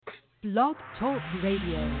Blog Talk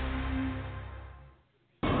Radio.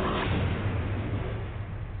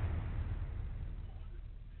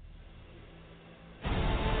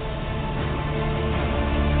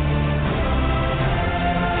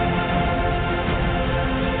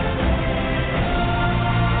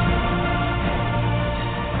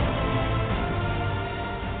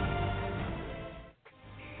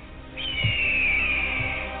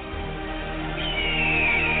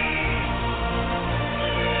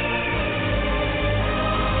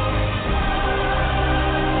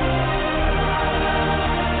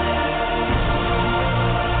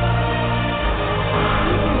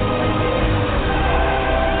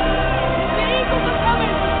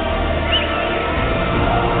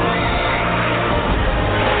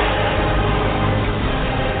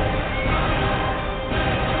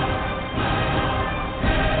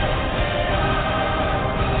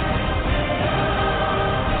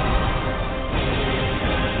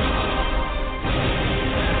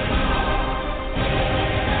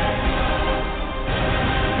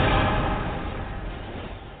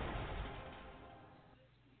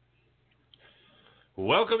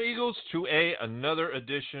 Welcome, Eagles, to another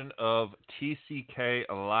edition of TCK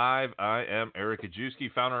Live. I am Eric Ajewski,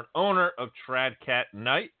 founder and owner of Tradcat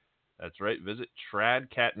Night. That's right. Visit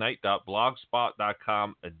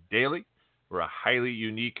tradcatnight.blogspot.com daily. We're a highly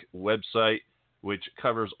unique website which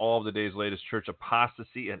covers all of the day's latest church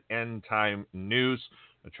apostasy and end-time news.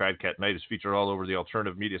 The Tradcat Night is featured all over the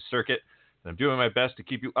alternative media circuit, and I'm doing my best to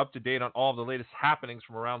keep you up to date on all of the latest happenings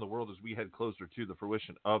from around the world as we head closer to the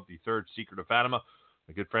fruition of the third secret of Fatima.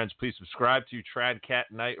 My good friends, please subscribe to Tradcat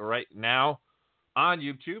Night right now on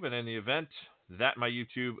YouTube. And in the event that my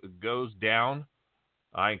YouTube goes down,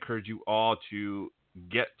 I encourage you all to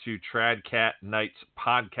get to Tradcat Night's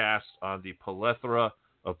podcast on the plethora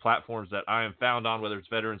of platforms that I am found on, whether it's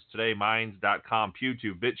Veterans Today, Minds.com,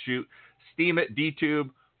 PewTube, BitChute, Steemit, DTube.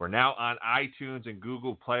 We're now on iTunes and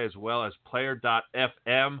Google Play, as well as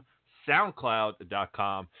Player.fm,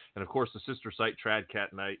 SoundCloud.com, and, of course, the sister site,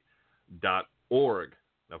 TradCatNight.org.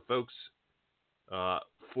 Now, folks,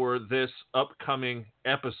 for this upcoming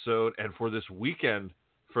episode and for this weekend,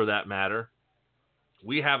 for that matter,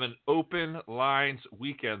 we have an open lines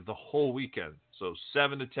weekend, the whole weekend. So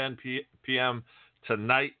 7 to 10 p.m.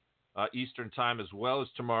 tonight, Eastern time, as well as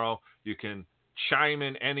tomorrow. You can chime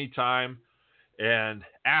in anytime and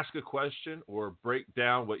ask a question or break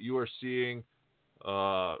down what you are seeing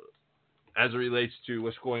as it relates to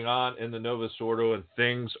what's going on in the Novus Ordo, and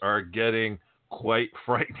things are getting quite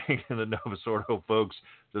frightening in the Novus Ordo, folks.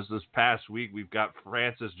 Just this past week, we've got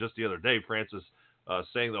Francis, just the other day, Francis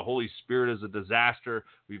saying the Holy Spirit is a disaster.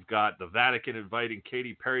 We've got the Vatican inviting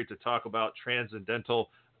Katy Perry to talk about transcendental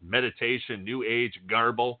meditation, New Age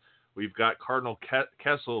garble. We've got Cardinal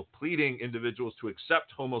Kessel pleading individuals to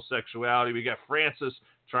accept homosexuality. We got Francis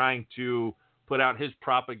trying to put out his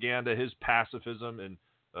propaganda, his pacifism, and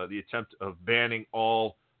the attempt of banning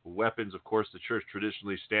all weapons. Of course, the church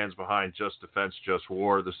traditionally stands behind just defense, just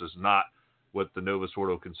war. This is not what the Novus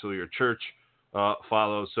Ordo Conciliar Church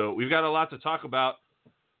follows. So we've got a lot to talk about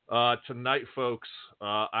tonight, folks.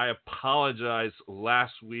 I apologize.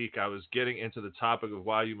 Last week I was getting into the topic of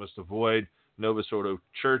why you must avoid Novus Ordo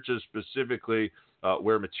churches, specifically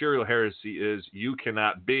where material heresy is, you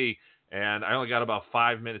cannot be. And I only got about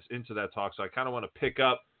 5 minutes into that talk, so I kind of want to pick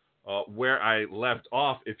up where I left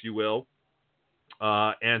off, if you will,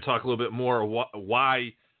 and talk a little bit more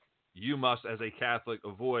why you must, as a Catholic,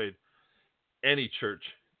 avoid any church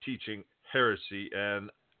teaching heresy.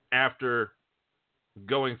 And after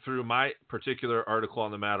going through my particular article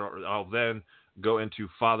on the matter, I'll then go into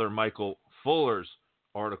Father Michael Fuller's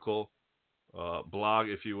article, blog,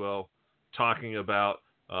 if you will, talking about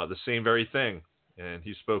the same very thing. And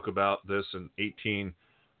he spoke about this in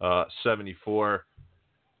 1874.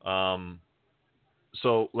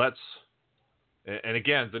 So let's, and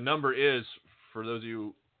again, the number is, for those of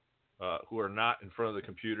you who are not in front of the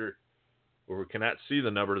computer or who cannot see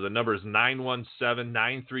the number is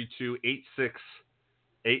 917-932-8689.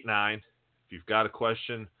 If you've got a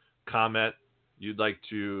question, comment, you'd like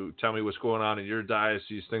to tell me what's going on in your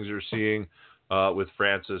diocese, things you're seeing with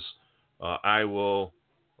Francis, I will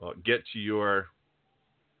get to your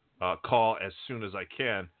call as soon as I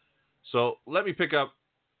can. So let me pick up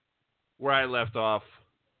where I left off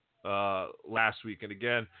last week. And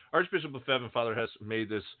again, Archbishop Lefebvre and Father Hess made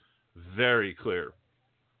this very clear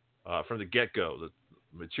from the get-go. The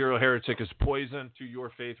material heretic is poison to your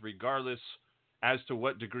faith, regardless as to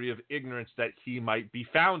what degree of ignorance that he might be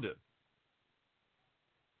found in.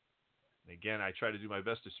 Again, I try to do my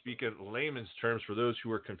best to speak in layman's terms for those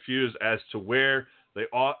who are confused as to where they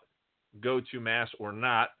ought go to Mass or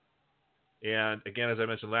not. And again, as I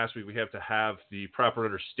mentioned last week, we have to have the proper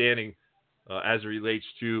understanding as it relates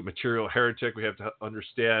to material heretic. We have to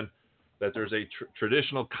understand that there's a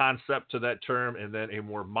traditional concept to that term and then a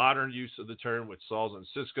more modern use of the term, which Sauls and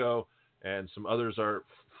Cisco and some others are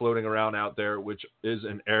floating around out there, which is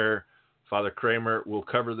an error. Father Kramer will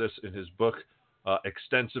cover this in his book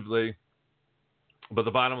extensively. But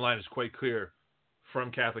the bottom line is quite clear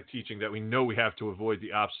from Catholic teaching that we know we have to avoid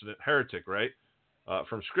the obstinate heretic, right,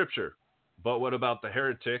 from Scripture. But what about the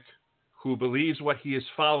heretic who believes what he is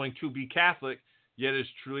following to be Catholic, yet is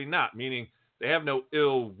truly not, meaning they have no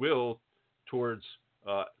ill will towards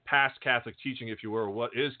past Catholic teaching, if you will, or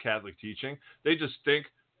what is Catholic teaching. They just think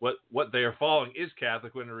what they are following is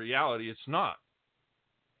Catholic, when in reality it's not.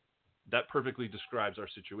 That perfectly describes our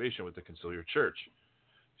situation with the Conciliar Church.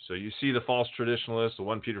 So you see the false traditionalists, the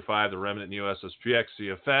 1 Peter 5, the remnant Neo-SSPX,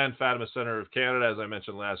 CFN, Fatima Center of Canada, as I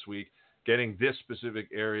mentioned last week, getting this specific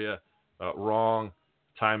area wrong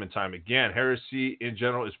time and time again. Heresy in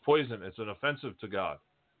general is poison. It's an offensive to God.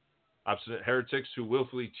 Obstinate heretics who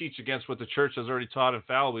willfully teach against what the church has already taught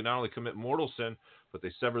infallibly not only commit mortal sin, but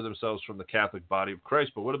they sever themselves from the Catholic body of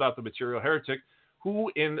Christ. But what about the material heretic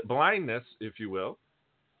who, in blindness, if you will,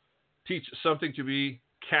 teach something to be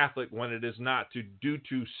Catholic when it is not, due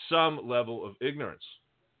to some level of ignorance?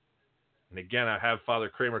 And again, I have Father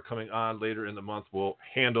Kramer coming on later in the month. We'll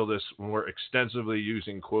handle this more extensively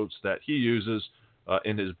using quotes that he uses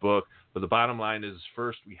in his book. But the bottom line is,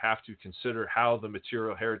 first, we have to consider how the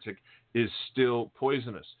material heretic is still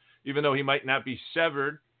poisonous. Even though he might not be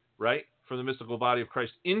severed, right, from the mystical body of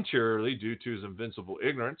Christ interiorly due to his invincible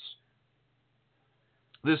ignorance,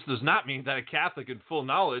 this does not mean that a Catholic in full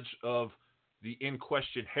knowledge of the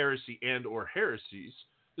in-question heresy and or heresies,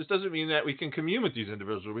 this doesn't mean that we can commune with these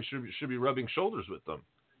individuals, or we should be rubbing shoulders with them.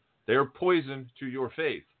 They are poison to your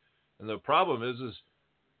faith. And the problem is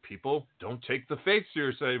people don't take the faith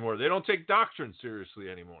seriously anymore. They don't take doctrine seriously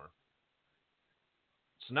anymore.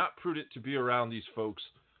 It's not prudent to be around these folks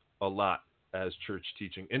a lot, as church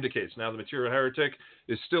teaching indicates. Now, the material heretic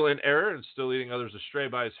is still in error and still leading others astray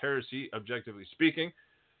by his heresy, objectively speaking.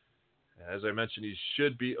 As I mentioned, he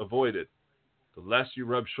should be avoided. The less you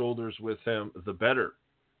rub shoulders with him, the better,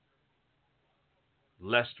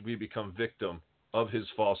 lest we become victim of his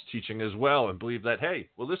false teaching as well and believe that, hey,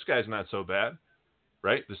 well, this guy's not so bad,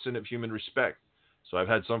 right? The sin of human respect. So I've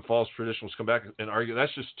had some false traditionalists come back and argue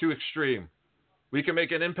that's just too extreme. We can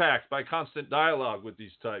make an impact by constant dialogue with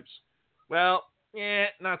these types. Well,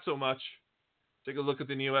 not so much. Take a look at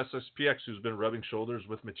the Neo-SSPX, who's been rubbing shoulders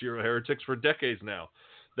with material heretics for decades now.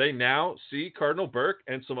 They now see Cardinal Burke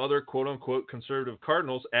and some other quote-unquote conservative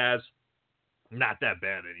cardinals as not that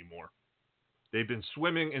bad anymore. They've been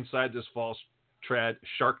swimming inside this false trad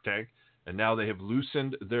shark tank, and now they have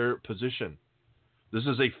loosened their position. This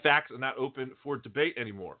is a fact not open for debate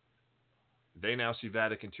anymore. They now see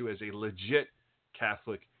Vatican II as a legit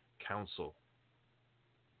Catholic council.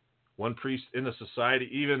 One priest in the society,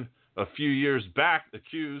 even a few years back,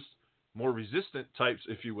 accused more resistant types,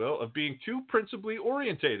 if you will, of being too principally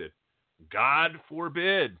orientated. God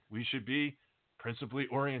forbid we should be principally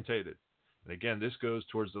orientated. And again, this goes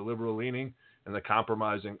towards the liberal leaning and the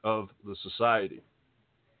compromising of the society.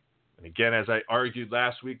 And again, as I argued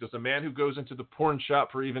last week, does a man who goes into the porn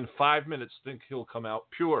shop for even 5 minutes think he'll come out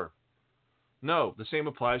pure? No, the same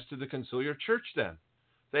applies to the Conciliar Church then.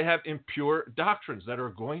 They have impure doctrines that are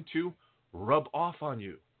going to rub off on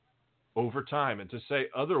you over time, and to say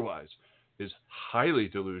otherwise is highly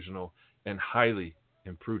delusional and highly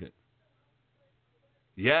imprudent.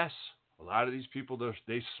 Yes, a lot of these people,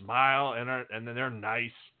 they smile and they're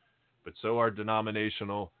nice, but so are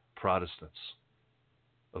denominational Protestants.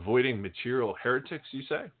 Avoiding material heretics, you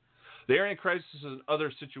say? The Arian crisis and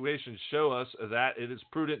other situations show us that it is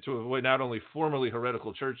prudent to avoid not only formerly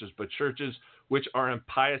heretical churches, but churches which are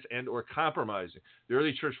impious and or compromising. The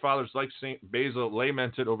early church fathers like St. Basil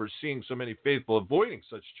lamented over seeing so many faithful avoiding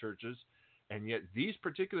such churches, and yet these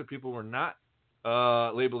particular people were not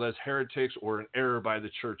labeled as heretics or an error by the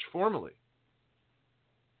church formally.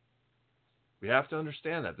 We have to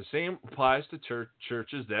understand that. The same applies to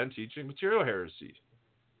churches then teaching material heresies.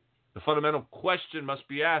 The fundamental question must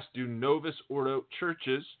be asked, do Novus Ordo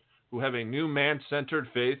churches who have a new man-centered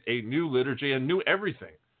faith, a new liturgy, a new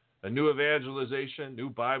everything, a new evangelization, new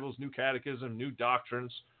Bibles, new catechism, new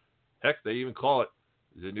doctrines, heck, they even call it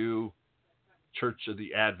the new Church of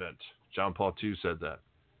the Advent. John Paul II said that.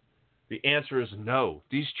 The answer is no.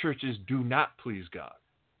 These churches do not please God.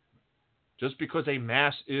 Just because a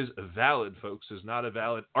mass is valid, folks, is not a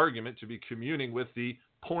valid argument to be communing with the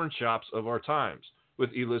porn shops of our times, with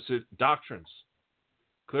illicit doctrines.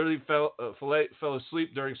 clearly fell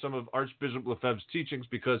asleep during some of Archbishop Lefebvre's teachings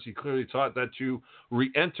because he clearly taught that to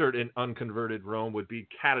re-enter an unconverted Rome would be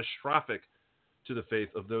catastrophic to the faith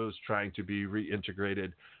of those trying to be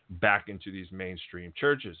reintegrated back into these mainstream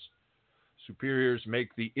churches. Superiors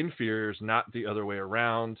make the inferiors, not the other way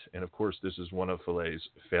around. And of course, this is one of Fillet's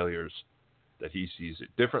failures, that he sees it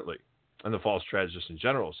differently. And the false trads just in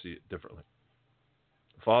general see it differently.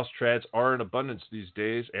 False trads are in abundance these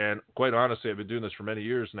days, and quite honestly, I've been doing this for many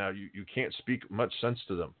years now. You can't speak much sense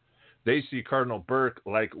to them. They see Cardinal Burke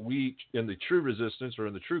like we in the true resistance or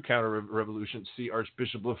in the true counter-revolution see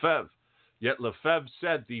Archbishop Lefebvre. Yet Lefebvre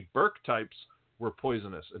said the Burke types were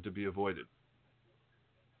poisonous and to be avoided.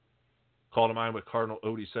 Call to mind what Cardinal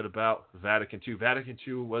Odie said about Vatican II. Vatican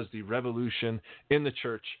II was the revolution in the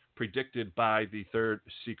church predicted by the third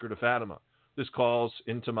secret of Fatima. This calls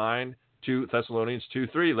into mind 2 Thessalonians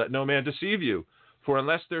 2:3. Let no man deceive you, for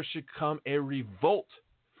unless there should come a revolt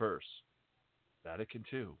first, Vatican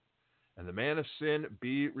II, and the man of sin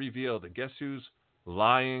be revealed. And guess who's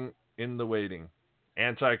lying in the waiting?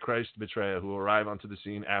 Antichrist betrayer, who will arrive onto the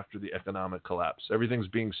scene after the economic collapse. Everything's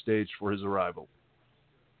being staged for his arrival.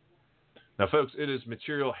 Now, folks, it is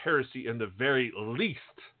material heresy in the very least.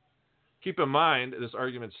 Keep in mind, this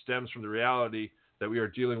argument stems from the reality that we are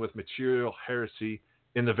dealing with material heresy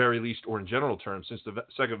in the very least, or in general terms. Since the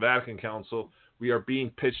Second Vatican Council, we are being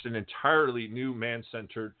pitched an entirely new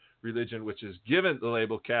man-centered religion, which is given the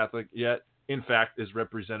label Catholic, yet, in fact, is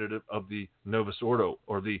representative of the Novus Ordo,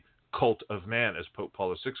 or the cult of man, as Pope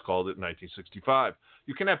Paul VI called it in 1965.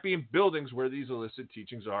 You cannot be in buildings where these illicit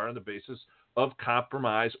teachings are on the basis of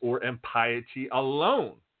compromise or impiety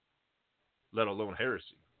alone, let alone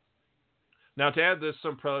heresy. Now, to add this,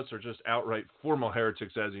 some prelates are just outright formal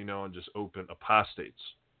heretics, as you know, and just open apostates.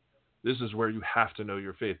 This is where you have to know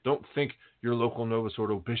your faith. Don't think your local Novus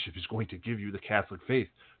Ordo bishop is going to give you the Catholic faith,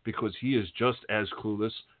 because he is just as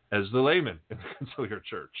clueless as the layman in the conciliar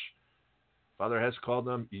church. Father Hess called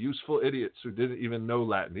them useful idiots who didn't even know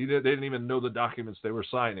Latin. They didn't even know the documents they were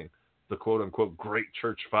signing, the quote-unquote great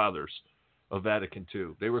church fathers of Vatican II.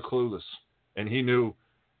 They were clueless. And he knew,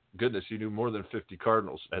 goodness, he knew more than 50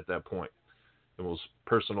 cardinals at that point. And was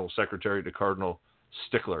personal secretary to Cardinal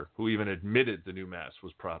Stickler, who even admitted the new Mass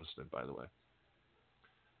was Protestant, by the way.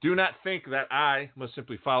 Do not think that I must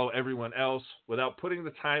simply follow everyone else without putting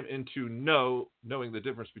the time into knowing the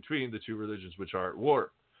difference between the two religions which are at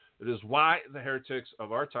war. It is why the heretics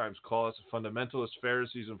of our times call us fundamentalist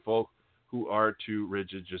Pharisees and folk who are too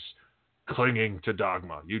rigid, just clinging to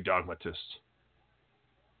dogma, you dogmatists.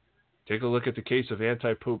 Take a look at the case of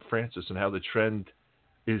anti-Pope Francis and how the trend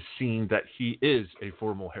is seen that he is a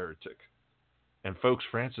formal heretic. And folks,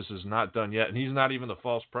 Francis is not done yet, and he's not even the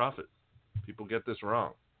false prophet. People get this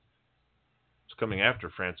wrong. What's coming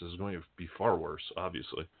after Francis is going to be far worse,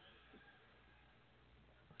 obviously.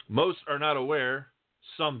 Most are not aware,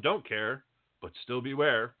 some don't care, but still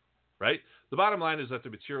beware, right? The bottom line is that the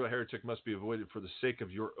material heretic must be avoided for the sake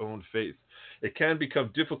of your own faith. It can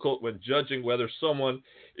become difficult when judging whether someone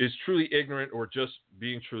is truly ignorant or just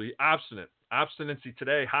being truly obstinate. Obstinacy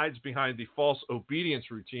today hides behind the false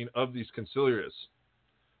obedience routine of these conciliarists.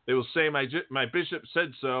 They will say, my bishop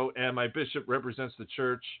said so, and my bishop represents the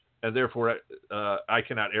church, and therefore I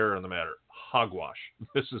cannot err on the matter. Hogwash.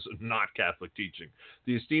 This is not Catholic teaching.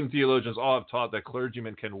 The esteemed theologians all have taught that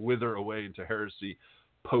clergymen can wither away into heresy,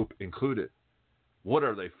 Pope included. What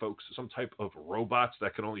are they, folks? Some type of robots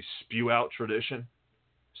that can only spew out tradition?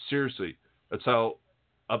 Seriously, that's how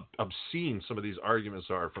obscene some of these arguments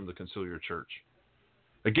are from the conciliar church.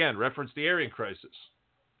 Again, reference the Arian crisis,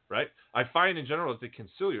 right? I find in general that the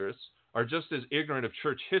conciliarists are just as ignorant of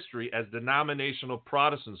church history as denominational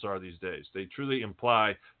Protestants are these days. They truly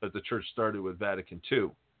imply that the church started with Vatican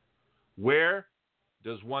II. Where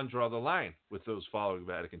does one draw the line with those following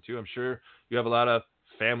Vatican II? I'm sure you have a lot of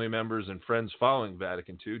family members and friends following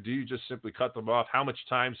Vatican II. Do you just simply cut them off? How much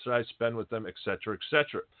time should I spend with them, etc.,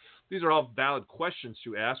 etc.? These are all valid questions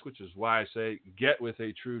to ask, which is why I say get with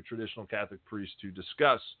a true traditional Catholic priest to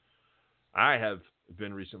discuss. I have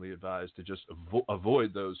been recently advised to just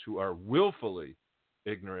avoid those who are willfully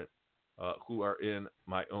ignorant, who are in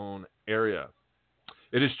my own area.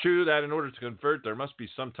 It is true that in order to convert, there must be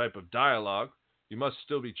some type of dialogue. You must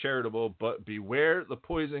still be charitable, but beware the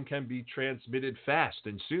poison can be transmitted fast,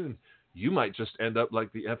 and soon you might just end up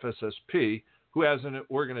like the FSSP, who as an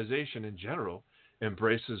organization in general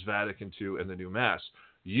embraces Vatican II and the new Mass.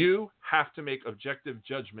 You have to make objective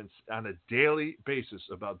judgments on a daily basis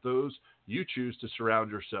about those you choose to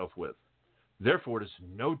surround yourself with. Therefore, it is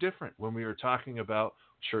no different when we are talking about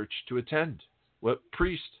church to attend, what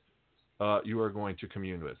priest you are going to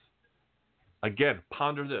commune with. Again,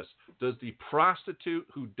 ponder this. Does the prostitute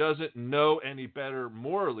who doesn't know any better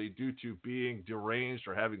morally due to being deranged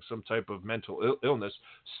or having some type of mental illness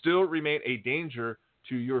still remain a danger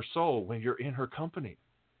to your soul when you're in her company?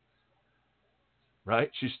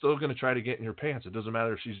 Right? She's still going to try to get in your pants. It doesn't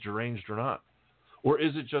matter if she's deranged or not. Or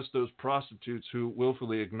is it just those prostitutes who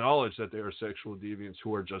willfully acknowledge that they are sexual deviants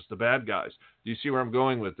who are just the bad guys? Do you see where I'm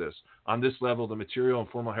going with this? On this level, the material and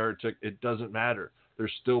formal heretic, it doesn't matter.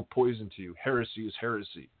 They're still poison to you. Heresy is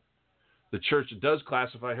heresy. The church does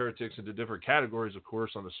classify heretics into different categories, of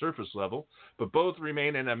course, on the surface level, but both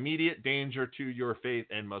remain an immediate danger to your faith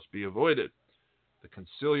and must be avoided. The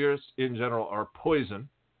conciliarists in general are poison,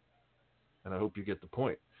 and I hope you get the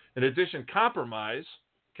point. In addition, compromise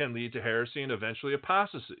can lead to heresy and eventually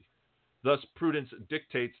apostasy. Thus, prudence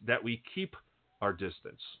dictates that we keep our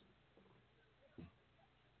distance.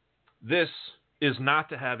 This is not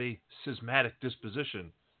to have a schismatic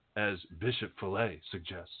disposition, as Bishop Fillet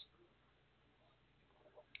suggests.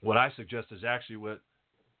 What I suggest is actually what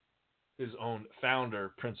his own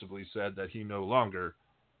founder principally said that he no longer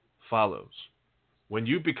follows. When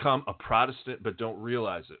you become a Protestant but don't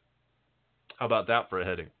realize it, how about that for a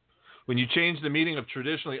heading? When you change the meaning of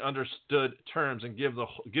traditionally understood terms and give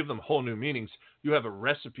them whole new meanings, you have a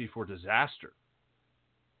recipe for disaster.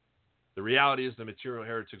 The reality is the material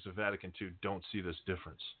heretics of Vatican II don't see this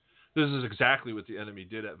difference. This is exactly what the enemy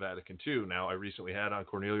did at Vatican II. Now, I recently had on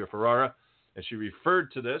Cornelia Ferrara, and she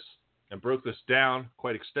referred to this and broke this down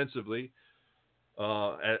quite extensively,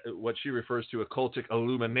 at what she refers to occultic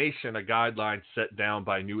illumination, a guideline set down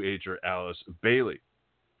by New Ager Alice Bailey.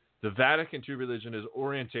 The Vatican II religion is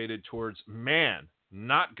orientated towards man,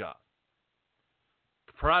 not God.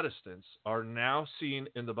 Protestants are now seen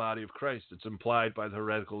in the body of Christ. It's implied by the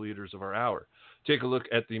heretical leaders of our hour. Take a look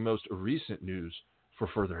at the most recent news for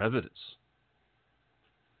further evidence.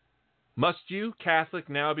 Must you, Catholic,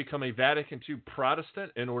 now become a Vatican II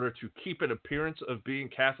Protestant in order to keep an appearance of being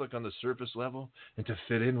Catholic on the surface level and to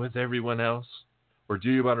fit in with everyone else? Or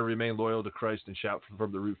do you want to remain loyal to Christ and shout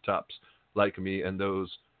from the rooftops like me and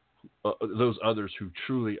those others who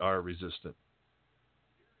truly are resistant?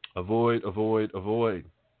 Avoid, avoid, avoid.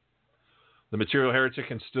 The material heretic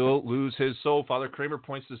can still lose his soul. Father Kramer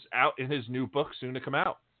points this out in his new book, soon to come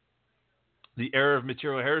out. The error of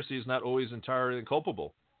material heresy is not always entirely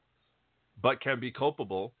culpable, but can be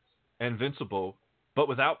culpable and vincible, but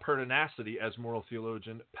without pertinacity, as moral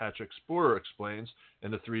theologian Patrick Sporer explains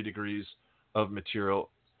in the 3 degrees of material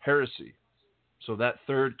heresy. So that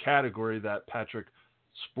third category that Patrick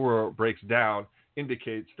Sporer breaks down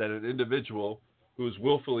indicates that an individual who is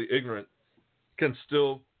willfully ignorant can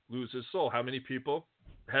still lose his soul. How many people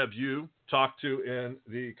have you talked to in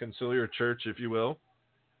the conciliar church, if you will,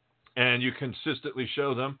 and you consistently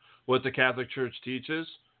show them what the Catholic Church teaches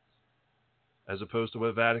as opposed to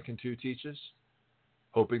what Vatican II teaches,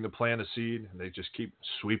 hoping to plant a seed, and they just keep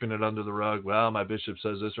sweeping it under the rug? Well, my bishop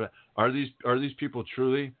says this. Are these people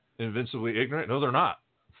truly invincibly ignorant? No, they're not.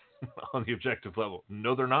 On the objective level,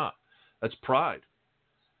 no, they're not. That's pride.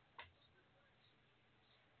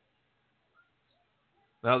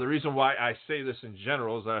 Now, the reason why I say this in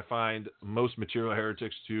general is that I find most material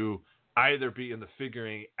heretics to either be in the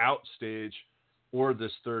figuring out stage or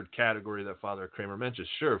this third category that Father Kramer mentions.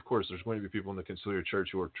 Sure, of course, there's going to be people in the conciliar church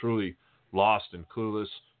who are truly lost and clueless,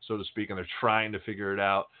 so to speak, and they're trying to figure it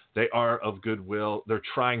out. They are of goodwill. They're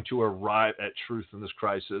trying to arrive at truth in this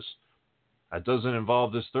crisis. That doesn't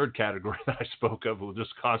involve this third category that I spoke of, who will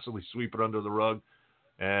just constantly sweep it under the rug.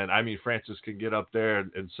 And I mean, Francis can get up there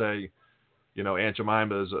and say, you know, Aunt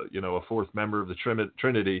Jemima is a fourth member of the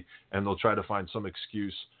Trinity, and they'll try to find some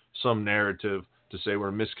excuse, some narrative to say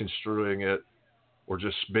we're misconstruing it or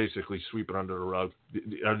just basically sweep it under the rug.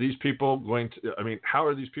 Are these people going to, how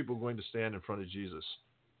are these people going to stand in front of Jesus?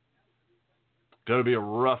 Going to be a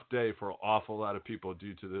rough day for an awful lot of people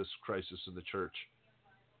due to this crisis in the church.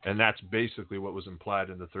 And that's basically what was implied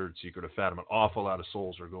in the third secret of Fatima. An awful lot of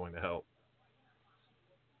souls are going to hell.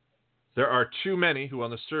 There are too many who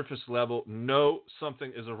on the surface level know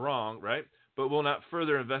something is wrong, right? But will not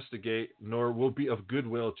further investigate, nor will be of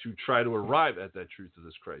goodwill to try to arrive at that truth of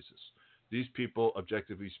this crisis. These people,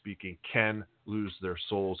 objectively speaking, can lose their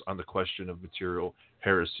souls on the question of material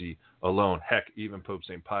heresy alone. Heck, even Pope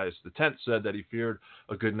St. Pius X said that he feared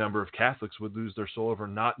a good number of Catholics would lose their soul over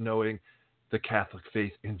not knowing the Catholic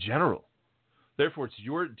faith in general. Therefore, it's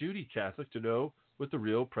your duty, Catholic, to know what the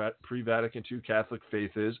real pre-Vatican II Catholic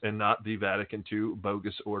faith is and not the Vatican II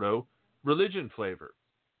bogus ordo religion flavor.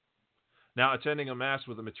 Now, attending a mass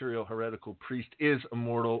with a material heretical priest is a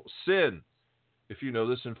mortal sin. if you know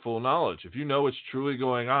this in full knowledge. If you know what's truly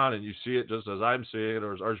going on and you see it just as I'm seeing it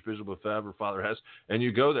or as Archbishop Lefebvre or Father Hess, and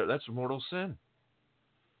you go there, that's a mortal sin.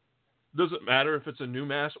 Doesn't matter if it's a new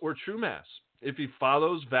Mass or true Mass. If he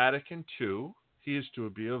follows Vatican II, he is to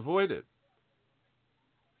be avoided.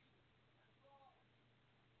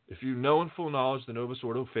 If you know in full knowledge the Novus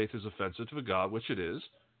Ordo faith is offensive to God, which it is,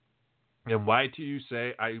 then why do you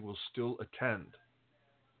say, I will still attend?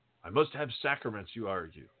 I must have sacraments, you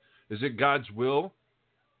argue. Is it God's will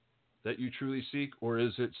that you truly seek, or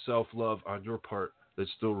is it self-love on your part that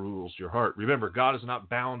still rules your heart? Remember, God is not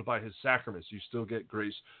bound by his sacraments. You still get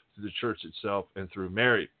grace through the church itself and through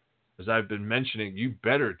Mary. As I've been mentioning, you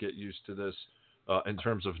better get used to this in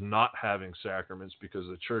terms of not having sacraments, because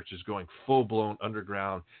the church is going full-blown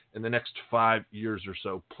underground in the next 5 years or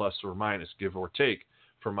so, plus or minus, give or take,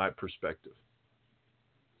 from my perspective.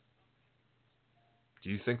 Do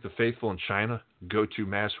you think the faithful in China go to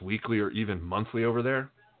Mass weekly or even monthly over there,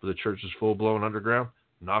 where the church is full-blown underground?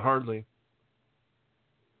 Not hardly.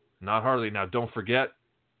 Not hardly. Now, don't forget,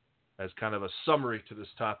 as kind of a summary to this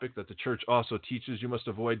topic, that the church also teaches you must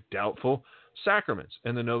avoid doubtful sacraments.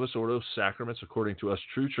 And the Novus Ordo sacraments, according to us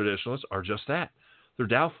true traditionalists, are just that. They're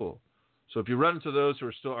doubtful. So if you run into those who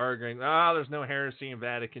are still arguing, there's no heresy in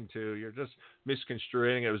Vatican II, you're just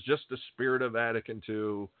misconstruing, it was just the spirit of Vatican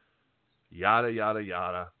II, yada, yada,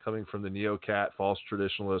 yada, coming from the neo-cat, false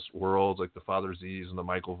traditionalist worlds like the Father Z's and the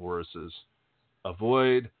Michael Voruses.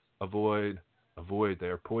 Avoid, avoid, avoid. They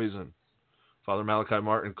are poison. Father Malachi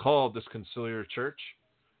Martin called this conciliar church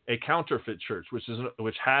a counterfeit church,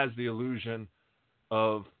 which has the illusion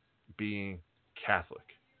of being Catholic.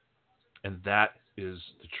 And that is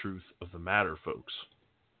the truth of the matter, folks.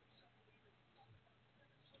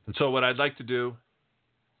 And so what I'd like to do,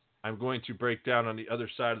 I'm going to break down on the other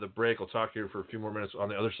side of the break. I'll talk here for a few more minutes. On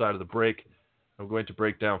the other side of the break, I'm going to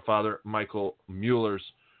break down Father Michael Mueller's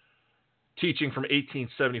teaching from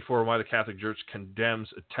 1874 on why the Catholic Church condemns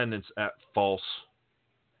attendance at false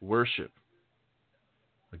worship.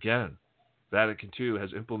 Again, Vatican II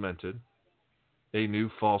has implemented a new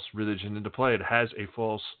false religion into play. It has a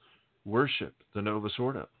false worship, the Novus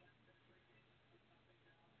Ordo.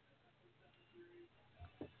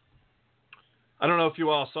 I don't know if you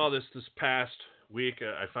all saw this past week.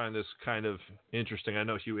 I find this kind of interesting. I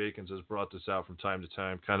know Hugh Akins has brought this out from time to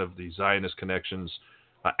time, kind of the Zionist connections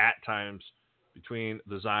at times between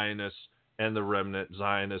the Zionists and the remnant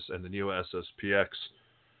Zionists and the neo-SSPX.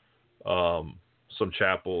 Some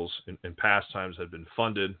chapels in past times had been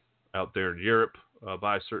funded out there in Europe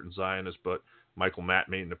by certain Zionists, but Michael Matt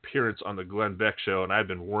made an appearance on the Glenn Beck show, and I've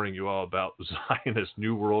been warning you all about Zionist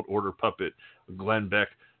New World Order puppet Glenn Beck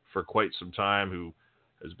for quite some time, who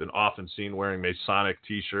has been often seen wearing Masonic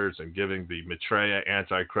t-shirts and giving the Maitreya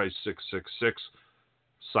Antichrist 666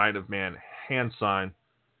 sign of man hand sign.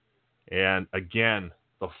 And again,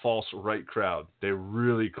 the false right crowd, they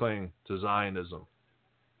really cling to Zionism.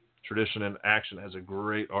 Tradition in Action has a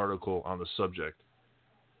great article on the subject.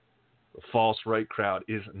 The false right crowd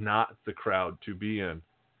is not the crowd to be in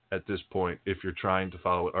at this point if you're trying to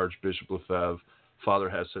follow what Archbishop Lefebvre, Father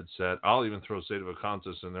Hess had said. I'll even throw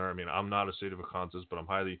Sedevacantists in there. I mean, I'm not a Sedevacantist, but I'm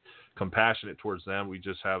highly compassionate towards them. We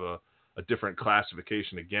just have a different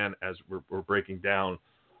classification, again, as we're breaking down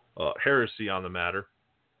heresy on the matter.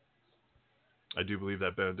 I do believe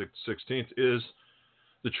that Benedict XVI is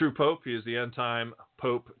the true Pope. He is the end-time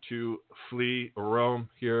Pope to flee Rome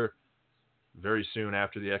here very soon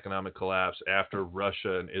after the economic collapse, after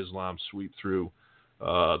Russia and Islam sweep through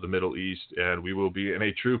the Middle East, and we will be in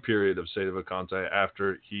a true period of Sede Vacante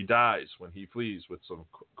after he dies, when he flees with some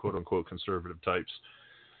quote-unquote conservative types.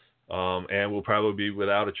 And we'll probably be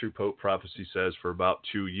without a true Pope, prophecy says, for about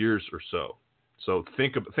 2 years or so. So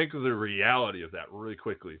think of the reality of that really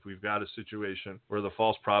quickly. If we've got a situation where the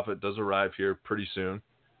false prophet does arrive here pretty soon,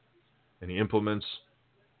 and he implements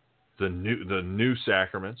the new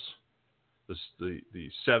sacraments, the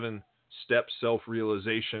 7-step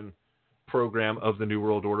self-realization program of the New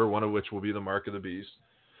World Order, one of which will be the Mark of the Beast,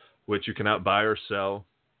 which you cannot buy or sell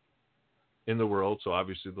in the world. So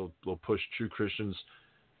obviously they'll push true Christians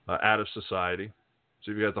out of society.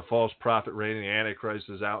 So you've got the false prophet reigning, the Antichrist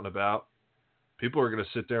is out and about. People are going to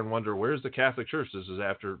sit there and wonder, where's the Catholic Church? This is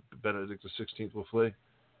after Benedict XVI will flee.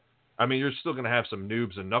 I mean, you're still going to have some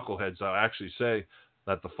noobs and knuckleheads that'll actually say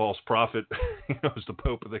that the false prophet is the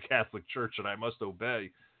Pope of the Catholic Church and I must obey.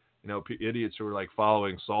 You know, idiots who are like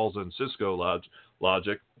following Salza and Cisco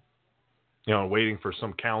logic, you know, waiting for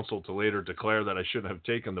some council to later declare that I shouldn't have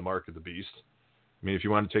taken the Mark of the Beast. I mean, if you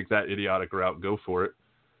want to take that idiotic route, go for it.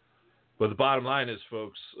 But the bottom line is,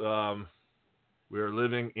 folks, we are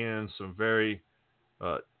living in some very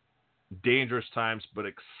dangerous times, but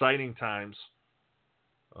exciting times.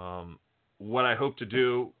 What I hope to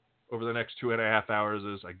do over the next 2.5 hours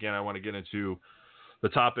is, again, I want to get into the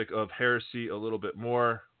topic of heresy a little bit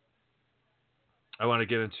more. I want to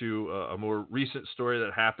get into a more recent story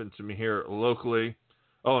that happened to me here locally.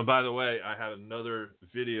 Oh, and by the way, I had another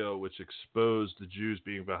video which exposed the Jews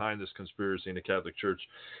being behind this conspiracy in the Catholic Church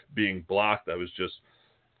being blocked. I was just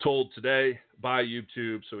told today by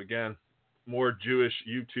YouTube. So again, more Jewish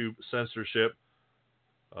YouTube censorship.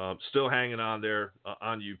 Still hanging on there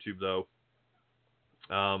on YouTube, though.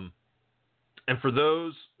 And for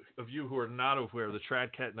those of you who are not aware of the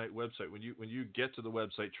Trad Cat Night website, when you get to the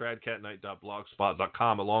website,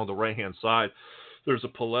 tradcatnight.blogspot.com, along the right-hand side, there's a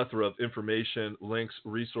plethora of information, links,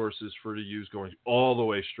 resources for you to use going all the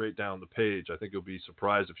way straight down the page. I think you'll be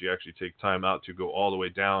surprised if you actually take time out to go all the way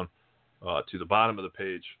down to the bottom of the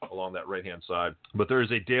page along that right-hand side. But there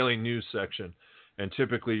is a daily news section, and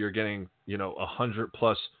typically you're getting 100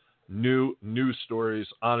 plus new news stories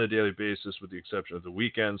on a daily basis, with the exception of the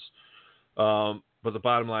weekends. But the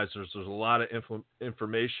bottom line is there's a lot of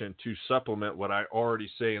information to supplement what I already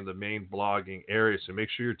say in the main blogging area. So make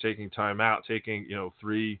sure you're taking time out, taking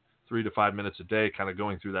 3 to 5 minutes a day, kind of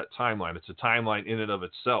going through that timeline. It's a timeline in and of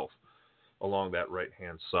itself along that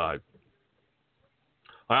right-hand side.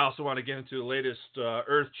 I also want to get into the latest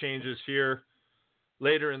earth changes here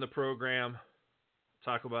later in the program.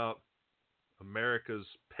 Talk about America's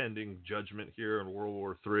pending judgment here in World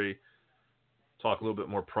War III. Talk a little bit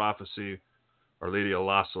more prophecy. Our Lady of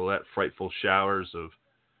La Salette, frightful showers of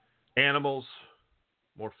animals,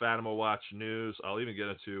 more Fatima Watch news. I'll even get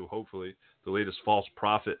into, hopefully, the latest false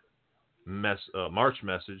prophet March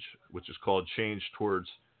message, which is called Change Towards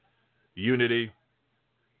Unity.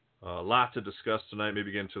 A lot to discuss tonight.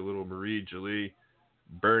 Maybe get into a little Marie Julie,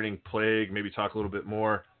 burning plague. Maybe talk a little bit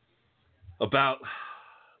more about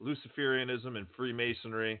Luciferianism and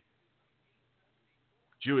Freemasonry,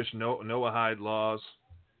 Jewish Noahide laws,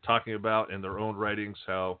 talking about in their own writings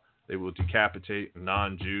how they will decapitate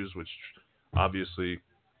non-Jews, which obviously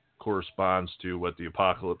corresponds to what the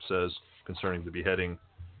apocalypse says concerning the beheading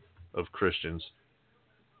of Christians.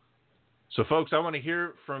 So, folks, I want to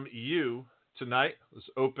hear from you tonight. This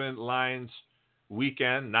open lines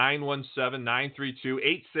weekend,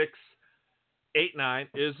 917-932-8689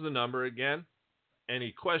 is the number again.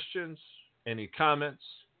 Any questions, any comments,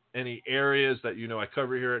 any areas that I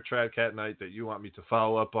cover here at Trad Cat Night that you want me to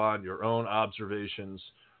follow up on, your own observations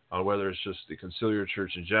on whether it's just the Conciliar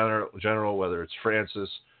Church in general, whether it's Francis,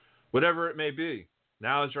 whatever it may be.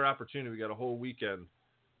 Now is your opportunity. We got a whole weekend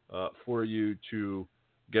for you to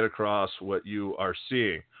get across what you are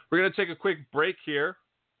seeing. We're going to take a quick break here.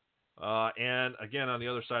 And again, on the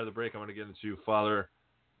other side of the break, I want to get into Father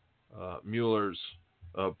Mueller's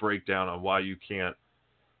breakdown on why you can't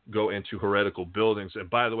go into heretical buildings. And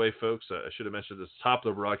by the way, folks, I should have mentioned this at the top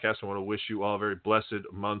of the broadcast. I want to wish you all a very blessed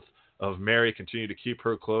month of Mary. Continue to keep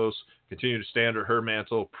her close. Continue to stand under her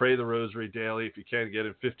mantle. Pray the rosary daily. If you can, get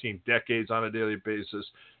in 15 decades on a daily basis.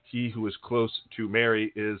 He who is close to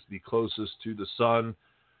Mary is the closest to the Son.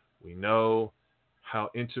 We know how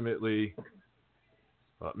intimately,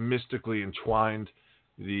 mystically entwined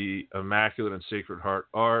the Immaculate and Sacred Heart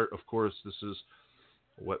are. Of course, this is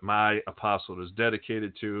what my apostolate is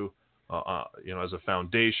dedicated to, as a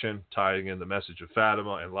foundation, tying in the message of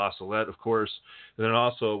Fatima and La Salette, of course. And then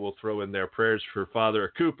also we'll throw in their prayers for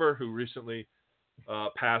Father Cooper, who recently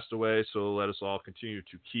passed away. So let us all continue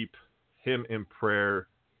to keep him in prayer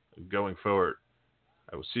going forward.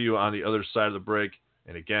 I will see you on the other side of the break.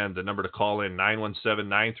 And again, the number to call in,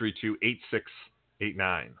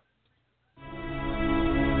 917-932-8689.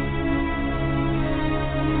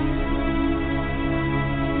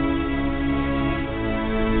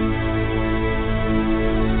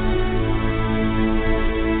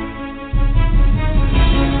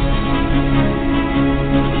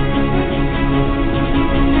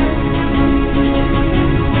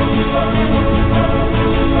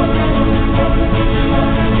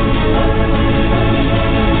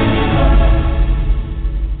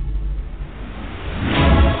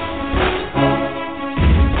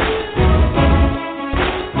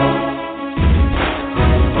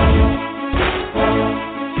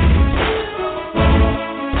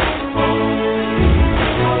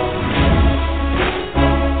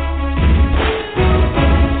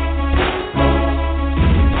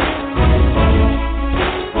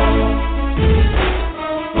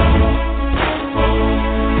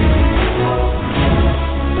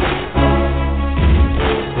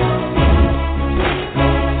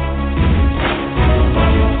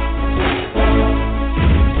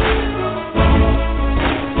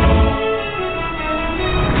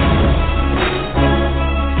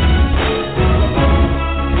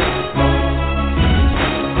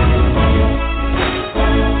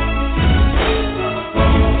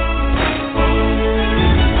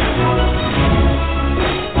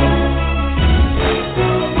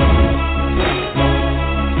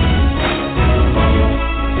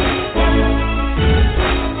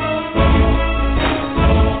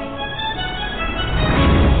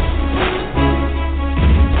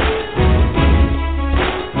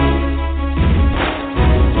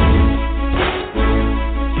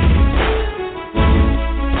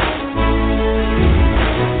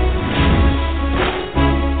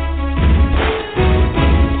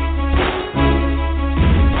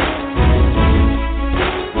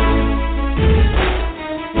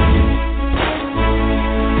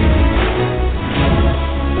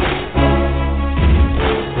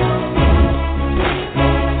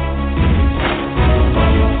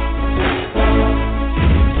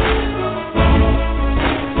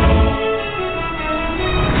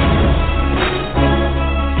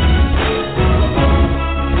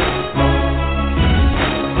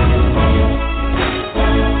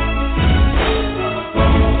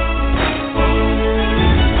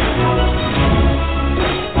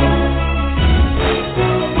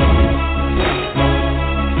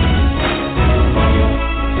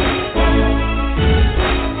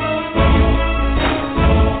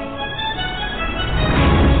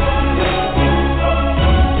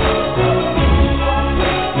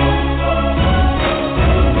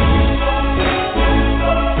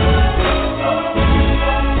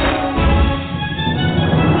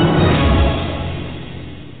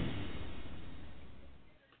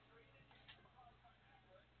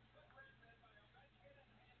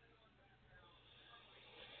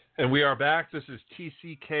 And we are back. This is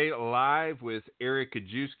TCK Live with Eric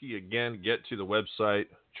Kajewski. Again, get to the website,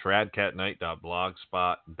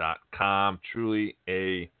 tradcatnight.blogspot.com. Truly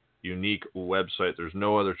a unique website. There's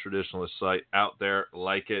no other traditionalist site out there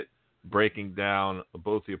like it, breaking down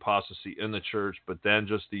both the apostasy in the church, but then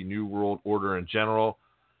just the New World Order in general,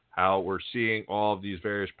 how we're seeing all of these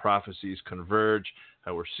various prophecies converge,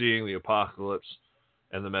 how we're seeing the apocalypse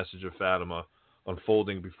and the message of Fatima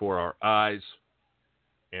unfolding before our eyes.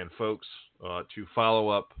 And folks, to follow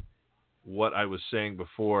up what I was saying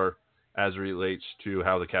before as it relates to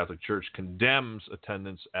how the Catholic Church condemns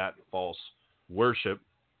attendance at false worship,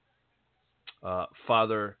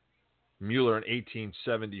 Father Mueller in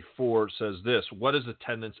 1874 says this: "What is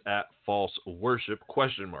attendance at false worship?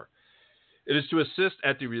 It is to assist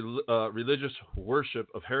at the religious worship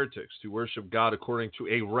of heretics, to worship God according to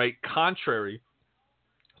a rite contrary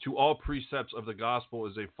to all precepts of the gospel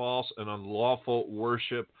is a false and unlawful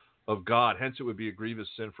worship of God. Hence, it would be a grievous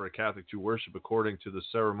sin for a Catholic to worship according to the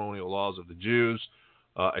ceremonial laws of the Jews,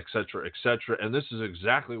 etc., etc." And this is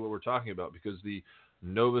exactly what we're talking about, because the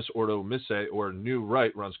Novus Ordo Missae, or New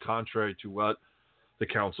Rite, runs contrary to what the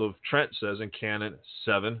Council of Trent says in Canon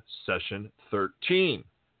 7, Session 13.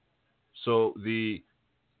 So the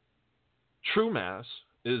true Mass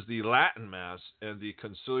is the Latin Mass, and the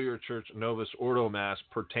Conciliar Church Novus Ordo Mass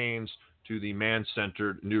pertains to the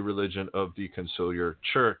man-centered new religion of the Conciliar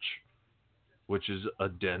Church, which is a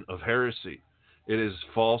den of heresy. It is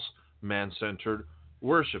false man-centered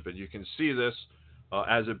worship, and you can see this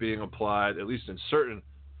as it being applied, at least in certain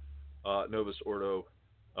Novus Ordo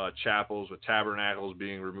chapels, with tabernacles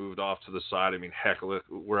being removed off to the side. I mean, heck,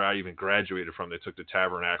 where I even graduated from, they took the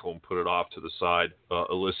tabernacle and put it off to the side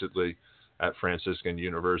illicitly at Franciscan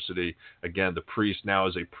University. Again, the priest now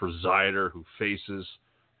is a presider who faces,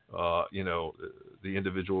 the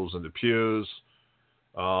individuals in the pews.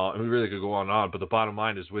 And we really could go on and on, but the bottom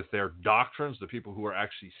line is, with their doctrines, the people who are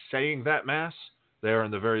actually saying that Mass, they are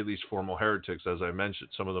in the very least formal heretics, as I mentioned.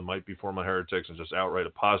 Some of them might be formal heretics and just outright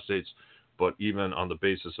apostates, but even on the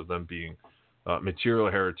basis of them being material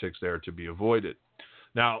heretics, they are to be avoided.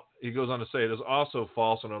 Now, he goes on to say, it is also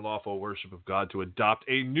false and unlawful worship of God to adopt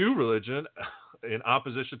a new religion in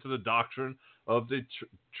opposition to the doctrine of the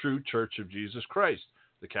true Church of Jesus Christ,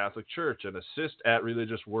 the Catholic Church, and assist at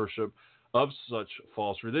religious worship of such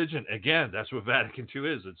false religion. Again, that's what Vatican II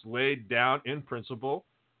is. It's laid down in principle,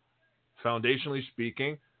 foundationally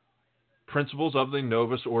speaking, principles of the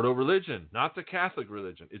Novus Ordo religion, not the Catholic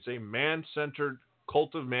religion. It's a man-centered,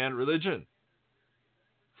 cult of man religion.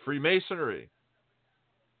 Freemasonry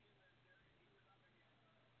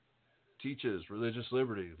teaches religious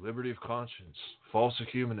liberty, liberty of conscience, false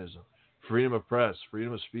ecumenism, freedom of press,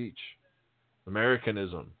 freedom of speech,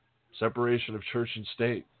 Americanism, separation of church and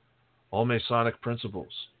state, all Masonic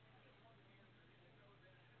principles.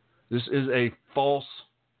 This is a false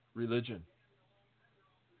religion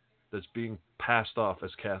that's being passed off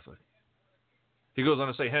as Catholic. He goes on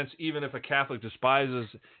to say, hence, even if a Catholic despises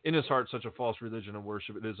in his heart such a false religion and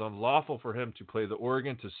worship, it is unlawful for him to play the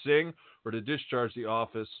organ, to sing, or to discharge the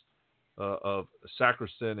office of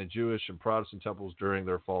sacristan in Jewish and Protestant temples during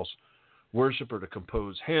their false worship, or to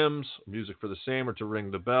compose hymns, music for the same, or to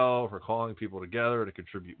ring the bell for calling people together, to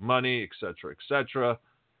contribute money, etc., etc.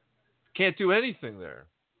 Can't do anything there.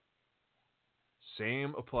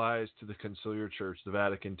 Same applies to the Conciliar Church, the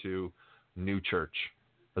Vatican II New Church,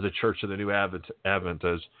 or the Church of the New Advent,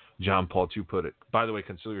 as John Paul II put it. By the way,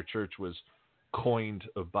 Conciliar Church was coined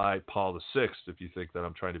by Paul VI, if you think that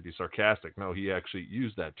I'm trying to be sarcastic. No, he actually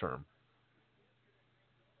used that term.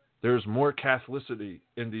 There's more Catholicity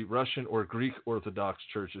in the Russian or Greek Orthodox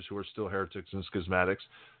churches, who are still heretics and schismatics,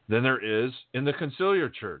 than there is in the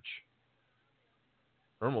Conciliar Church.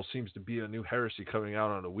 There almost seems to be a new heresy coming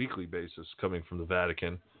out on a weekly basis, coming from the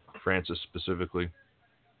Vatican, Francis specifically.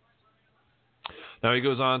 Now he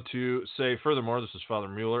goes on to say, furthermore, this is Father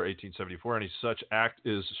Mueller, 1874, any such act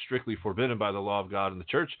is strictly forbidden by the law of God and the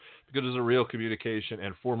Church, because it is a real communication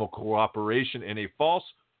and formal cooperation in a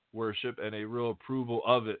false worship and a real approval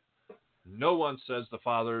of it. No one, says the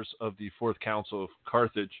fathers of the Fourth Council of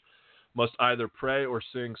Carthage, must either pray or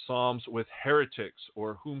sing psalms with heretics,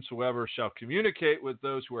 or whomsoever shall communicate with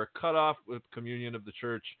those who are cut off with communion of the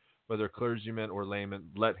church, whether clergymen or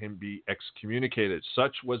laymen, let him be excommunicated.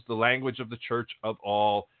 Such was the language of the church of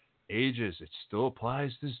all ages. It still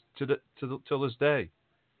applies till this day.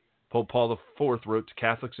 Pope Paul IV wrote to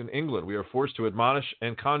Catholics in England, we are forced to admonish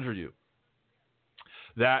and conjure you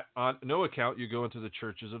that on no account you go into the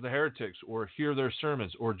churches of the heretics, or hear their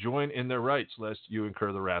sermons, or join in their rites, lest you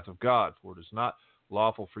incur the wrath of God. For it is not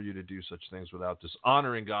lawful for you to do such things without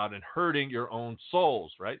dishonoring God and hurting your own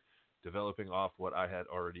souls, right? developing off what I had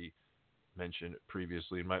already mentioned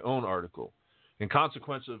previously in my own article. In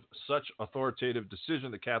consequence of such authoritative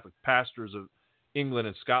decision, the Catholic pastors of England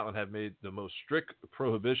and Scotland have made the most strict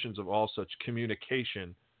prohibitions of all such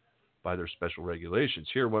communication by their special regulations.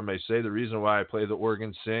 Here one may say the reason why I play the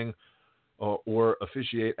organ, sing, or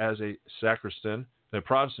officiate as a sacristan in a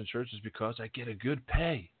Protestant church is because I get a good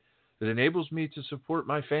pay. It enables me to support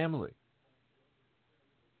my family.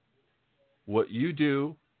 What you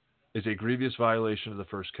do is a grievous violation of the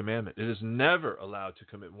first commandment. It is never allowed to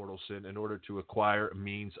commit mortal sin in order to acquire a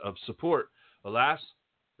means of support. Alas,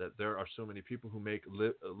 that there are so many people who make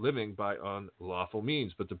a living by unlawful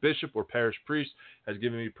means. But the bishop or parish priest has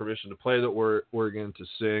given me permission to play the organ, to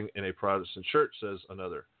sing in a Protestant church, says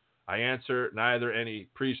another. I answer, neither any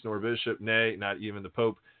priest nor bishop, nay, not even the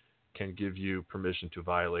Pope, can give you permission to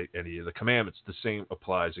violate any of the commandments. The same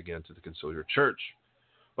applies again to the conciliar church.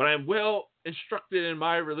 But I am well instructed in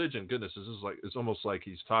my religion. Goodness, this is like, it's almost like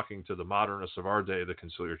he's talking to the modernists of our day, the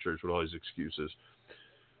conciliar church, with all these excuses.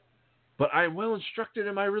 But I am well instructed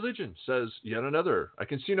in my religion, says yet another. I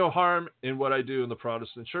can see no harm in what I do in the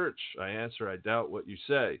Protestant church. I answer, I doubt what you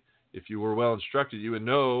say. If you were well instructed, you would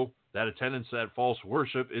know that attendance at false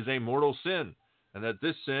worship is a mortal sin, and that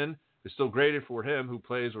this sin is still greater for him who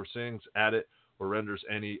plays or sings at it or renders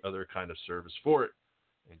any other kind of service for it.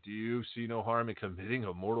 And do you see no harm in committing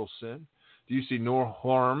a mortal sin? Do you see no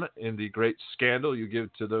harm in the great scandal you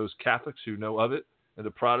give to those Catholics who know of it, and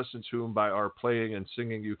the Protestants whom by our playing and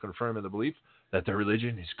singing you confirm in the belief that their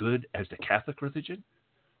religion is good as the Catholic religion?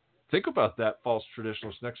 Think about that, false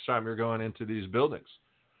traditionalists, next time you're going into these buildings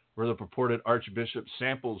where the purported Archbishop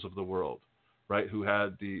Samples of the world, right, who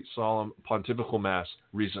had the solemn pontifical mass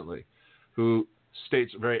recently, who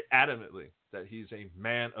states very adamantly that he's a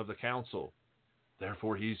man of the council.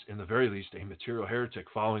 Therefore, he's, in the very least, a material heretic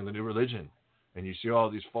following the new religion. And you see all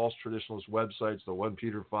these false traditionalist websites, the 1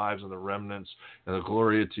 Peter 5s and the Remnants and the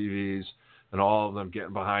Gloria TVs, and all of them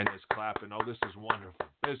getting behind this clapping. Oh, this is wonderful.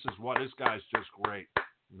 This guy's just great.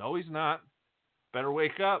 No, he's not. Better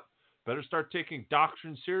wake up. Better start taking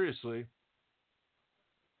doctrine seriously.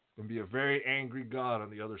 And be a very angry God on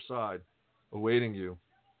the other side, awaiting you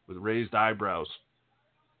with raised eyebrows,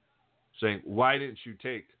 saying, why didn't you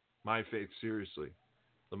take my faith seriously?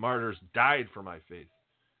 The martyrs died for my faith.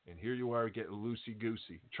 And here you are getting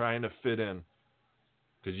loosey-goosey, trying to fit in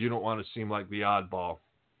because you don't want to seem like the oddball.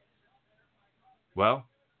 Well,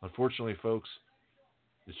 unfortunately, folks,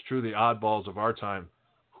 it's true the oddballs of our time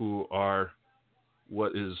who are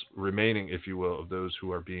what is remaining, if you will, of those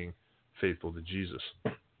who are being faithful to Jesus.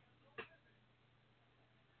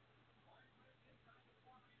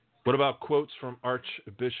 What about quotes from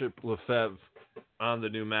Archbishop Lefebvre on the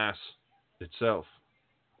new Mass itself?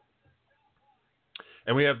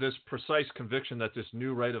 And we have this precise conviction that this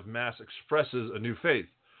new rite of Mass expresses a new faith,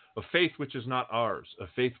 a faith which is not ours, a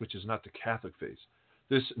faith which is not the Catholic faith.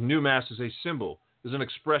 This new Mass is a symbol, is an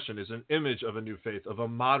expression, is an image of a new faith, of a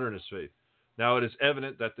modernist faith. Now it is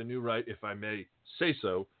evident that the new rite, if I may say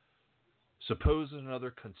so, supposes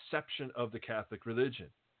another conception of the Catholic religion,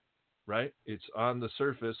 right? It's on the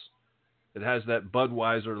surface. It has that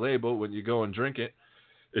Budweiser label. When you go and drink it,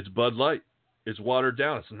 it's Bud Light. It's watered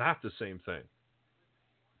down. It's not the same thing.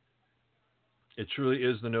 It truly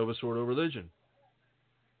is the Novus Ordo religion.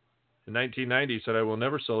 In 1990, he said, I will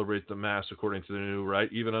never celebrate the Mass according to the new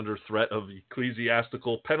rite, even under threat of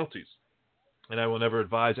ecclesiastical penalties. And I will never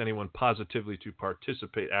advise anyone positively to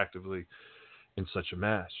participate actively in such a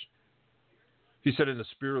Mass. He said in the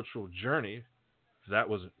spiritual journey, if that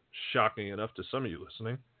wasn't shocking enough to some of you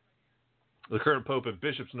listening, the current Pope and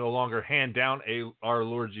bishops no longer hand down our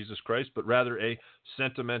Lord Jesus Christ, but rather a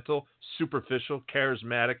sentimental, superficial,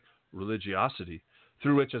 charismatic religiosity,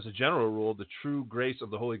 through which, as a general rule, the true grace of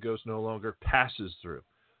the Holy Ghost no longer passes through.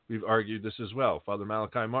 We've argued this as well. Father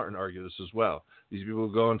Malachi Martin argued this as well. These people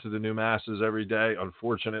go into the new Masses every day.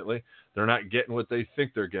 Unfortunately, they're not getting what they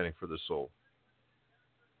think they're getting for the soul.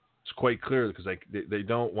 It's quite clear because they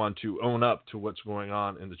don't want to own up to what's going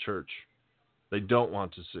on in the church. They don't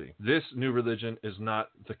want to see. This new religion is not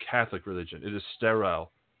the Catholic religion. It is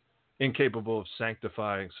sterile, incapable of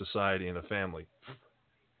sanctifying society and a family.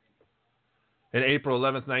 And April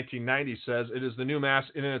 11th, 1990 says, it is the new Mass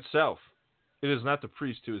in itself. It is not the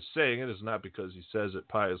priest who is saying it. It is not because he says it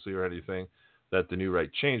piously or anything that the new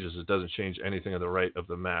rite changes. It doesn't change anything of the rite of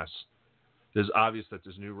the Mass. It is obvious that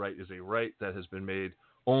this new rite is a rite that has been made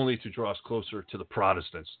only to draw us closer to the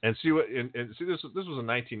Protestants. And see what? And see this was in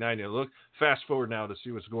 1990. And look, fast forward now to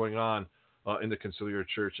see what's going on in the conciliar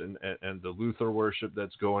church and the Luther worship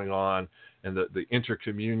that's going on and the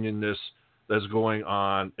intercommunionness that's going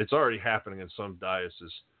on. It's already happening in some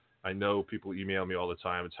dioceses I know people email me all the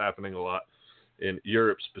time. It's happening a lot in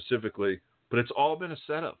Europe specifically, but it's all been a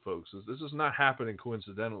setup, folks. This is not happening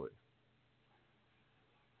coincidentally.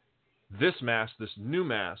 This Mass, this new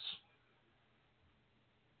Mass,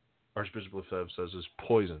 Archbishop Lefebvre says, is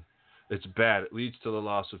poison. It's bad. It leads to the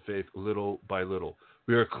loss of faith little by little.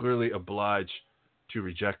 We are clearly obliged to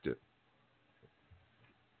reject it.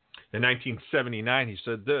 In 1979, he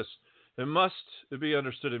said this: it must be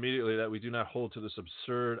understood immediately that we do not hold to this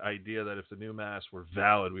absurd idea that if the new Mass were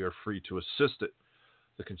valid, we are free to assist it.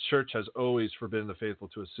 The Church has always forbidden the faithful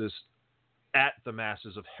to assist at the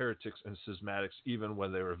Masses of heretics and schismatics, even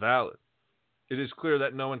when they were valid. It is clear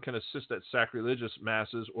that no one can assist at sacrilegious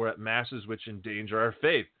Masses or at Masses which endanger our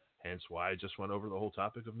faith, hence why I just went over the whole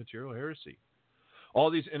topic of material heresy. All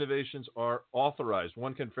these innovations are authorized.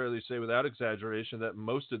 One can fairly say without exaggeration that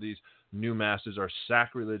most of these new Masses are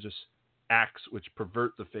sacrilegious acts which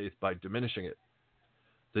pervert the faith by diminishing it.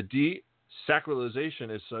 The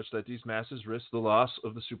desacralization is such that these Masses risk the loss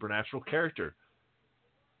of the supernatural character.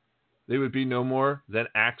 They would be no more than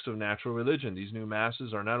acts of natural religion. These new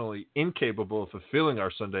Masses are not only incapable of fulfilling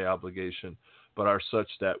our Sunday obligation, but are such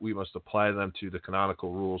that we must apply them to the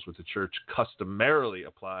canonical rules which the Church customarily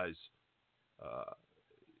applies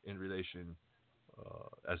in relation,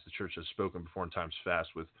 as the Church has spoken before in times past,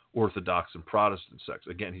 with Orthodox and Protestant sects.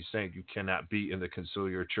 Again, he's saying you cannot be in the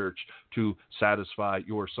conciliar Church to satisfy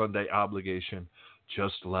your Sunday obligation,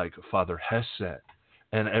 just like Father Hess said.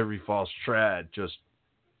 And every false trad just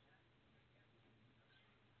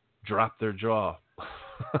dropped their jaw.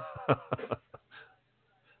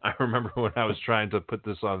 I remember when I was trying to put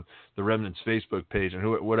this on the Remnants Facebook page,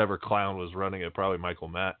 and whatever clown was running it, probably Michael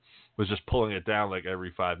Matt, was just pulling it down like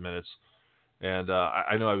every 5 minutes. And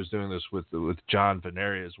I know I was doing this with John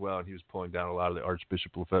Veneri as well, and he was pulling down a lot of the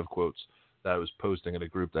Archbishop Lefebvre quotes that I was posting in a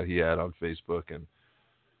group that he had on Facebook. And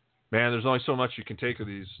man, there's only so much you can take of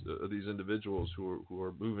these individuals who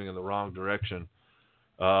are moving in the wrong direction.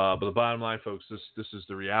 But the bottom line, folks, this is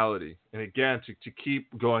the reality. And again, to keep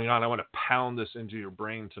going on, I want to pound this into your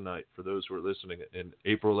brain tonight for those who are listening. In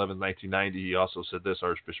April 11, 1990, he also said this,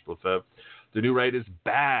 Archbishop Lefebvre: the new rite is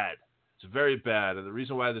bad. It's very bad. And the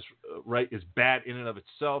reason why this rite is bad in and of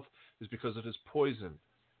itself is because it is poisoned.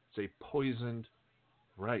 It's a poisoned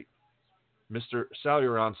rite. Mr.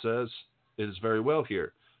 Saluron says it is very well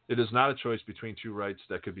here. It is not a choice between two rites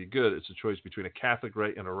that could be good. It's a choice between a Catholic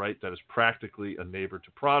rite and a rite that is practically a neighbor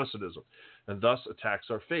to Protestantism, and thus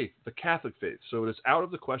attacks our faith, the Catholic faith. So it is out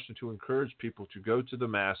of the question to encourage people to go to the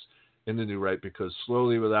Mass in the new rite, because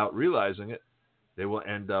slowly, without realizing it, they will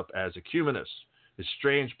end up as ecumenists. It's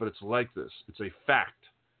strange, but it's like this. It's a fact.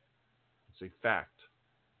 It's a fact.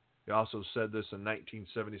 He also said this in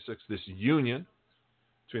 1976, this union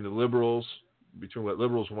between the liberals, between what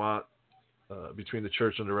liberals want, between the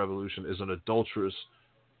Church and the Revolution, is an adulterous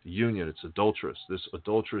union. It's adulterous. This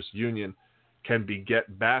adulterous union can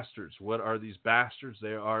beget bastards. What are these bastards?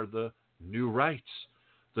 They are the new rites.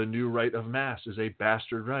 The new rite of Mass is a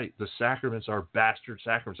bastard rite. The sacraments are bastard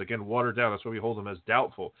sacraments. Again, watered down. That's why we hold them as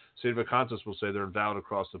doubtful. St. Vacantus will say they're invalid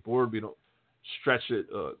across the board. We don't stretch it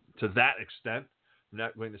to that extent. I'm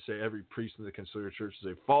not going to say every priest in the conciliar Church is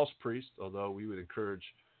a false priest, although we would encourage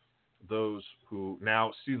those who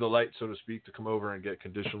now see the light, so to speak, to come over and get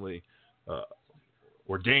conditionally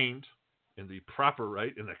ordained in the proper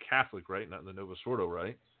rite, in the Catholic rite, not in the Novus Ordo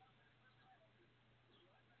rite.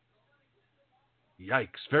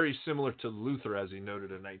 Yikes. Very similar to Luther, as he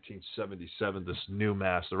noted in 1977, this new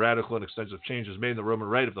Mass. The radical and extensive changes made in the Roman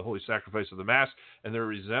rite of the Holy Sacrifice of the Mass and their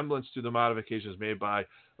resemblance to the modifications made by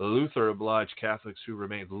Luther obliged Catholics who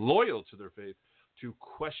remained loyal to their faith to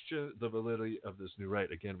question the validity of this new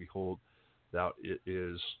rite. Again, we hold that it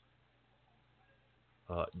is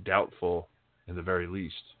doubtful in the very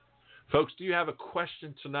least. Folks, do you have a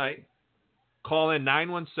question tonight? Call in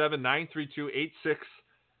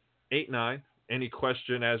 917-932-8689. Any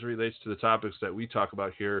question as it relates to the topics that we talk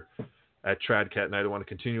about here at Tradcat Night. I want to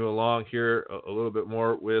continue along here a little bit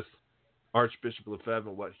more with Archbishop Lefebvre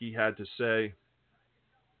and what he had to say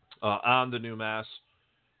on the new Mass,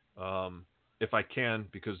 if I can,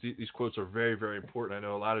 because these quotes are very, very important. I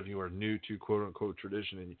know a lot of you are new to quote-unquote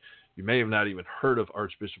tradition, and you may have not even heard of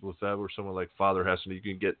Archbishop Lefebvre or someone like Father Hess. You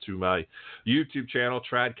can get to my YouTube channel,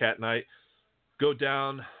 Tradcat Night. Go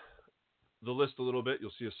down the list a little bit. You'll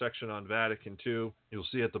see a section on Vatican II. You'll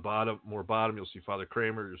see at the bottom, you'll see Father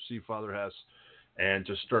Kramer. You'll see Father Hess. And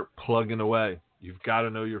just start plugging away. You've got to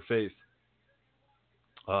know your faith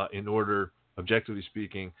in order, objectively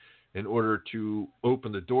speaking, in order to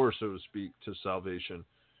open the door, so to speak, to salvation.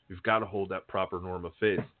 You've got to hold that proper norm of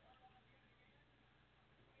faith.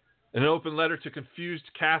 In an open letter to confused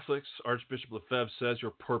Catholics, Archbishop Lefebvre says,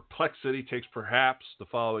 your perplexity takes perhaps the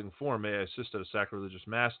following form. May I assist at a sacrilegious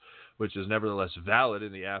mass, which is nevertheless valid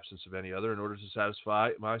in the absence of any other, in order to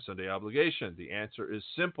satisfy my Sunday obligation? The answer is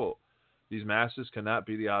simple. These masses cannot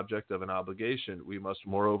be the object of an obligation. We must,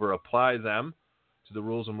 moreover, apply them to the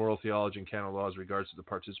rules of moral theology and canon law as regards to the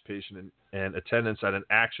participation in, and attendance at an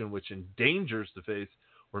action which endangers the faith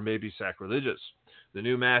or may be sacrilegious. The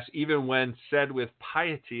new Mass, even when said with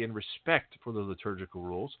piety and respect for the liturgical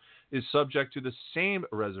rules, is subject to the same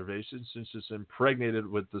reservations since it's impregnated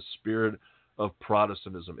with the spirit of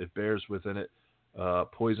Protestantism. It bears within it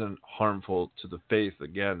poison harmful to the faith.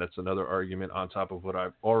 Again, that's another argument on top of what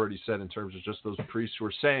I've already said in terms of just those priests who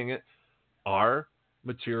are saying it are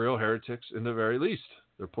material heretics in the very least.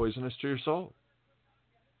 They're poisonous to your soul.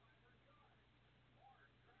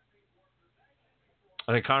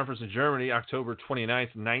 At a conference in Germany, October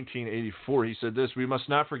 29th, 1984, he said this: we must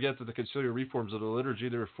not forget that the conciliar reforms of the liturgy,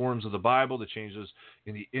 the reforms of the Bible, the changes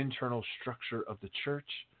in the internal structure of the church,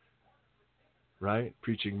 right?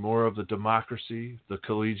 Preaching more of the democracy, the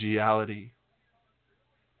collegiality.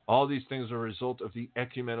 All these things are a result of the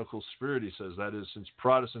ecumenical spirit, he says. That is, since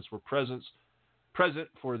Protestants were present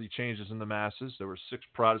for the changes in the masses. There were 6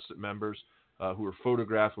 Protestant members who were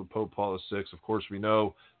photographed with Pope Paul VI. Of course, we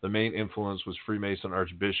know the main influence was Freemason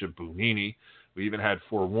Archbishop Bugnini. We even had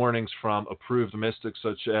forewarnings from approved mystics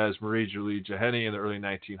such as Marie-Julie Jahenny in the early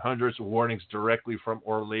 1900s, warnings directly from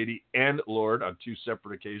Our Lady and Lord on 2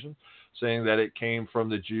 separate occasions, saying that it came from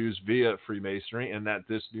the Jews via Freemasonry and that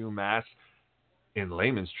this new Mass, in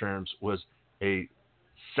layman's terms, was a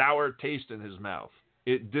sour taste in his mouth.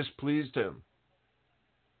 It displeased him.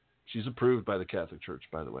 She's approved by the Catholic Church,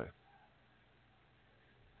 by the way.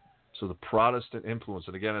 So the Protestant influence,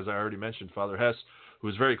 and again, as I already mentioned, Father Hess, who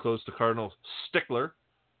was very close to Cardinal Stickler,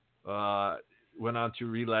 went on to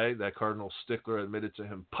relay that Cardinal Stickler admitted to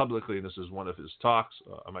him publicly, and this is one of his talks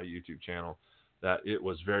on my YouTube channel, that it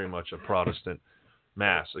was very much a Protestant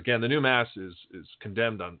Mass. Again, the new Mass is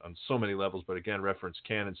condemned on so many levels, but again, reference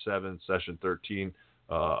Canon 7, Session 13,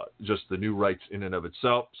 just the new rites in and of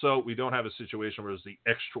itself. So we don't have a situation where there's the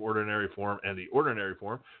extraordinary form and the ordinary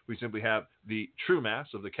form. We simply have the true Mass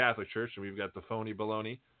of the Catholic Church, and we've got the phony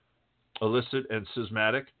baloney, illicit and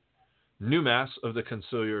schismatic new Mass of the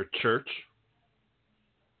Conciliar Church,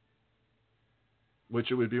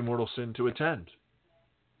 which it would be a mortal sin to attend.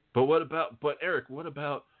 But Eric, what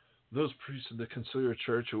about those priests in the Conciliar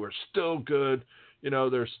Church who are still good?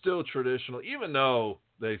 They're still traditional, even though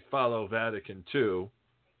they follow Vatican II.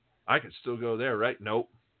 I could still go there, right? Nope.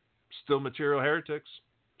 Still material heretics.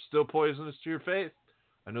 Still poisonous to your faith.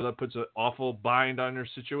 I know that puts an awful bind on your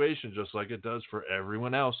situation, just like it does for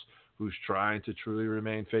everyone else who's trying to truly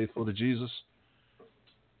remain faithful to Jesus.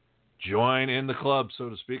 Join in the club, so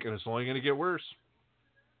to speak, and it's only going to get worse.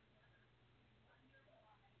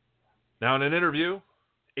 Now, in an interview,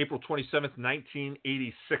 April 27th,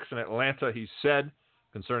 1986, in Atlanta, he said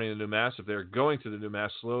concerning the new Mass, if they're going to the new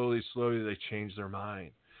Mass, slowly they change their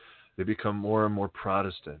mind. They become more and more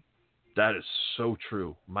Protestant. That is so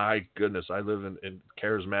true. My goodness, I live in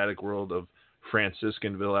charismatic world of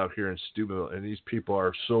Franciscanville out here in Steubenville, and these people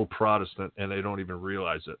are so Protestant, and they don't even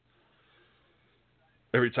realize it.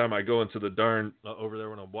 Every time I go into the darn over there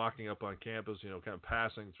when I'm walking up on campus, kind of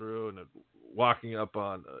passing through and walking up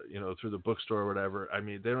on, through the bookstore or whatever, I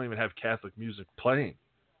mean, they don't even have Catholic music playing.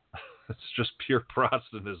 It's just pure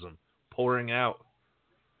Protestantism pouring out.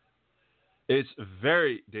 It's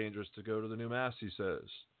very dangerous to go to the new Mass, he says,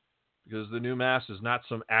 because the new Mass is not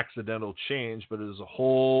some accidental change, but it is a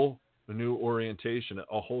whole new orientation,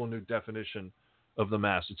 a whole new definition of the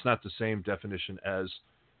Mass. It's not the same definition as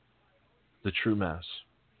the true Mass.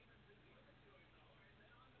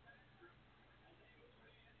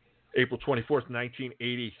 April 24th,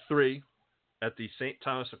 1983, at the St.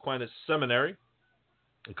 Thomas Aquinas Seminary,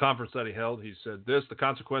 a conference that he held, he said this: the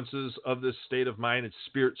consequences of this state of mind and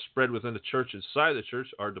spirit spread within the church and inside the church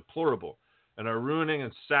are deplorable and are ruining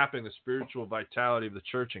and sapping the spiritual vitality of the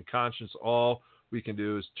church and conscience. All we can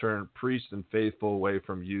do is turn priests and faithful away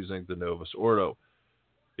from using the Novus Ordo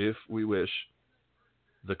if we wish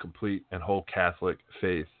the complete and whole Catholic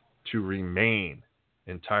faith to remain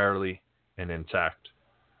entirely and intact.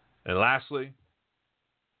 And lastly,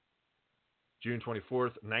 June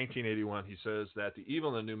 24th, 1981, he says that the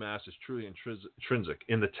evil in the new Mass is truly intrinsic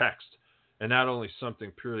in the text, and not only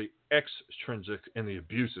something purely extrinsic in the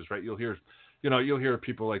abuses, right? You'll hear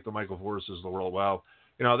people like the Michael Forces of the world, well,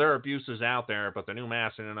 there are abuses out there, but the new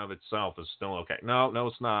Mass in and of itself is still okay. No,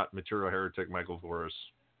 it's not, material heretic Michael Force.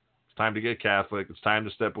 It's time to get Catholic. It's time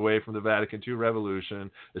to step away from the Vatican II revolution.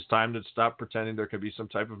 It's time to stop pretending there can be some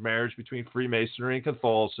type of marriage between Freemasonry and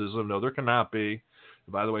Catholicism. No, there cannot be.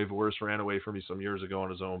 And by the way, Vorse ran away from me some years ago on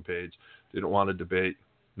his own page. Didn't want to debate.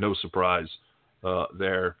 No surprise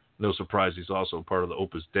there. No surprise he's also part of the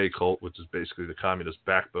Opus Dei cult, which is basically the communist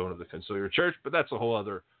backbone of the Conciliar Church. But that's a whole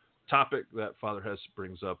other topic that Father Hess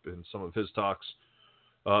brings up in some of his talks.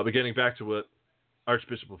 But getting back to what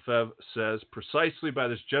Archbishop Lefebvre says, precisely by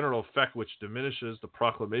this general effect which diminishes the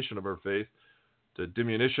proclamation of our faith, the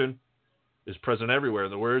diminution is present everywhere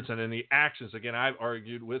in the words and in the actions. Again, I've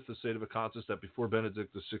argued with the Sede Vacantis that before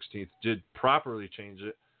Benedict XVI did properly change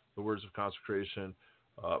it, the words of consecration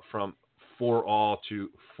from for all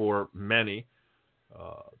to for many.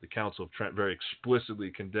 The Council of Trent very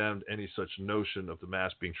explicitly condemned any such notion of the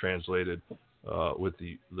Mass being translated with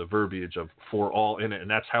the verbiage of for all in it, and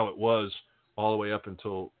that's how it was all the way up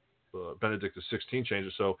until Benedict XVI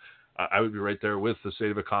changes. So I would be right there with the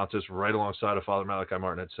Sede Vacantis, right alongside of Father Malachi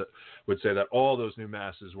Martin, would say that all those new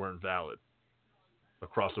Masses were invalid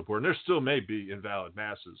across the board. And there still may be invalid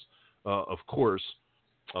Masses, of course,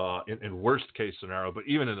 in worst case scenario, but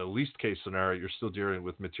even in the least case scenario, you're still dealing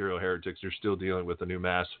with material heretics. You're still dealing with a new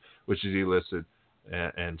Mass, which is illicit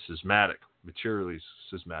and schismatic, materially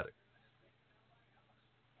schismatic.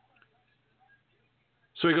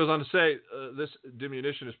 So he goes on to say, this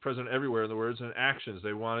diminution is present everywhere in the words and actions.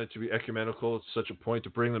 They wanted to be ecumenical at such a point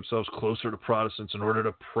to bring themselves closer to Protestants in order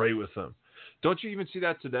to pray with them. Don't you even see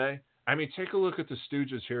that today? I mean, take a look at the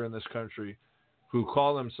stooges here in this country who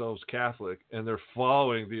call themselves Catholic, and they're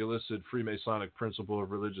following the illicit Freemasonic principle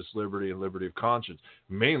of religious liberty and liberty of conscience,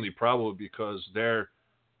 mainly probably because their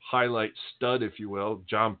highlight stud, if you will,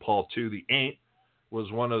 John Paul II, the Ain't,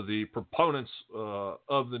 was one of the proponents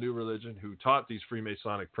of the new religion who taught these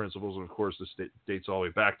Freemasonic principles. And of course, this dates all the way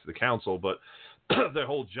back to the council, but they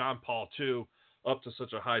hold John Paul II up to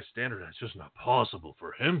such a high standard, it's just not possible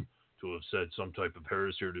for him to have said some type of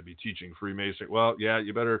heresy or to be teaching Freemasonry. Well, yeah,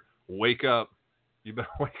 you better wake up. You better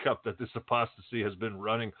wake up that this apostasy has been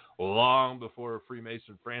running long before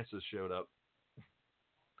Freemason Francis showed up.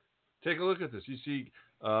 Take a look at this. You see,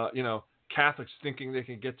 Catholics thinking they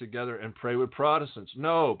can get together and pray with Protestants.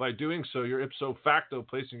 No, by doing so, you're ipso facto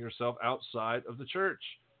placing yourself outside of the church.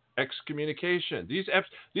 Excommunication. These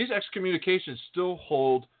excommunications still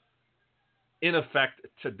hold in effect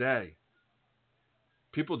today.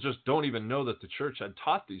 People just don't even know that the church had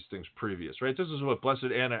taught these things previous, right? This is what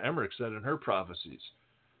Blessed Anna Emmerich said in her prophecies.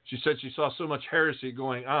 She said she saw so much heresy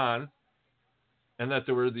going on and that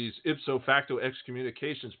there were these ipso facto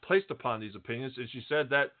excommunications placed upon these opinions, and she said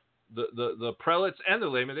that the prelates and the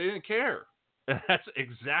laymen, they didn't care. And that's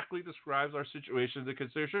exactly describes our situation in the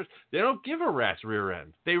Conciliar Church. They don't give a rat's rear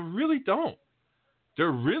end. They really don't.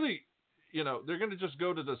 They're really, they're going to just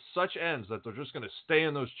go to such ends that they're just going to stay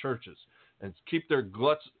in those churches and keep their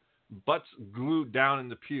butts glued down in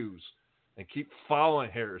the pews and keep following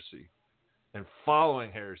heresy.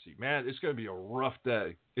 Man, it's going to be a rough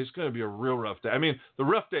day. It's going to be a real rough day. I mean, the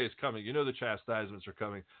rough day is coming. The chastisements are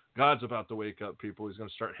coming. God's about to wake up people. He's going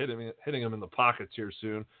to start hitting them in the pockets here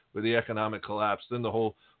soon with the economic collapse. Then the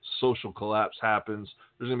whole social collapse happens.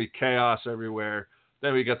 There's going to be chaos everywhere.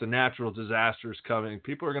 Then we got the natural disasters coming.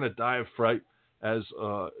 People are going to die of fright, as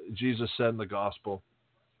Jesus said in the gospel.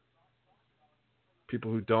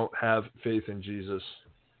 People who don't have faith in Jesus.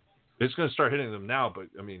 It's going to start hitting them now, but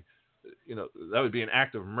I mean, that would be an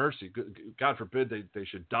act of mercy. God forbid they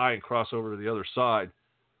should die and cross over to the other side,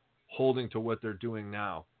 holding to what they're doing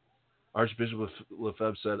now. Archbishop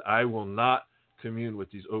Lefebvre said, I will not commune with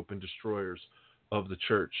these open destroyers of the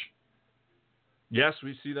church. Yes,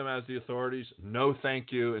 we see them as the authorities. No,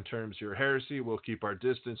 thank you. In terms of your heresy, we'll keep our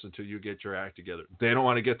distance until you get your act together. They don't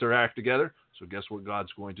want to get their act together, so guess what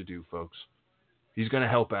God's going to do, folks? He's going to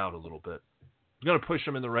help out a little bit. He's going to push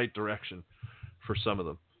them in the right direction for some of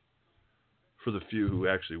them, for the few who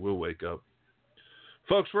actually will wake up.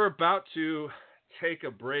 Folks, we're about to take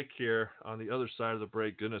a break here. On the other side of the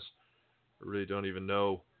break, goodness, I really don't even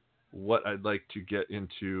know what I'd like to get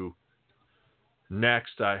into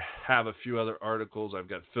next. I have a few other articles. I've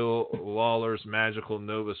got Phil Lawler's Magical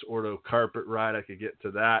Novus Ordo Carpet Ride. I could get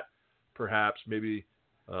to that, perhaps, maybe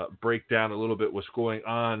break down a little bit what's going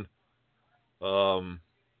on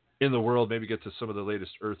in the world, maybe get to some of the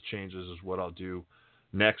latest earth changes is what I'll do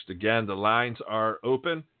next. Again, the lines are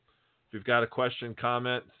open. If you've got a question,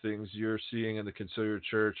 comment, things you're seeing in the Conciliar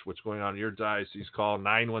Church, what's going on in your diocese, call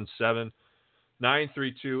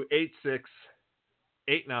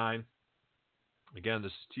 917-932-8689. Again,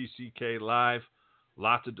 this is TCK Live. A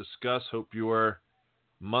lot to discuss. Hope you are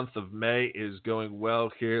month of May is going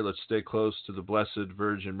well here. Let's stay close to the Blessed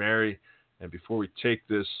Virgin Mary. And before we take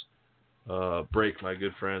this break, my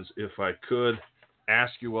good friends, if I could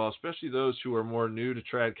ask you all, especially those who are more new to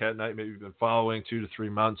Trad Cat Night, maybe you've been following 2 to 3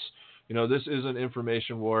 months, this is an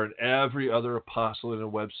information war, and every other apostolate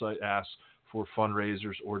and website asks for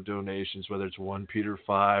fundraisers or donations, whether it's 1 Peter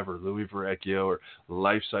 5 or Louis Verrecchio or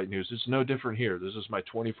LifeSite News. It's no different here. This is my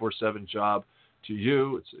 24/7 job to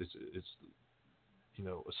you. It's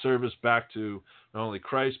a service back to not only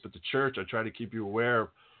Christ but the church. I try to keep you aware of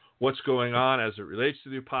what's going on as it relates to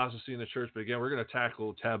the apostasy in the church. But again, we're going to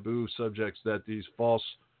tackle taboo subjects that these false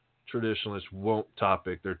traditionalists won't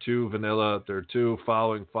topic. They're too vanilla. They're too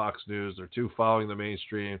following Fox News. They're too following the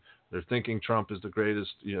mainstream. They're thinking Trump is the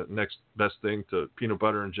greatest, next best thing to peanut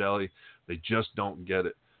butter and jelly. They just don't get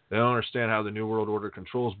it. They don't understand how the New World Order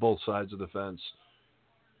controls both sides of the fence.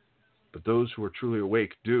 But those who are truly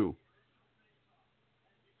awake do.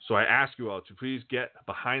 So I ask you all to please get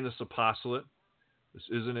behind this apostolate. This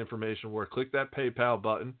is an information war. Click that PayPal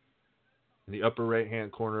button in the upper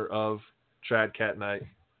right-hand corner of Trad Cat Night.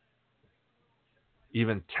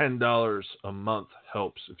 Even $10 a month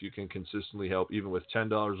helps if you can consistently help, even with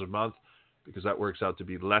 $10 a month, because that works out to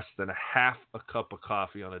be less than a half a cup of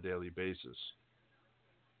coffee on a daily basis.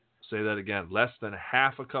 Say that again, less than a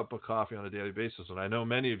half a cup of coffee on a daily basis. And I know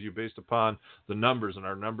many of you, based upon the numbers, and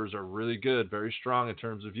our numbers are really good, very strong in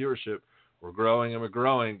terms of viewership. We're growing and we're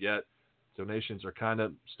growing, yet donations are kind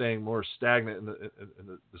of staying more stagnant in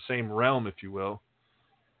the same realm, if you will.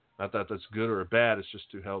 Not that that's good or bad. It's just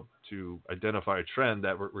to help to identify a trend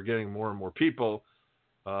that we're getting more and more people,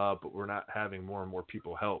 but we're not having more and more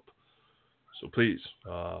people help. So please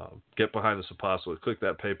get behind this apostolate. Click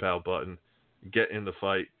that PayPal button. Get in the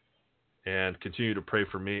fight. And continue to pray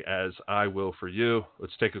for me as I will for you.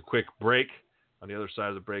 Let's take a quick break. On the other side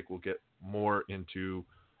of the break, we'll get more into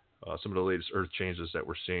some of the latest earth changes that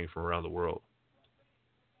we're seeing from around the world.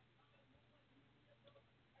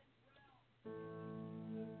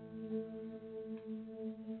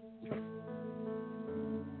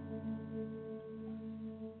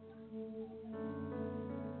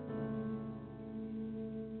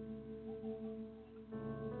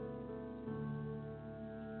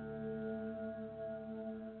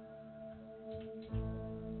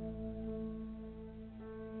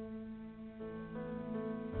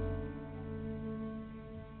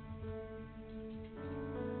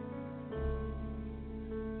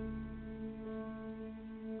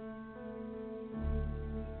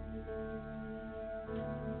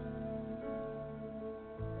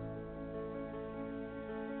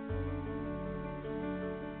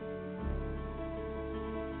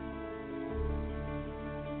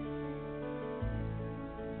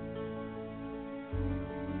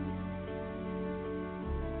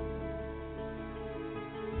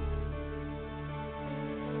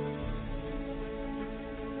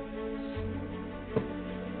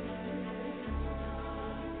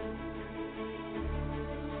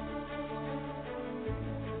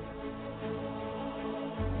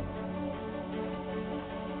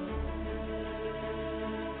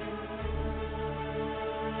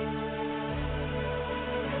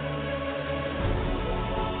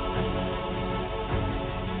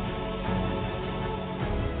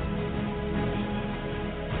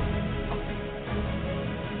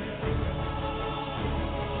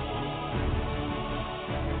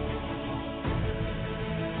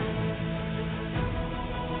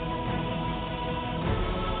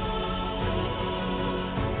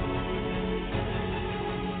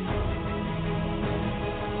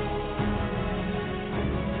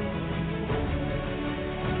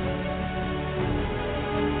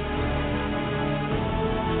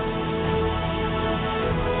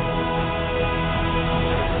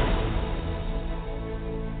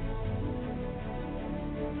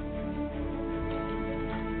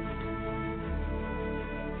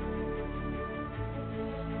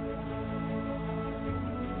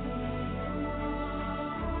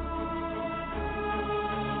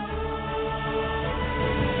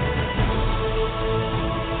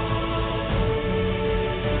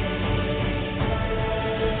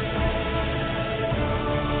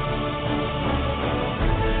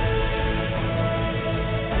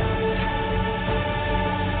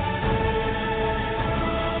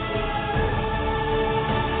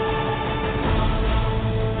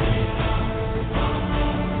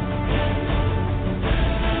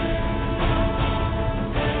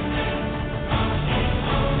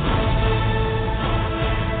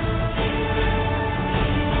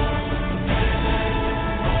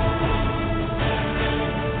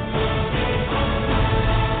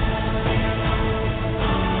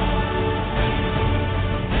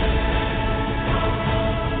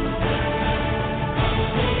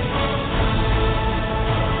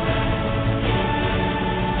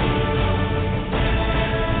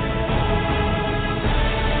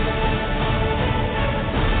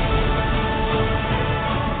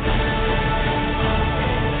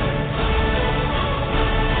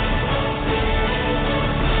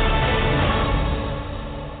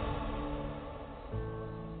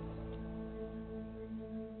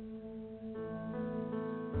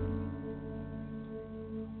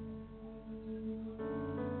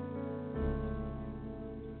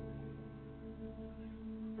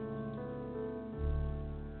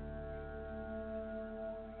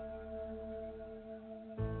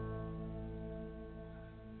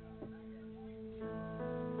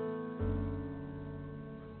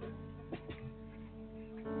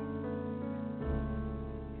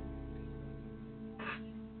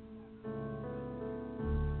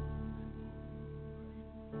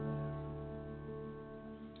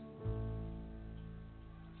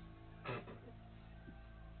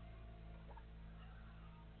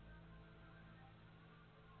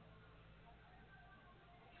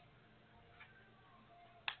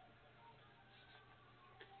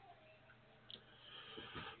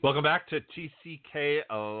 Welcome back to TCK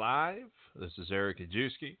Live. This is Eric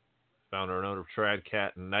Ajewski, founder and owner of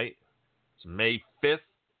Tradcat Night. It's May 5th,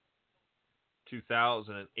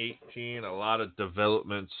 2018. A lot of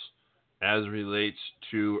developments as relates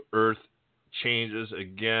to Earth changes.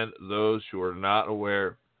 Again, those who are not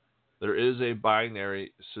aware, there is a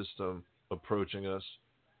binary system approaching us.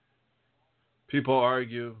 People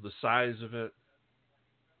argue the size of it,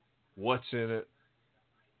 what's in it.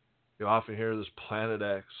 You often hear this Planet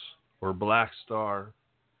X or Black Star.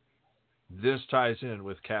 This ties in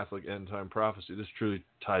with Catholic end-time prophecy. This truly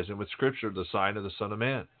ties in with Scripture, the sign of the Son of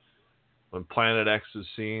Man. When Planet X is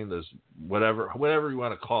seen, there's whatever you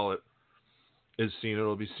want to call it, is seen,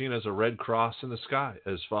 it'll be seen as a red cross in the sky,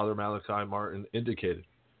 as Father Malachi Martin indicated.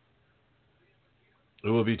 It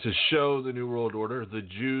will be to show the New World Order, the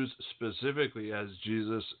Jews specifically, as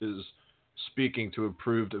Jesus is speaking to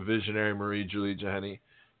approved visionary Marie-Julie Jahenny.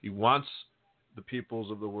 He wants the peoples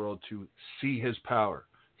of the world to see his power.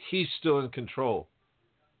 He's still in control.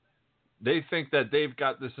 They think that they've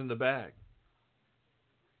got this in the bag.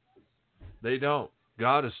 They don't.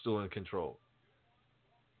 God is still in control.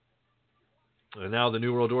 And now the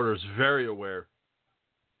New World Order is very aware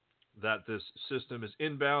that this system is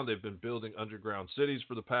inbound. They've been building underground cities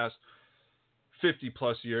for the past 50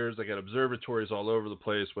 plus years. They got observatories all over the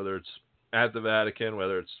place, whether it's at the Vatican,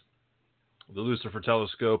 whether it's the Lucifer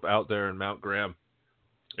Telescope out there in Mount Graham,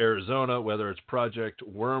 Arizona, whether it's Project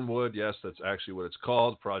Wormwood. Yes, that's actually what it's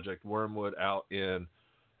called, Project Wormwood out in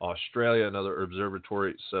Australia, another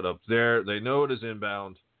observatory set up there. They know it is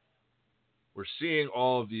inbound. We're seeing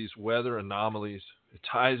all of these weather anomalies. It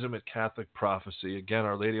ties them with Catholic prophecy. Again,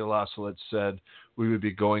 Our Lady of La Salette said we would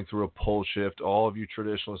be going through a pole shift. All of you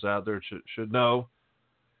traditionalists out there should know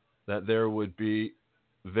that there would be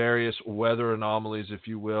various weather anomalies, if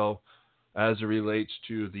you will, as it relates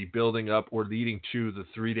to the building up or leading to the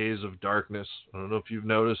 3 days of darkness. I don't know if you've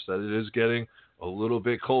noticed that it is getting a little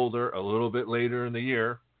bit colder, a little bit later in the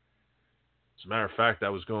year. As a matter of fact, I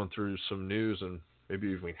was going through some news, and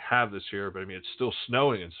maybe we have this here, but I mean, it's still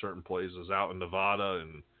snowing in certain places out in Nevada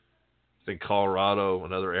and I think Colorado,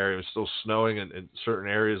 another area. It's still snowing in certain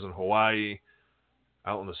areas in Hawaii,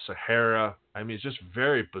 out in the Sahara. I mean, it's just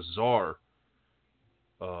very bizarre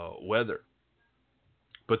weather.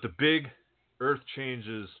 But the big earth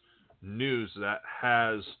changes news that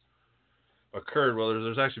has occurred, well,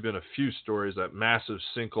 there's actually been a few stories. That massive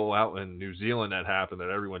sinkhole out in New Zealand that happened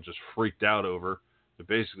that everyone just freaked out over. It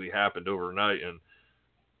basically happened overnight, and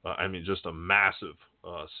I mean, just a massive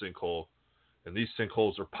sinkhole. And these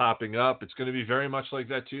sinkholes are popping up. It's going to be very much like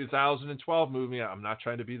that 2012 movie. I'm not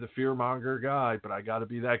trying to be the fear-monger guy, but I got to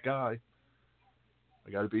be that guy.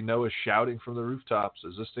 I got to be Noah shouting from the rooftops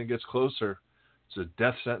as this thing gets closer. It's a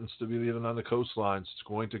death sentence to be living on the coastlines. It's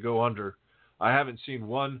going to go under. I haven't seen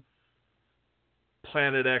one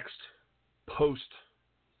Planet X post.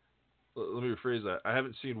 Let me rephrase that. I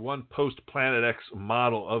haven't seen one post-Planet X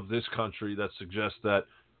model of this country that suggests that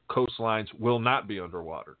coastlines will not be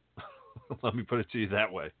underwater. Let me put it to you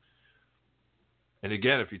that way. And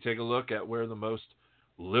again, if you take a look at where the most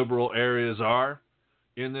liberal areas are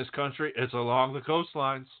in this country, it's along the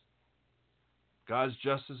coastlines. God's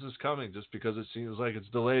justice is coming. Just because it seems like it's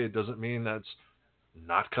delayed doesn't mean that's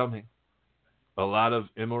not coming. A lot of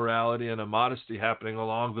immorality and immodesty happening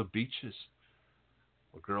along the beaches.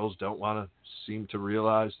 Well, girls don't want to seem to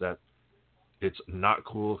realize that it's not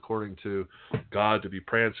cool, according to God, to be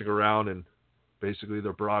prancing around in basically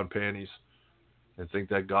their bra and panties and think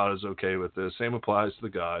that God is okay with this. Same applies to the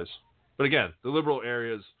guys. But again, the liberal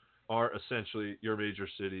areas are essentially your major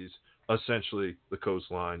cities, essentially the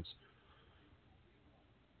coastlines.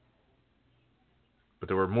 But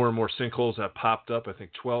there were more and more sinkholes that popped up. I think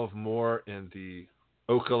 12 more in the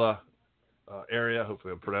Ocala area.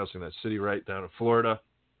 Hopefully I'm pronouncing that city right, down in Florida.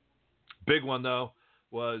 Big one, though,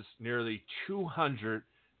 was nearly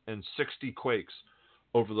 260 quakes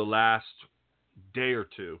over the last day or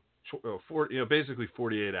two. Basically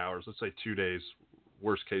 48 hours. Let's say 2 days,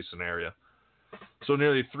 worst case scenario. So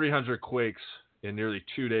nearly 300 quakes in nearly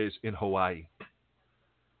 2 days in Hawaii.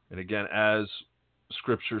 And again, as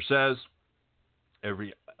Scripture says,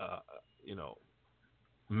 every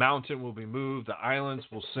mountain will be moved, the islands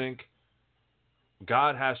will sink.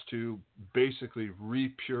 God has to basically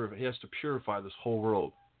He has to purify this whole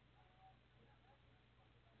world.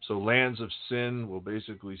 So lands of sin will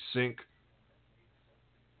basically sink.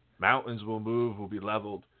 Mountains will move, will be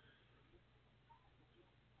leveled.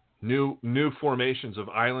 New formations of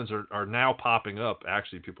islands are now popping up.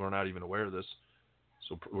 Actually, people are not even aware of this.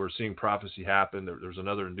 So we're seeing prophecy happen. There's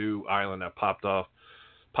another new island that popped off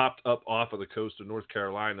popped up off of the coast of North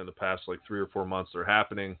Carolina in the past like 3 or 4 months. They're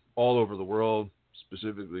happening all over the world,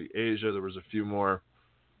 specifically Asia. There was a few more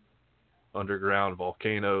underground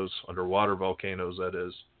volcanoes, underwater volcanoes, that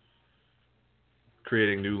is,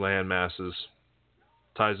 creating new land masses.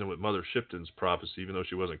 Ties in with Mother Shipton's prophecy. Even though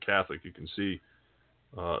she wasn't Catholic, you can see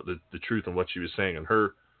the truth in what she was saying in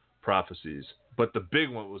her prophecies. But the big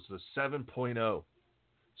one was the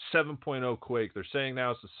 7.0 quake. They're saying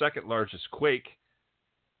now it's the second largest quake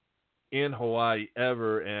in Hawaii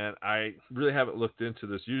ever, and I really haven't looked into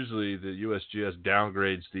this. Usually the USGS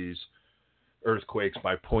downgrades these earthquakes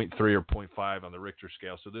by 0.3 or 0.5 on the Richter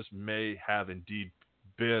scale, so this may have indeed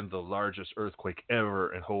been the largest earthquake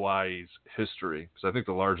ever in Hawaii's history, because I think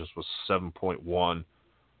the largest was 7.1,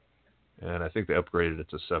 and I think they upgraded it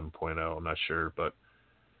to 7.0. I'm not sure, but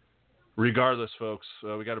regardless, folks,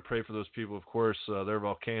 we got to pray for those people. Of course, their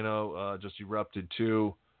volcano just erupted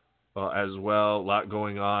too, as well. A lot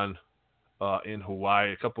going on in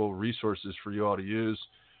Hawaii. A couple of resources for you all to use.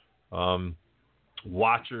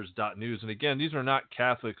 Watchers.news, and again, these are not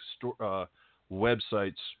Catholic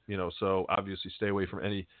websites, so obviously stay away from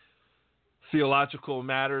any theological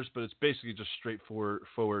matters, but it's basically just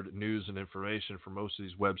straightforward news and information for most of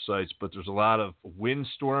these websites. But there's a lot of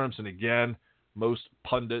windstorms, and again, most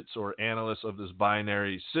pundits or analysts of this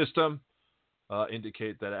binary system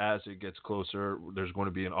indicate that as it gets closer, there's going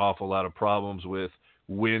to be an awful lot of problems with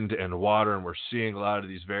wind and water, and we're seeing a lot of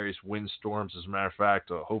these various windstorms. As a matter of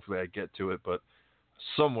fact, hopefully I get to it, but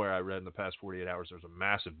somewhere I read in the past 48 hours there's a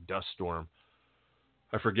massive dust storm.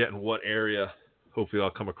 I forget in what area. Hopefully I'll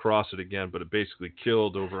come across it again, but it basically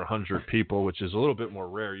killed over 100 people, which is a little bit more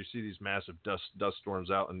rare. You see these massive dust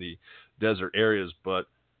storms out in the desert areas, but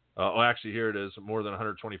actually here it is, more than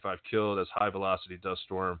 125 killed as high-velocity dust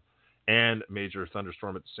storm and major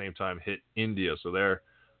thunderstorm at the same time hit India. So there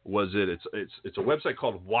was it. It's a website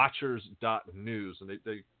called Watchers.news, and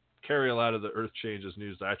they carry a lot of the Earth Changes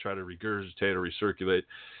news that I try to regurgitate or recirculate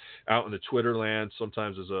out in the Twitter land,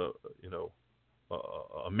 sometimes as a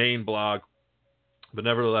main blog. But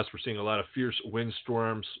nevertheless, we're seeing a lot of fierce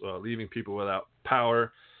windstorms, leaving people without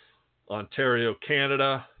power. Ontario,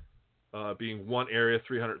 Canada, being one area,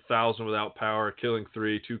 300,000 without power, killing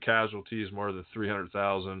 3, 2 casualties, more than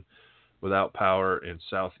 300,000 without power in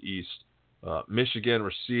southeast Michigan.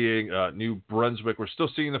 We're seeing New Brunswick. We're still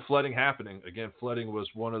seeing the flooding happening. Again, flooding was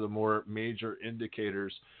one of the more major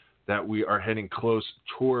indicators that we are heading close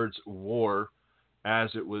towards war,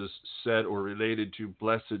 as it was said or related to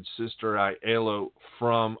Blessed Sister Aiello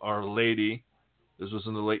from Our Lady. This was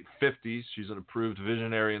in the late 50s. She's an approved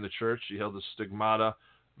visionary in the church. She held the stigmata,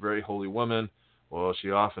 very holy woman. Well,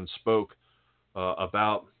 she often spoke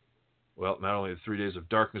about, not only the 3 days of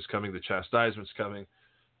darkness coming, the chastisements coming,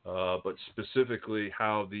 but specifically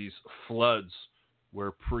how these floods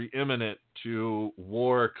were preeminent to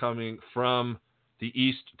war coming from the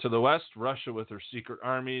east to the west. Russia, with her secret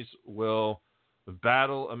armies, will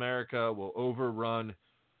battle America, will overrun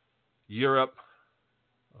Europe.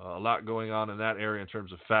 A lot going on in that area in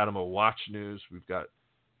terms of Fatima Watch news. We've got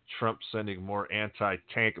Trump sending more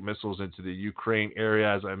anti-tank missiles into the Ukraine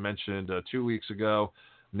area, as I mentioned 2 weeks ago.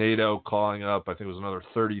 NATO calling up, I think it was another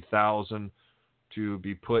 30,000 to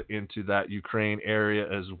be put into that Ukraine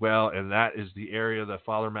area as well. And that is the area that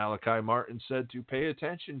Father Malachi Martin said to pay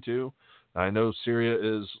attention to. I know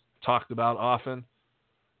Syria is talked about often,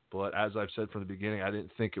 but as I've said from the beginning, I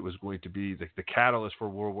didn't think it was going to be the catalyst for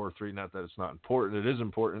World War III. Not that it's not important. It is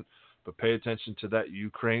important, but pay attention to that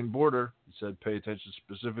Ukraine border. He said pay attention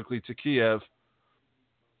specifically to Kiev.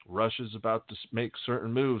 Russia's about to make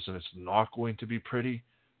certain moves, and it's not going to be pretty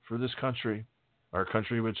for this country. Our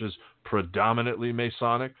country, which is predominantly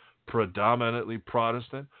Masonic, predominantly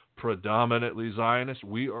Protestant, predominantly Zionist,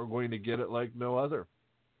 we are going to get it like no other.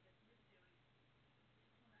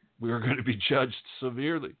 We are going to be judged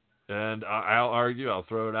severely. And I'll argue, I'll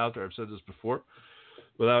throw it out there, I've said this before,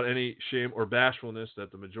 without any shame or bashfulness,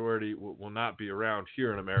 that the majority will not be around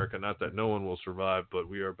here in America. Not that no one will survive, but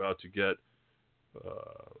we are about to get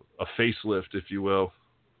a facelift, if you will,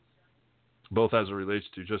 both as it relates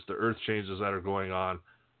to just the earth changes that are going on,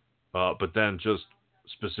 but then just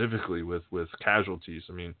specifically with casualties.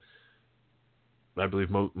 I mean, I believe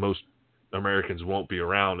most Americans won't be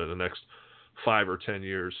around in the next 5 or 10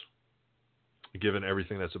 years, given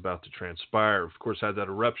everything that's about to transpire. Of course, had that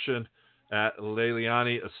eruption at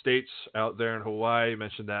Leilani Estates out there in Hawaii. I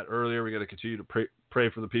mentioned that earlier. We got to continue to pray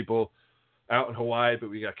for the people out in Hawaii, but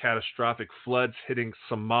we got catastrophic floods hitting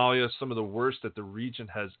Somalia, some of the worst that the region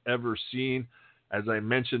has ever seen. As I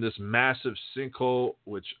mentioned, this massive sinkhole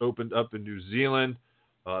which opened up in New Zealand.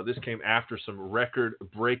 This came after some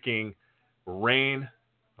record-breaking rain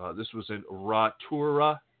This was in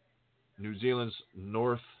Rotorua, New Zealand's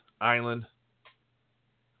North Island.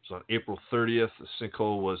 So on April 30th, the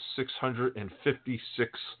sinkhole was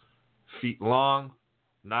 656 feet long,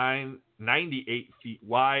 98 feet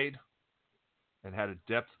wide, and had a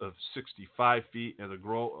depth of 65 feet. And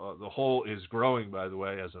the hole is growing, by the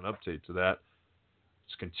way, as an update to that.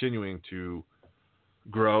 It's continuing to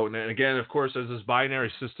grow. And again, of course, as this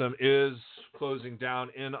binary system is closing down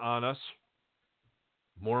in on us,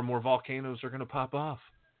 more and more volcanoes are going to pop off.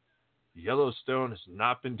 Yellowstone has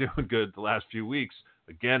not been doing good the last few weeks.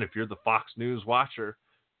 Again, if you're the Fox News watcher,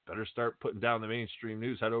 better start putting down the mainstream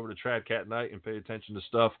news. Head over to Tradcat Night and pay attention to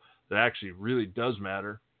stuff that actually really does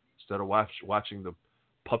matter instead of watching the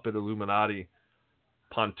puppet Illuminati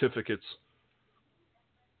pontificates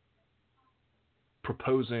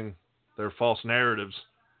proposing their false narratives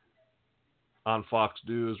on Fox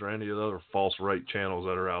News or any of the other false right channels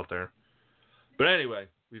that are out there. But anyway,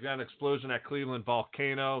 we've got an explosion at Cleveland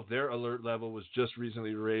Volcano. Their alert level was just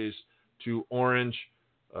recently raised to orange.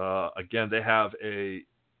 Again, they have a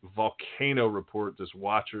volcano report, this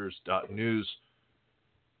watchers.news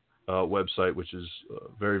website, which is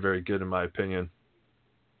very, very good in my opinion.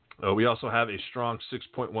 We also have a strong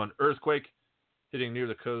 6.1 earthquake hitting near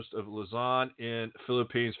the coast of Luzon in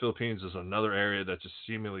Philippines. Philippines is another area that just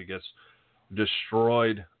seemingly gets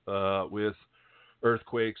destroyed with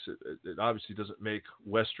earthquakes. It obviously doesn't make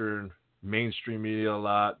Western mainstream media a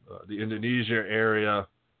lot. The Indonesia area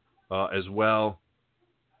as well.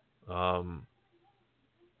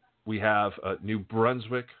 We have New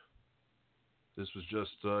Brunswick. This was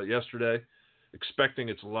just yesterday, expecting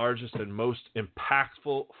its largest and most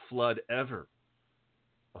impactful flood ever.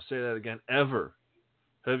 I'll say that again, ever.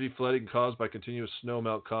 Heavy flooding caused by continuous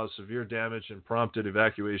snowmelt caused severe damage and prompted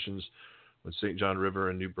evacuations when St. John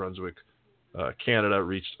River in New Brunswick, Canada,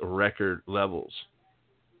 reached record levels.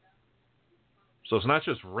 So it's not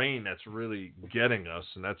just rain that's really getting us,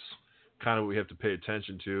 and that's kind of what we have to pay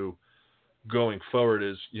attention to going forward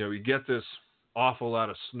is, you get this awful lot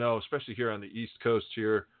of snow, especially here on the East Coast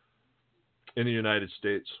here in the United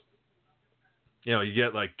States. You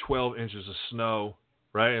get like 12 inches of snow,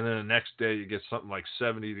 right? And then the next day you get something like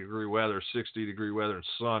 70-degree weather, 60-degree weather and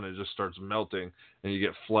sun, and it just starts melting, and you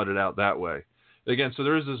get flooded out that way. Again, so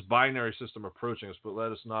there is this binary system approaching us, but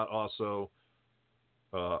let us not also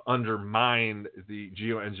undermine the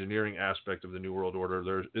geoengineering aspect of the New World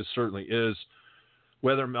Order. It certainly is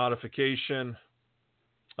weather modification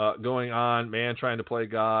going on, man trying to play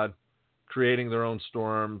God, creating their own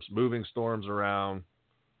storms, moving storms around,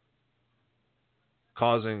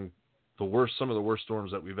 causing some of the worst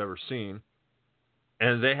storms that we've ever seen.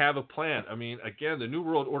 And they have a plan. I mean, again, the New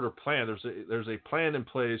World Order plan, there's a plan in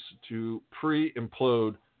place to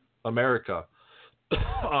pre-implode America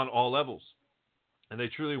on all levels. And they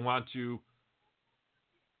truly want to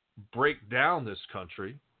break down this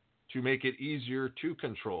country to make it easier to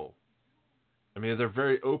control. I mean, they're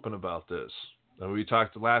very open about this. And we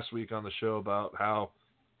talked last week on the show about how,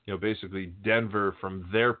 basically Denver, from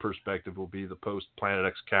their perspective, will be the post-Planet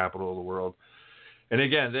X capital of the world. And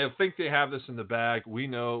again, they think they have this in the bag. We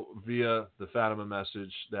know via the Fatima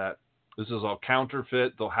message that this is all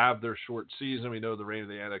counterfeit. They'll have their short season. We know the reign of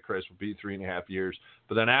the Antichrist will be 3.5 years.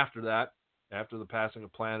 But then after that, after the passing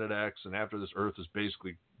of Planet X and after this earth is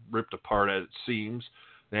basically ripped apart at its seams,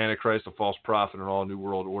 the Antichrist, the false prophet, and all New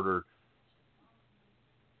World Order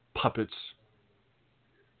puppets,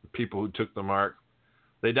 people who took the mark,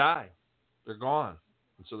 they die. They're gone.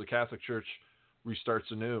 And so the Catholic Church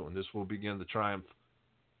restarts anew, and this will begin the triumph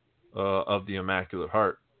of the Immaculate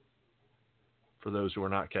Heart for those who are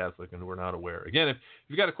not Catholic and who are not aware. Again, if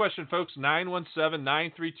you've got a question, folks,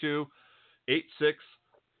 917-932-8689.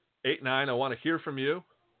 I want to hear from you.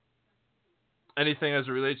 Anything as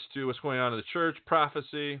it relates to what's going on in the church,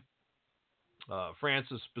 prophecy,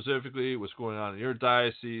 Francis specifically, what's going on in your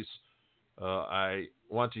diocese. I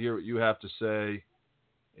want to hear what you have to say.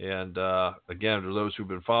 And again, for those who've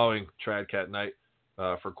been following Tradcat Night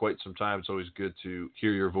for quite some time, it's always good to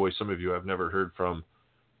hear your voice. Some of you I've never heard from,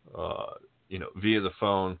 via the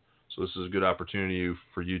phone. So this is a good opportunity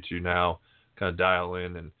for you to now kind of dial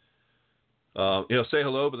in and, say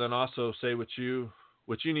hello, but then also say what you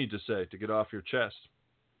need to say to get off your chest.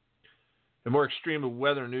 In more extreme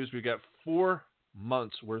weather news, we got 4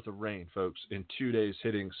 months worth of rain, folks, in 2 days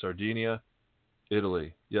hitting Sardinia,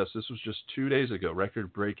 Italy. Yes, this was just 2 days ago.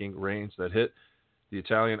 Record-breaking rains that hit the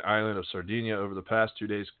Italian island of Sardinia over the past 2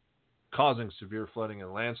 days, causing severe flooding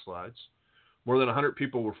and landslides. More than 100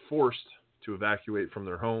 people were forced to evacuate from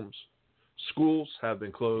their homes. Schools have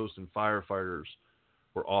been closed, and firefighters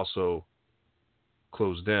were also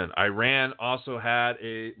closed in. Iran also had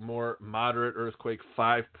a more moderate earthquake,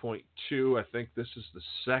 5.2. I think this is the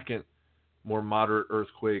second more moderate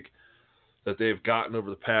earthquake that they've gotten over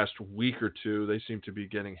the past week or two. They seem to be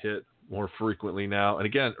getting hit more frequently now. And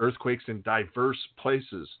again, earthquakes in diverse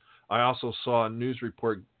places. I also saw a news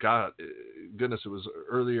report, goodness, it was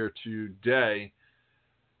earlier today.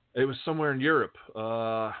 It was somewhere in Europe.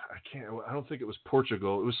 I don't think it was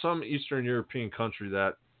Portugal. It was some Eastern European country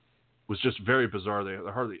that was just very bizarre. They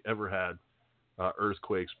hardly ever had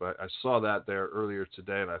earthquakes, but I saw that there earlier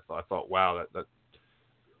today, and I thought, wow, that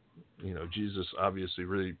Jesus obviously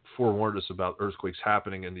really forewarned us about earthquakes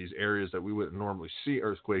happening in these areas that we wouldn't normally see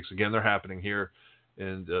earthquakes. Again, they're happening here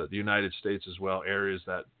in the United States as well, areas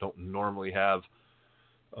that don't normally have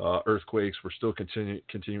earthquakes. We're still continuing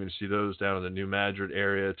to see those down in the New Madrid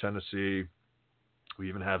area, Tennessee. We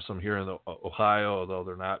even have some here in Ohio, although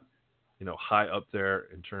they're not, high up there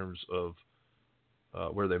in terms of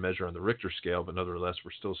where they measure on the Richter scale, but nevertheless,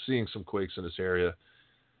 we're still seeing some quakes in this area.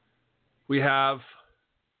 We have,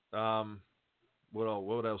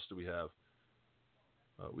 what else do we have?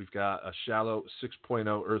 We've got a shallow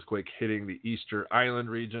 6.0 earthquake hitting the Easter Island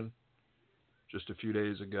region just a few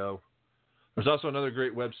days ago. There's also another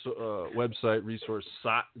great website resource,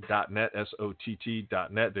 SOTT.net,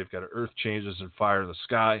 SOTT.net. They've got an Earth Changes and Fire in the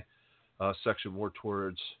Sky section more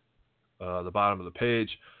towards the bottom of the page.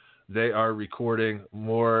 They are recording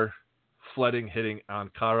more flooding hitting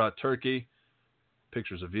Ankara, Turkey.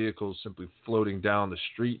 Pictures of vehicles simply floating down the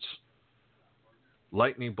streets.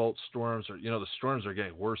 Lightning bolt storms the storms are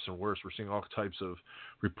getting worse and worse. We're seeing all types of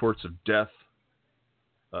reports of death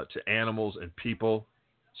to animals and people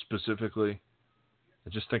specifically.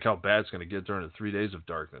 And just think how bad it's going to get during the 3 days of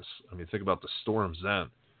darkness. I mean, think about the storms then.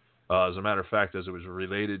 As a matter of fact, as it was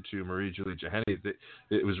related to Marie Julie Jehani,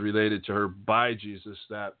 it was related to her by Jesus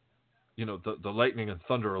that, the lightning and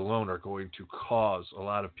thunder alone are going to cause a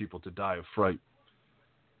lot of people to die of fright.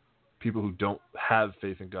 People who don't have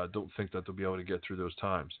faith in God don't think that they'll be able to get through those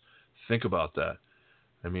times. Think about that.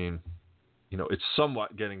 I mean, it's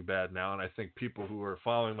somewhat getting bad now, and I think people who are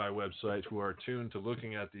following my website, who are tuned to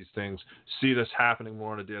looking at these things, see this happening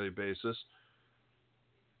more on a daily basis.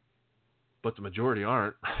 But the majority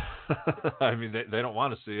aren't. I mean, they don't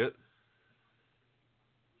want to see it.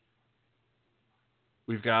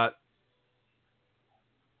 We've got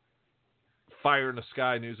fire in the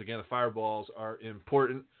sky news. Again, the fireballs are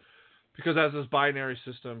important because as this binary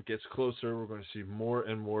system gets closer, we're going to see more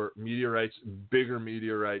and more meteorites, bigger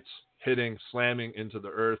meteorites hitting, slamming into the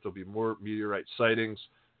Earth. There'll be more meteorite sightings.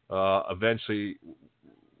 Eventually,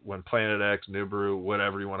 when Planet X, Nibiru,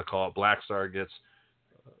 whatever you want to call it, Black Star gets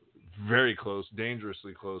very close,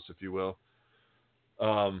 dangerously close, if you will,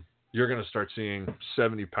 you're going to start seeing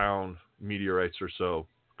 70-pound meteorites or so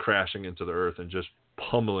crashing into the Earth and just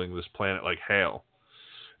pummeling this planet like hail.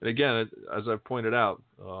 And again, as I've pointed out,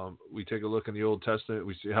 we take a look in the Old Testament,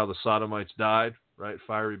 we see how the Sodomites died, right?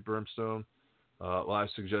 Fiery brimstone. Well, I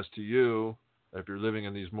suggest to you, if you're living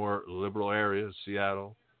in these more liberal areas,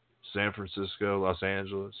 Seattle, San Francisco, Los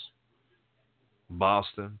Angeles,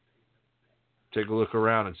 Boston, take a look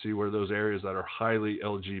around and see where those areas that are highly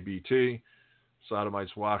LGBT,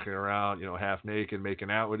 sodomites walking around, half naked, making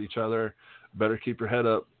out with each other, better keep your head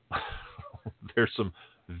up. There's some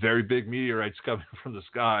very big meteorites coming from the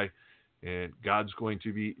sky, and God's going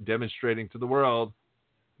to be demonstrating to the world,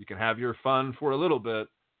 you can have your fun for a little bit,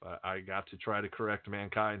 but I got to try to correct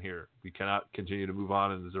mankind here. We cannot continue to move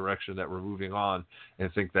on in the direction that we're moving on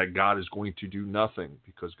and think that God is going to do nothing,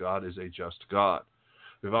 because God is a just God.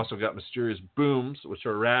 We've also got mysterious booms, which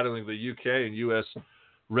are rattling the UK and US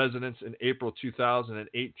residents in April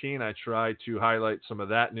 2018. I tried to highlight some of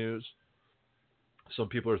that news. Some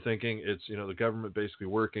people are thinking it's, the government basically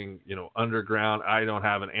working, underground. I don't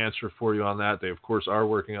have an answer for you on that. They, of course, are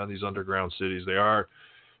working on these underground cities. They are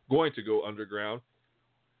going to go underground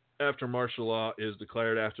after martial law is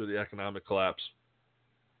declared after the economic collapse.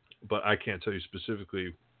 But I can't tell you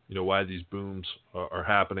specifically, why these booms are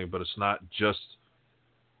happening. But it's not just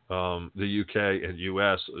the UK and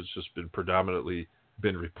US. It's just been predominantly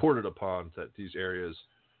been reported upon that these areas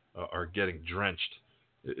are getting drenched,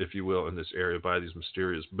 if you will, in this area by these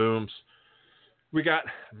mysterious booms. We got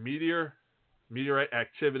meteorite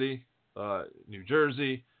activity, New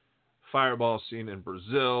Jersey, fireball seen in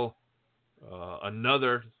Brazil,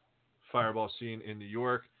 another fireball seen in New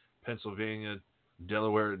York, Pennsylvania,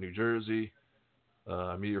 Delaware, New Jersey,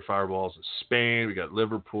 meteor fireballs in Spain. We got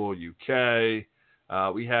Liverpool, UK.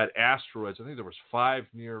 We had asteroids. I think there was 5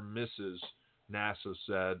 near misses, NASA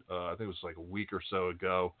said. I think it was like a week or so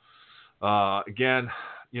ago. Again,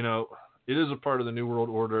 it is a part of the New World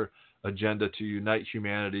Order. agenda to unite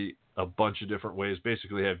humanity a bunch of different ways,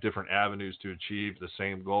 basically have different avenues to achieve the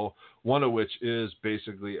same goal, one of which is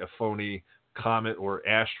basically a phony comet or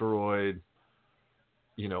asteroid,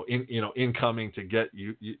 incoming to get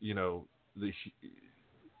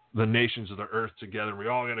the nations of the earth together. We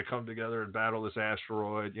all got to come together and battle this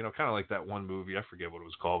asteroid, kind of like that one movie. I forget what it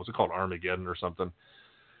was called. Was it called Armageddon or something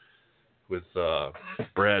with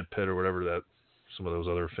Brad Pitt or whatever that some of those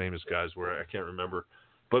other famous guys were? I can't remember.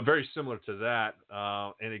 But very similar to that.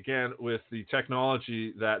 And again, with the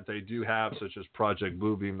technology that they do have, such as Project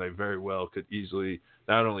Bluebeam, they very well could easily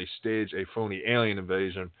not only stage a phony alien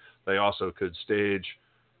invasion, they also could stage,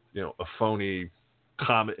 a phony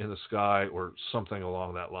comet in the sky or something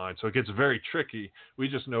along that line. So it gets very tricky. We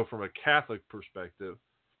just know from a Catholic perspective,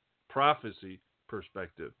 prophecy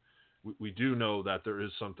perspective, we do know that there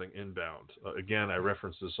is something inbound. Again, I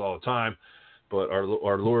reference this all the time, but our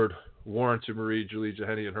Lord warned to Marie Julie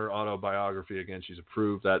Jeheni in her autobiography. Again, she's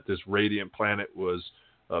approved that this radiant planet was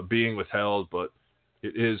being withheld, but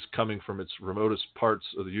it is coming from its remotest parts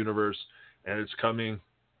of the universe, and it's coming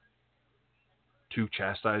to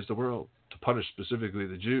chastise the world, to punish specifically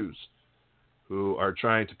the Jews, who are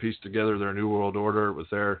trying to piece together their new world order with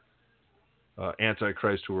their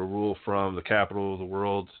Antichrist, who will rule from the capital of the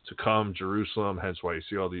world to come, Jerusalem. Hence why you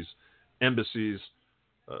see all these embassies,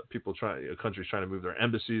 countries trying to move their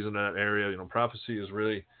embassies in that area. Prophecy is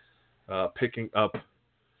really picking up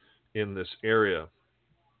in this area.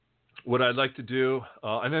 What I'd like to do,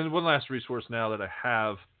 and then one last resource now that I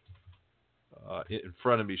have in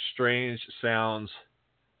front of me,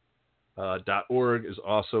 strangesounds.org is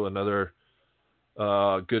also another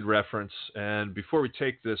good reference. And before we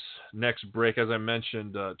take this next break, as I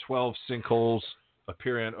mentioned, 12 sinkholes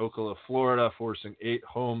appearing in Ocala, Florida, forcing 8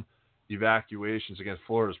 home evacuations. Again,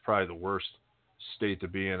 Florida is probably the worst state to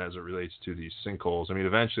be in as it relates to these sinkholes. I mean,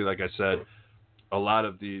 eventually, like I said, a lot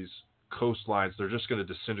of these coastlines, they're just going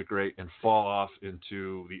to disintegrate and fall off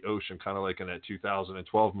into the ocean, kind of like in that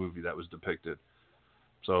 2012 movie that was depicted.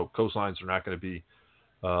 So coastlines are not going to be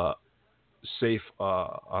safe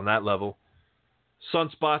on that level.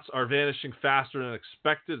 Sunspots are vanishing faster than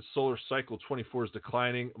expected. Solar cycle 24 is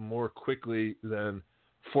declining more quickly than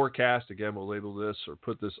forecast. Again, we'll label this or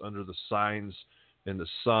put this under the signs in the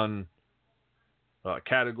sun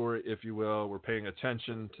category, if you will. We're paying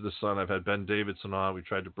attention to the sun. I've had Ben Davidson on. We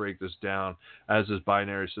tried to break this down. As this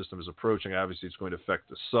binary system is approaching, obviously it's going to affect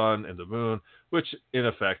the sun and the moon, which in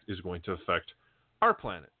effect is going to affect our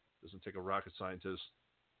planet. It doesn't take a rocket scientist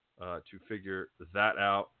to figure that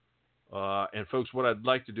out. And folks, what I'd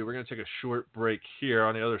like to do, we're going to take a short break here.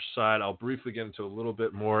 On the other side, I'll briefly get into a little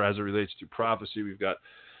bit more as it relates to prophecy. We've got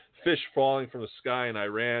fish falling from the sky in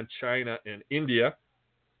Iran, China, and India.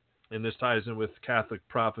 And this ties in with Catholic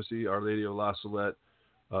prophecy, Our Lady of La Salette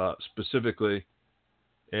specifically.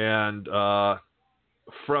 And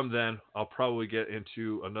from then, I'll probably get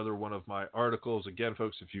into another one of my articles. Again,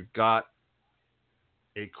 folks, if you've got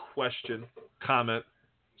a question, comment,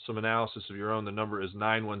 some analysis of your own, the number is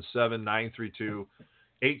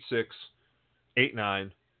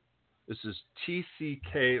 917-932-8689. This is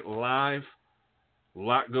TCK Live. A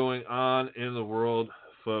lot going on in the world,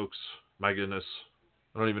 folks. My goodness.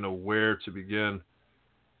 I don't even know where to begin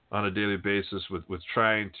on a daily basis with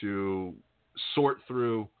trying to sort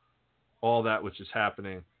through all that which is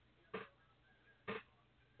happening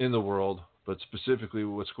in the world, but specifically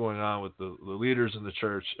what's going on with the leaders in the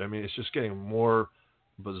church. I mean, it's just getting more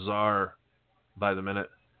bizarre by the minute.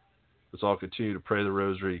 Let's all continue to pray the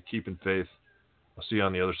rosary, keep in faith. I'll see you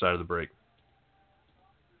on the other side of the break.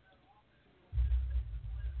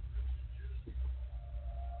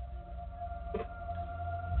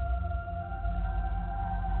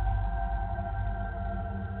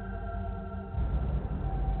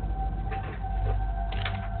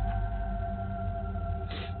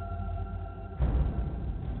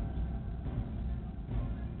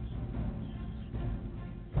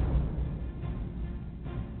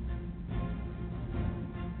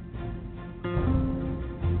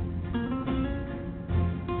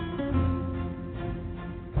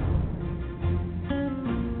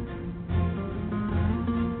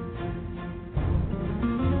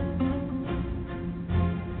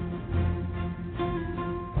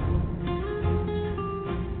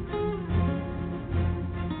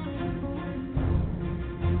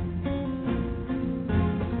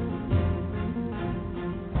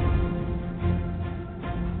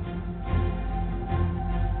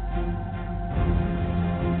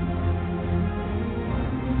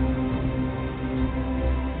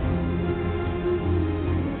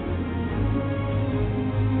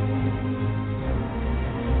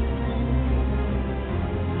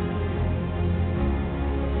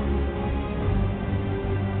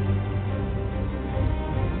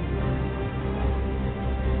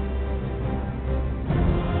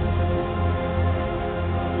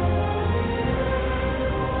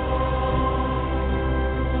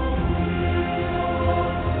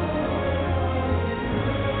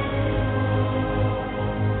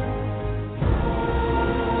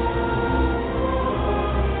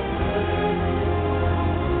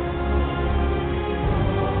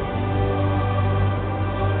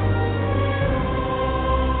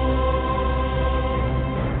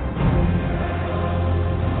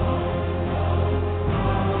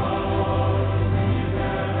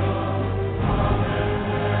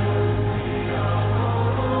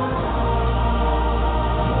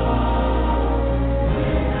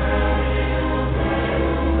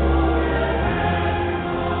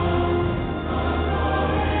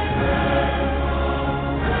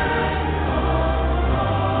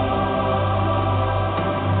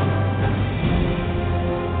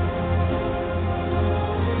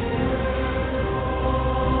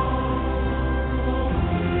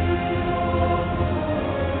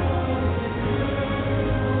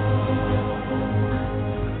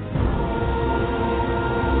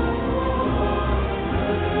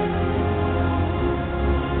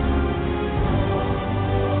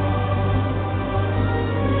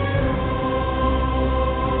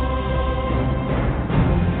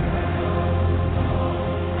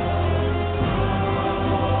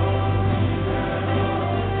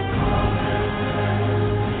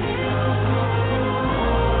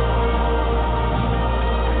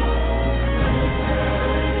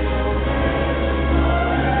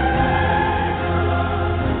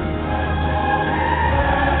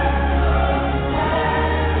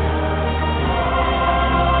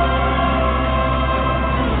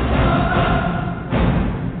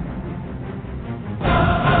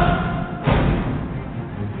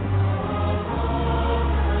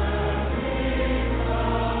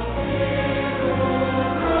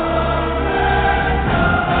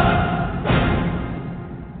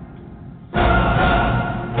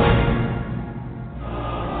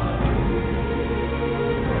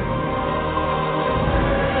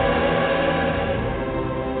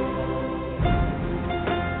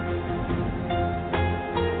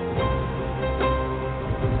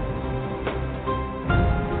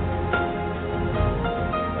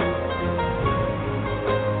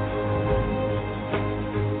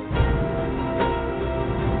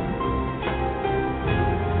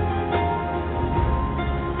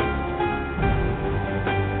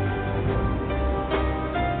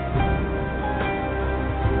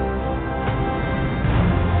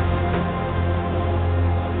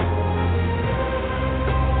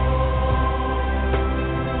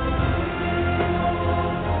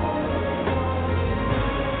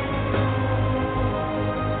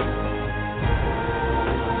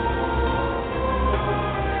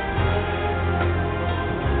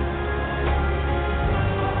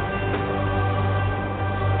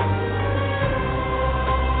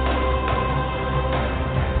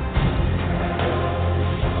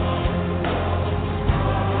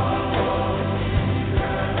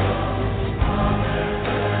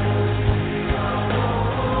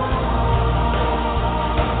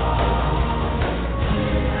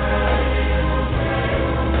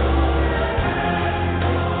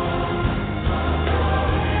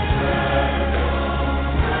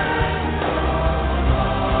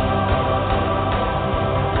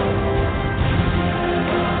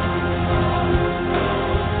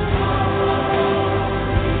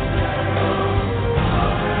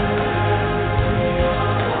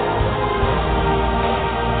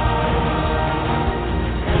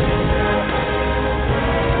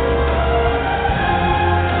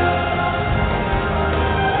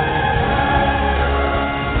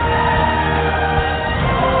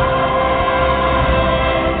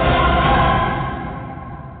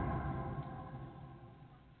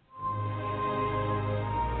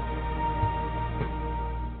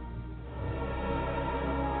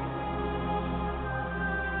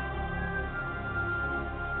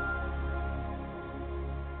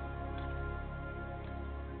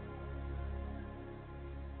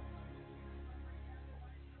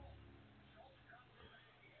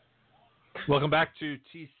 Welcome back to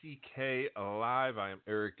TCK Live. I am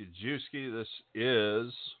Eric Gajewski. This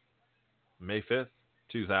is May 5th,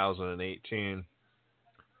 2018.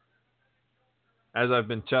 As I've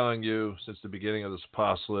been telling you since the beginning of this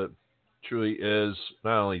apostolate, truly is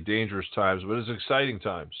not only dangerous times, but it's exciting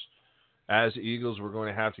times. As eagles, we're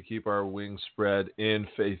going to have to keep our wings spread in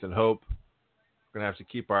faith and hope. We're going to have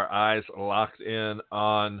to keep our eyes locked in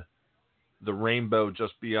on the rainbow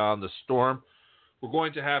just beyond the storm. We're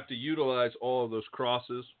going to have to utilize all of those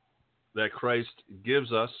crosses that Christ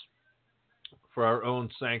gives us for our own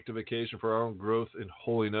sanctification, for our own growth in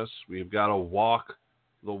holiness. We've got to walk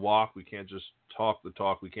the walk. We can't just talk the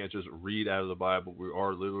talk. We can't just read out of the Bible. We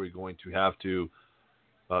are literally going to have to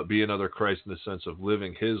be another Christ in the sense of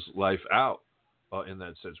living his life out in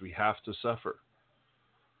that sense. We have to suffer.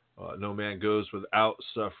 No man goes without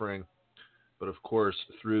suffering, but of course,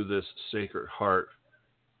 through this Sacred Heart,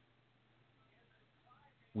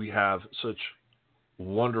 we have such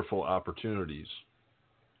wonderful opportunities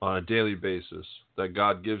on a daily basis that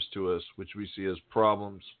God gives to us, which we see as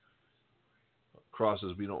problems,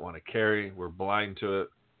 crosses we don't want to carry. We're blind to it.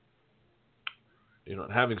 And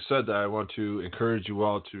having said that, I want to encourage you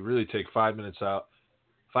all to really take 5 minutes out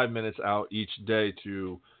each day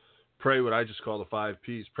to pray what I just call the 5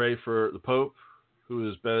 Ps. Pray for the Pope, who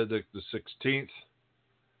is Benedict the 16th.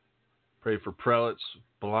 Pray for prelates,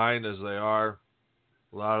 blind as they are.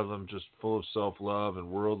 A lot of them just full of self-love and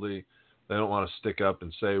worldly. They don't want to stick up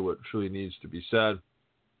and say what truly needs to be said.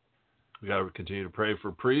 We got to continue to pray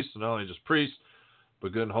for priests, and not only just priests,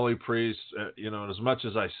 but good and holy priests. And as much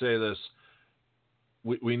as I say this,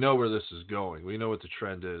 we know where this is going. We know what the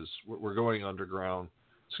trend is. We're going underground.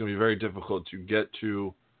 It's going to be very difficult to get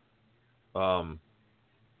to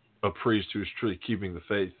a priest who's truly keeping the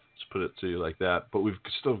faith, let's put it to you like that. But we've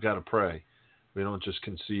still got to pray. We don't just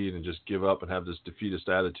concede and just give up and have this defeatist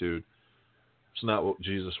attitude. It's not what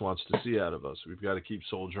Jesus wants to see out of us. We've got to keep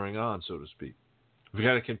soldiering on, so to speak. We've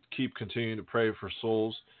got to keep continuing to pray for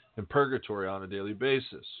souls in purgatory on a daily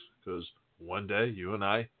basis, because one day you and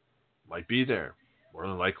I might be there. More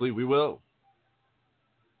than likely, we will.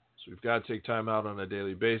 So we've got to take time out on a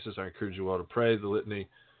daily basis. I encourage you all to pray the litany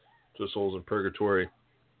to souls in purgatory.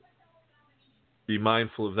 Be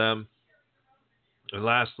mindful of them. And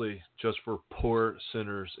lastly, just for poor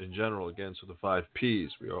sinners in general, again, so the 5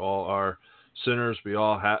 Ps. We all are sinners. We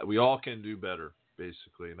all can do better,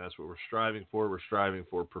 basically, and that's what we're striving for. We're striving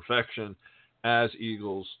for perfection as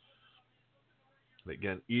eagles. And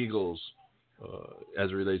again, eagles,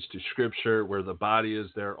 as it relates to Scripture, where the body is,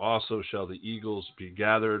 there also shall the eagles be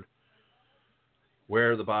gathered.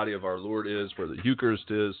 Where the body of our Lord is, where the Eucharist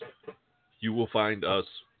is, you will find us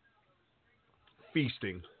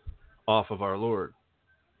feasting off of our Lord,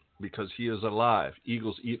 because he is alive.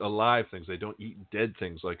 Eagles eat alive things. They don't eat dead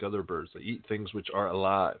things like other birds. They eat things which are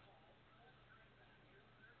alive.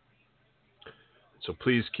 So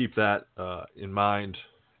please keep that in mind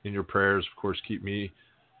in your prayers. Of course, keep me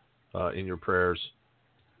in your prayers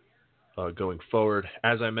going forward.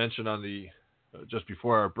 As I mentioned on the just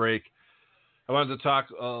before our break, I wanted to talk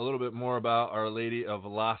a little bit more about Our Lady of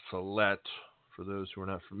La Salette. For those who are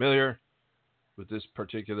not familiar with this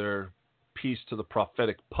particular piece to the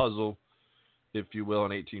prophetic puzzle, if you will,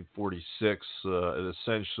 in 1846, it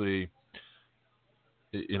essentially,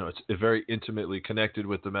 it's very intimately connected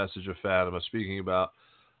with the message of Fatima, speaking about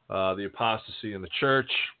the apostasy in the church,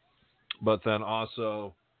 but then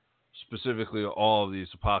also specifically all of these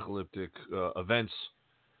apocalyptic events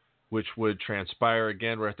which would transpire.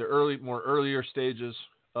 Again, we're at the earlier stages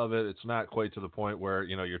of it. It's not quite to the point where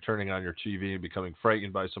you're turning on your TV and becoming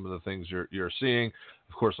frightened by some of the things you're seeing.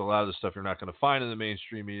 Of course, a lot of the stuff you're not going to find in the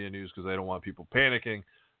mainstream media news because they don't want people panicking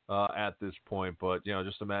at this point. But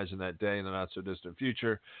just imagine that day in the not so distant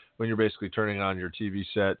future when you're basically turning on your TV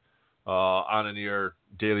set on a near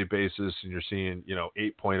daily basis, and you're seeing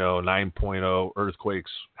 8.0, 9.0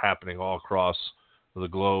 earthquakes happening all across the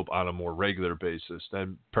globe on a more regular basis.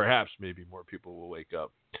 Then perhaps maybe more people will wake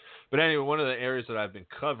up. But anyway, one of the areas that I've been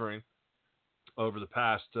covering over the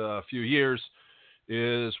past few years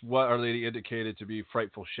is what Our Lady indicated to be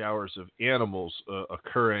frightful showers of animals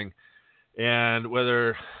occurring, and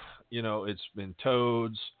whether it's been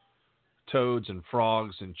toads and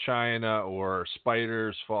frogs in China, or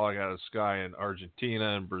spiders falling out of the sky in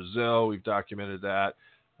Argentina and Brazil. We've documented that.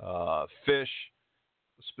 Fish,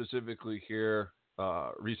 specifically here,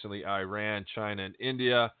 recently Iran, China, and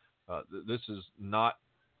India. This is not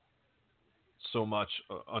so much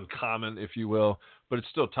uncommon, if you will, but it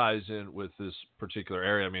still ties in with this particular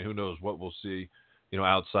area. I mean, who knows what we'll see,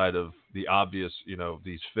 outside of the obvious,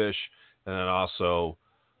 these fish, and then also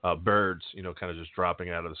birds, kind of just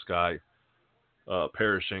dropping out of the sky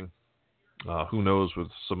perishing. Who knows with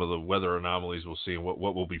some of the weather anomalies we'll see and what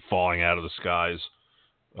will be falling out of the skies.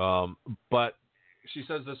 But she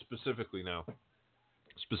says this specifically now,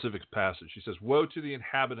 specific passage. She says, "Woe to the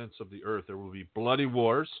inhabitants of the earth. There will be bloody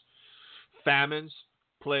wars, famines,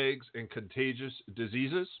 plagues, and contagious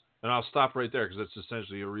diseases." And I'll stop right there because that's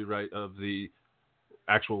essentially a rewrite of the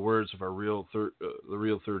actual words of our the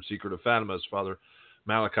real third secret of Fatima, as Father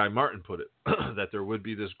Malachi Martin put it, that there would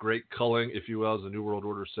be this great culling, if you will, as the New World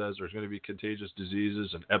Order says. There's going to be contagious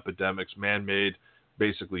diseases and epidemics, man-made,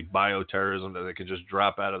 basically bioterrorism that they can just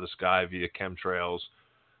drop out of the sky via chemtrails.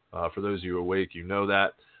 For those of you awake, you know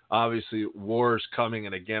that. Obviously, wars coming,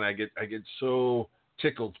 and again, I get so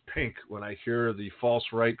tickled pink when I hear the false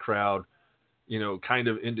right crowd, kind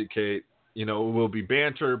of indicate, it will be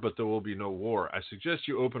banter, but there will be no war. I suggest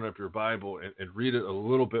you open up your Bible and read it a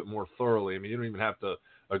little bit more thoroughly. I mean, you don't even have to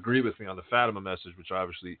agree with me on the Fatima message, which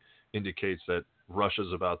obviously indicates that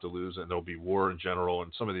Russia's about to lose and there'll be war in general,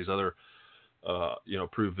 and some of these other,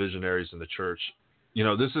 proved visionaries in the church.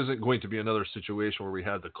 This isn't going to be another situation where we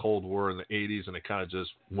had the Cold War in the 80s and it kind of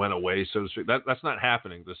just went away, so to speak. That's not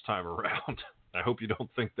happening this time around. I hope you don't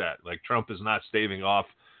think that. Like, Trump is not staving off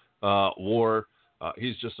war.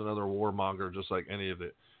 He's just another warmonger, just like any of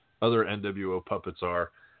the other NWO puppets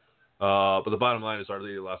are. But the bottom line is, Our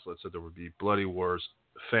Lady of La Salette said there would be bloody wars,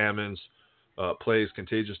 famines, plagues,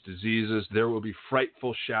 contagious diseases. There will be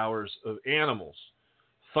frightful showers of animals,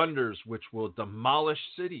 thunders which will demolish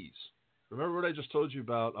cities. Remember what I just told you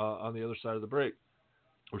about on the other side of the break?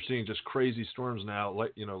 We're seeing just crazy storms now,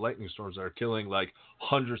 lightning storms that are killing like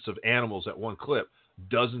hundreds of animals at one clip,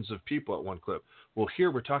 dozens of people at one clip. Well,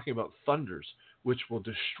 here we're talking about thunders, which will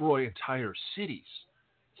destroy entire cities.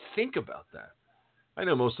 Think about that. I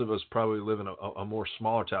know most of us probably live in a more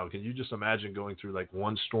smaller town. Can you just imagine going through like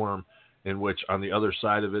one storm in which on the other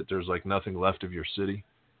side of it there's like nothing left of your city?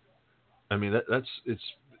 I mean,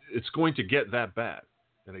 it's going to get that bad.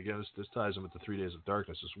 And again, this ties in with the 3 days of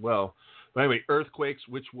darkness as well. But anyway, earthquakes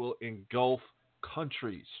which will engulf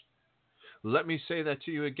countries. Let me say that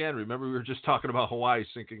to you again. Remember, we were just talking about Hawaii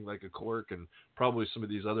sinking like a cork, and probably some of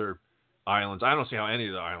these other islands. I don't see how any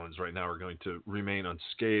of the islands right now are going to remain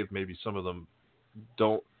unscathed. Maybe some of them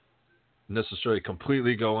don't necessarily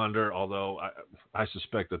completely go under, although I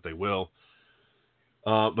suspect that they will.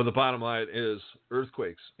 But the bottom line is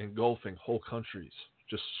earthquakes engulfing whole countries,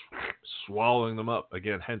 just swallowing them up.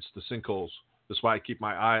 Again, hence the sinkholes. That's why I keep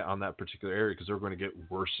my eye on that particular area, because they're going to get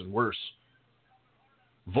worse and worse.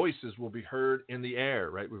 Voices will be heard in the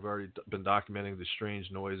air, right? We've already been documenting the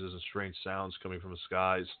strange noises and strange sounds coming from the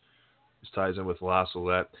skies. This ties in with La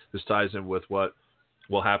Salette. This ties in with what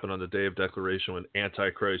will happen on the day of declaration when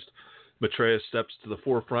Antichrist Maitreya steps to the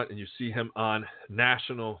forefront and you see him on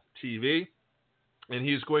national TV. And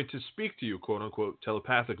he's going to speak to you, quote unquote,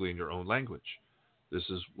 telepathically in your own language. This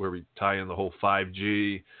is where we tie in the whole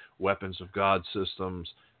 5G, weapons of God systems,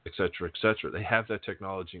 etc., etc. They have that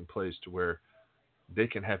technology in place to where they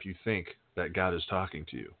can have you think that God is talking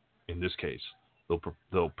to you. In this case,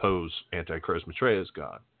 they'll pose Antichrist Maitreya as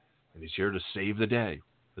God. And he's here to save the day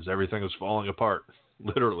as everything is falling apart,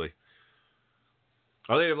 literally.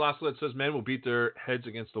 Our Lady of La Salette says, men will beat their heads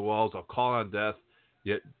against the walls. They'll call on death,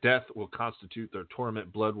 yet death will constitute their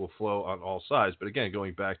torment. Blood will flow on all sides. But again,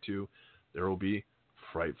 going back to, there will be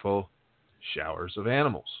frightful showers of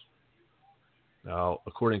animals. Now,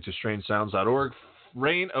 according to strangesounds.org,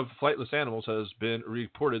 reign of flightless animals has been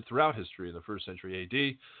reported throughout history. In the 1st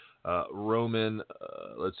century AD, Roman,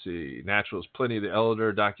 naturalist Pliny the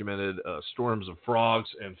Elder documented storms of frogs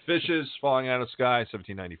and fishes falling out of the sky.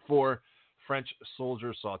 1794, French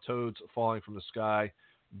soldiers saw toads falling from the sky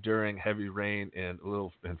during heavy rain in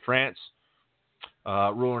France.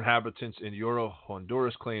 Rural inhabitants in Yoro,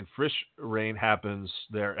 Honduras claim fresh rain happens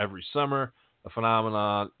there every summer, a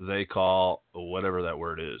phenomenon they call whatever that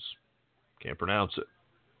word is. Can't pronounce it.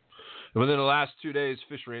 And within the last 2 days,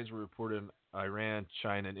 fish rains were reported in Iran,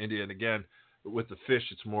 China, and India. And again, with the fish,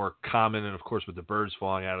 it's more common. And of course, with the birds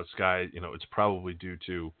falling out of the sky, it's probably due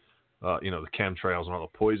to, the chemtrails and all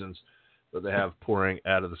the poisons that they have pouring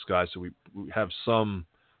out of the sky. So we have some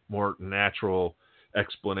more natural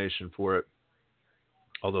explanation for it.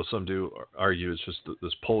 Although some do argue it's just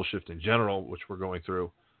this pole shift in general, which we're going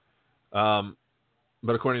through. But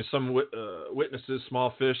according to some witnesses,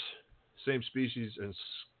 small fish, same species and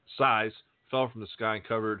size, fell from the sky and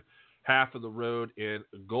covered half of the road in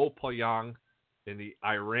Golpayang in the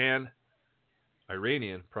Iranian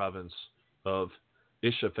province of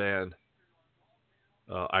Isfahan,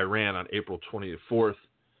 Iran, on April 24th.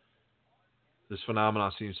 This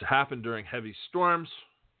phenomenon seems to happen during heavy storms.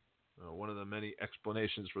 One of the many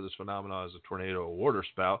explanations for this phenomenon is a tornado, a water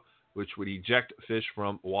spout, which would eject fish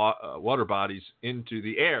from water bodies into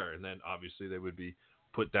the air, and then obviously they would be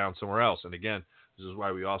put down somewhere else. And again, this is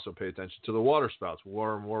why we also pay attention to the water spouts.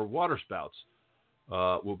 More and more water spouts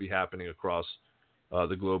will be happening across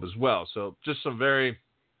the globe as well. So just some very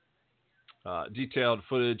detailed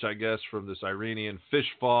footage, I guess, from this Iranian fish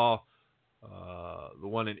fall, the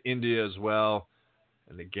one in India as well.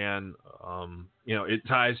 And again, it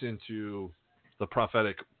ties into the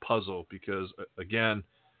prophetic puzzle because, again,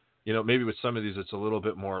 maybe with some of these it's a little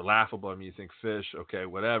bit more laughable. I mean, you think fish, okay,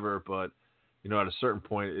 whatever, but at a certain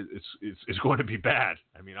point it's going to be bad.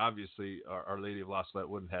 I mean, obviously, Our Lady of La Salette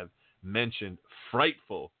wouldn't have mentioned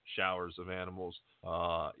frightful showers of animals.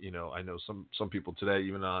 I know some people today,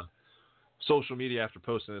 even on social media after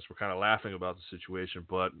posting this, were kind of laughing about the situation,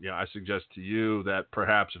 but I suggest to you that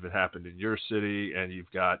perhaps if it happened in your city and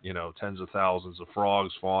you've got tens of thousands of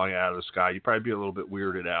frogs falling out of the sky, you'd probably be a little bit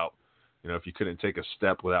weirded out. If you couldn't take a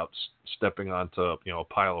step without stepping onto a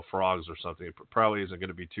pile of frogs or something, it probably isn't going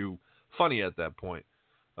to be too funny at that point.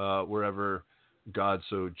 Wherever God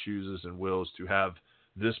so chooses and wills to have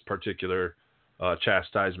this particular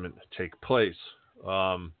chastisement take place.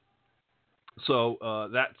 So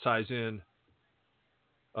that ties in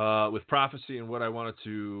with prophecy and what I wanted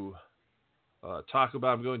to talk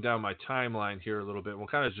about. I'm going down my timeline here a little bit. We'll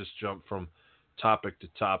kind of just jump from topic to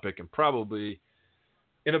topic, and probably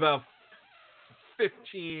in about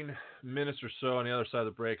 15 minutes or so on the other side of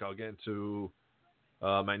the break, I'll get into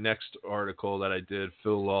my next article that I did,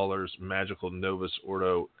 Phil Lawler's Magical Novus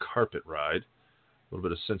Ordo Carpet Ride. A little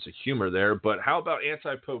bit of sense of humor there. But how about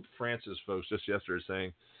anti-Pope Francis, folks, just yesterday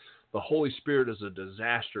saying, the Holy Spirit is a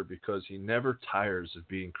disaster because he never tires of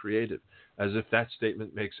being creative, as if that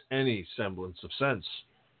statement makes any semblance of sense.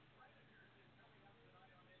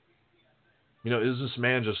 Is this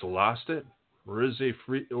man just lost it? Or is he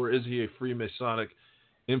a Freemasonic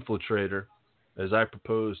infiltrator, as I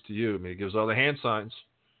propose to you? I mean, he gives all the hand signs.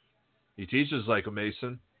 He teaches like a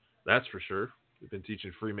Mason, that's for sure. We've been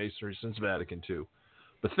teaching Freemasonry since Vatican II.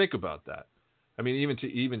 But think about that. I mean,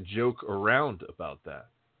 even joke around about that.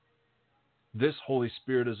 This Holy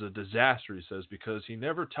Spirit is a disaster, he says, because he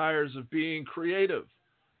never tires of being creative.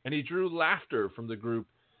 And he drew laughter from the group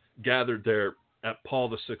gathered there at Paul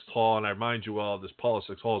VI Hall. And I remind you all, this Paul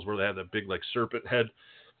VI Hall is where they have that big, like, serpent head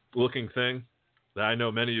looking thing that I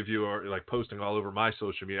know many of you are, like, posting all over my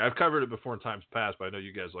social media. I've covered it before in times past, but I know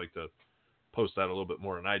you guys like to post that a little bit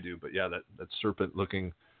more than I do. But yeah, that serpent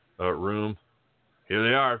looking room. Here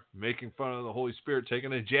they are, making fun of the Holy Spirit,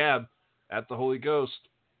 taking a jab at the Holy Ghost.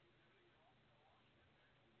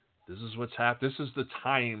 This is what's happening. This is the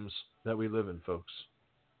times that we live in, folks.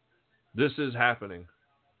 This is happening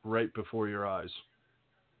right before your eyes.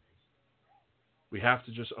 We have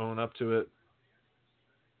to just own up to it.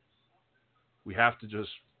 We have to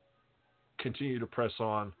just continue to press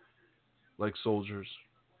on like soldiers.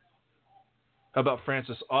 How about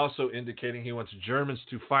Francis also indicating he wants Germans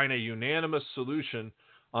to find a unanimous solution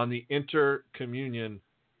on the intercommunion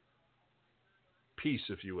peace,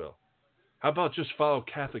 if you will? How about just follow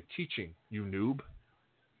Catholic teaching, you noob?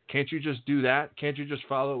 Can't you just do that? Can't you just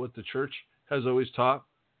follow what the church has always taught?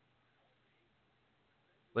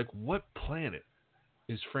 Like, what planet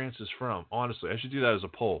is Francis from? Honestly, I should do that as a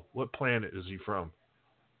poll. What planet is he from?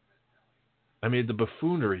 I mean, the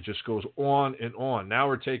buffoonery just goes on and on. Now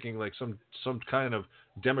we're taking like some kind of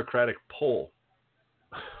democratic poll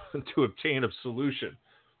to obtain a solution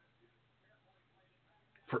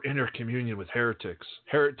for intercommunion with heretics.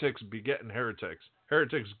 Heretics begetting heretics.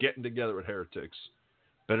 Heretics getting together with heretics.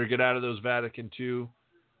 Better get out of those Vatican II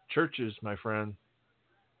churches, my friend.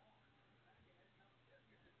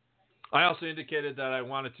 I also indicated that I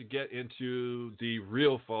wanted to get into the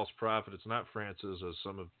real false prophet. It's not Francis, as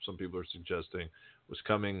some people are suggesting, was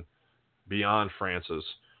coming beyond Francis.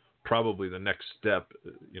 Probably the next step,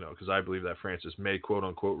 because I believe that Francis may, quote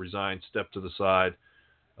unquote, resign, step to the side.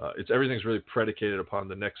 Everything's really predicated upon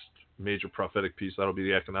the next major prophetic piece. That'll be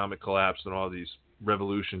the economic collapse and all these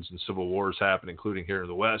revolutions and civil wars happen, including here in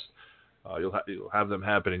the West. You'll have them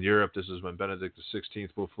happen in Europe. This is when Benedict XVI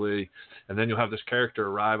will flee. And then you'll have this character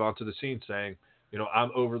arrive onto the scene saying,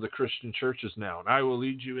 I'm over the Christian churches now, and I will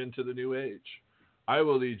lead you into the new age. I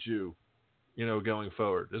will lead you, going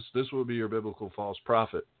forward. This will be your biblical false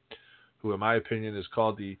prophet, who in my opinion is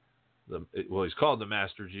called he's called the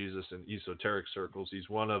Master Jesus in esoteric circles. He's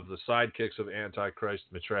one of the sidekicks of Antichrist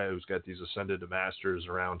Maitreya, who's got these ascended masters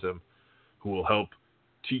around him who will help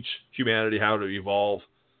teach humanity how to evolve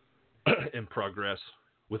and progress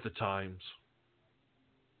with the times.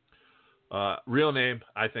 Real name,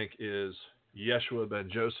 I think, is Yeshua ben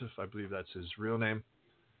Joseph, I believe that's his real name,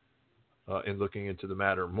 in looking into the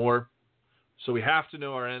matter more. So we have to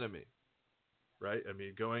know our enemy, right? I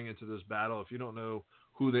mean, going into this battle, if you don't know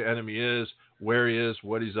who the enemy is, where he is,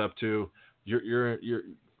 what he's up to, you're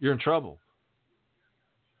in trouble.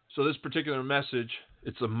 So this particular message,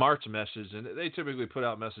 it's a March message, and they typically put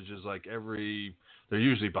out messages like they're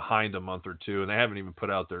usually behind a month or two, and they haven't even put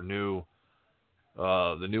out their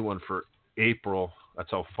the new one for April.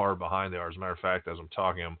 That's how far behind they are. As a matter of fact, as I'm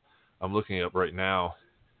talking, I'm looking it up right now.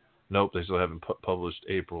 Nope, they still haven't published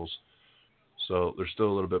April's, so they're still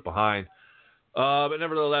a little bit behind. But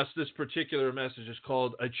nevertheless, this particular message is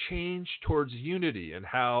called "A Change Towards Unity," and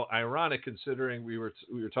how ironic, considering we were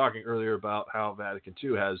talking earlier about how Vatican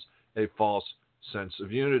II has a false sense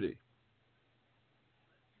of unity.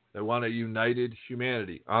 They want a united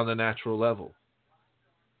humanity on the natural level.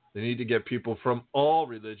 They need to get people from all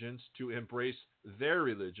religions to embrace their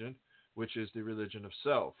religion, which is the religion of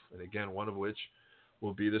self. And again, one of which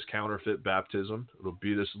will be this counterfeit baptism. It'll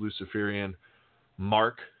be this Luciferian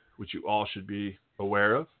mark, which you all should be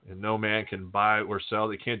aware of. And no man can buy or sell.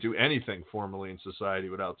 They can't do anything formally in society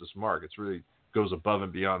without this mark. It really goes above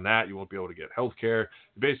and beyond that. You won't be able to get health care.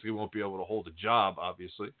 You basically won't be able to hold a job,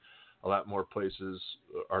 obviously. A lot more places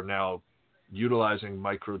are now utilizing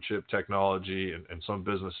microchip technology, and some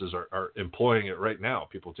businesses are employing it right now,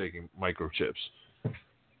 people taking microchips.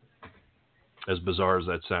 As bizarre as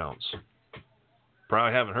that sounds.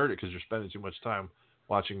 Probably haven't heard it because you're spending too much time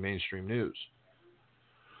watching mainstream news.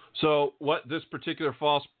 So what this particular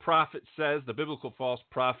false prophet says, the biblical false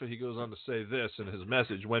prophet, he goes on to say this in his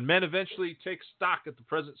message: when men eventually take stock at the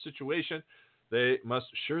present situation, they must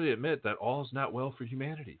surely admit that all is not well for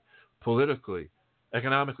humanity, politically,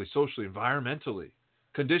 economically, socially, environmentally.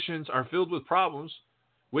 Conditions are filled with problems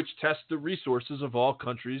which test the resources of all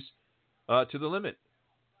countries to the limit.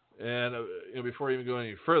 And before I even go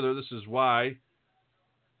any further, this is why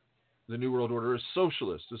the New World Order is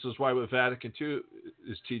socialist. This is why what Vatican II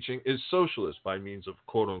is teaching is socialist by means of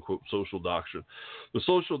quote-unquote social doctrine. The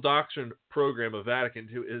social doctrine program of Vatican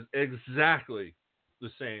II is exactly the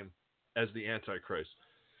same as the Antichrist.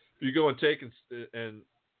 If you go and take and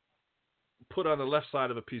put on the left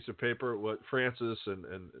side of a piece of paper what Francis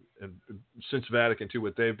and since Vatican II,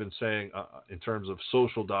 what they've been saying in terms of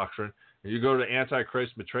social doctrine, and you go to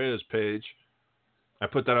Antichrist Maitreya's page, I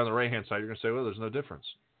put that on the right-hand side, you're going to say, well, there's no difference.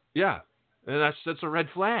 Yeah, and that's a red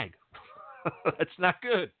flag. That's not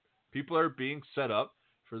good. People are being set up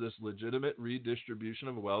for this legitimate redistribution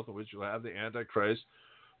of wealth, in which you'll have the Antichrist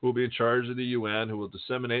who will be in charge of the UN, who will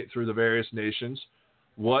disseminate through the various nations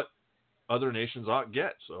what other nations ought to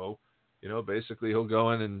get. So, basically he'll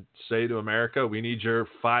go in and say to America, we need your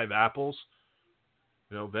 5 apples.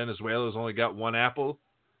 Venezuela's only got 1 apple.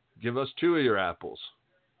 Give us 2 of your apples.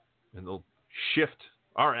 And they'll shift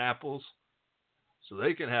our apples so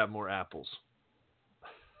they can have more apples.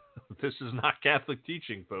 This is not Catholic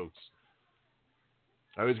teaching, folks.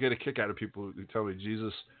 I always get a kick out of people who tell me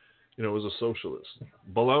Jesus, was a socialist.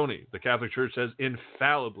 Baloney. The Catholic Church has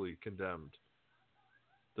infallibly condemned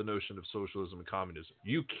the notion of socialism and communism.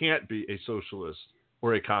 You can't be a socialist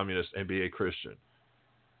or a communist and be a Christian.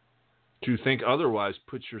 To think otherwise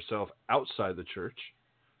puts yourself outside the church,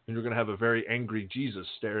 and you're going to have a very angry Jesus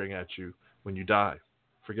staring at you when you die.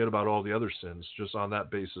 Forget about all the other sins. Just on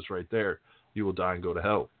that basis right there, you will die and go to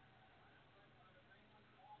hell.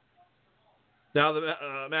 Now, the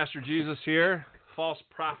Master Jesus here, false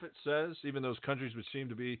prophet, says, even those countries which seem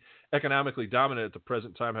to be economically dominant at the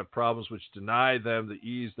present time have problems which deny them the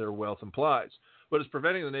ease their wealth implies. What is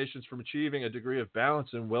preventing the nations from achieving a degree of balance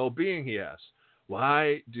and well-being, he asks.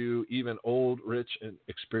 Why do even old, rich, and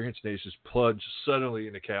experienced nations plunge suddenly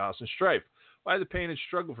into chaos and strife? Why the pain and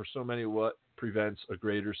struggle for so many? What prevents a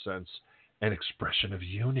greater sense and expression of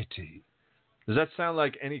unity? Does that sound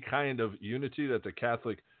like any kind of unity that the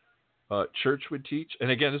Catholic Church would teach?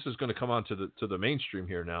 And again, this is going to come on to the mainstream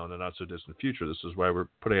here now in the not so distant future. This is why we're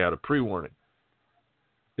putting out a pre-warning.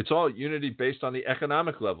 It's all unity based on the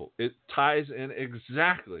economic level. It ties in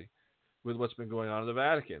exactly with what's been going on in the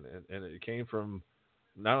Vatican, and it came from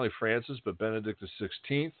not only Francis but Benedict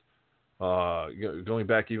XVI, going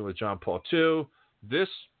back even with John Paul II. This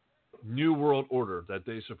New World Order that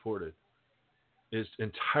they supported is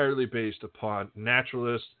entirely based upon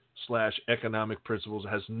naturalist / economic principles. It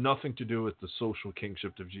has nothing to do with the social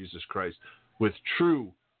kingship of Jesus Christ, with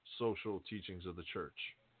true social teachings of the church.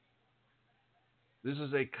 This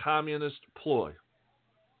is a communist ploy.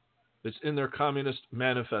 It's in their communist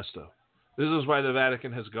manifesto. This is why the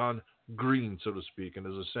Vatican has gone green, so to speak, and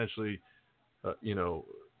is essentially,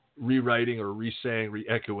 rewriting or re-saying,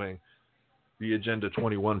 re-echoing the Agenda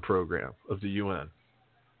 21 program of the UN.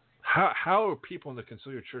 How are people in the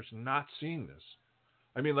Conciliar Church not seeing this?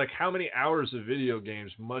 I mean, like, how many hours of video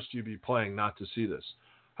games must you be playing not to see this?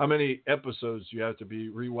 How many episodes do you have to be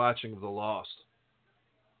rewatching of The Lost?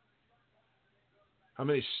 How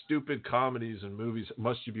many stupid comedies and movies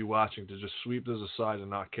must you be watching to just sweep those aside and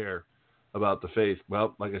not care about the faith?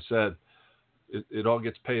 Well, like I said, it all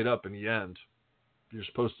gets paid up in the end. You're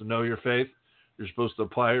supposed to know your faith. You're supposed to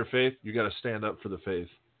apply your faith. You got to stand up for the faith.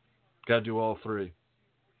 Got to do all three.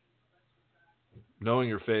 Knowing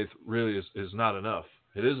your faith really is not enough.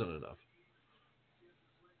 It isn't enough.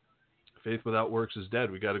 Faith without works is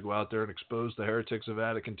dead. We got to go out there and expose the heretics of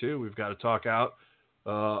Vatican II. We've got to talk out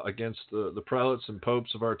against the prelates and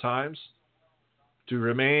popes of our times. To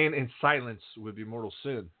remain in silence would be mortal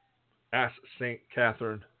sin. Ask St.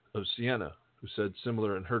 Catherine of Siena, who said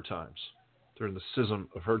similar in her times, during the schism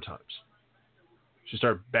of her times. She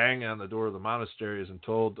started banging on the door of the monasteries and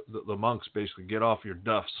told the monks, basically, get off your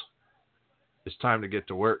duffs. It's time to get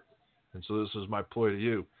to work. And so this is my ploy to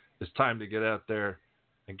you. It's time to get out there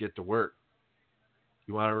and get to work.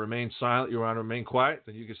 You want to remain silent, you want to remain quiet,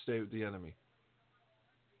 then you can stay with the enemy.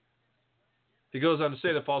 He goes on to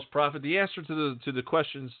say, the false prophet, the answer to the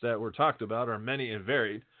questions that were talked about are many and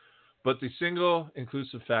varied, but the single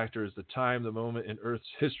inclusive factor is the time, the moment in Earth's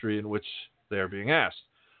history in which they are being asked.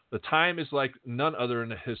 The time is like none other in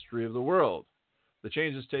the history of the world. The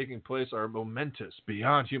changes taking place are momentous,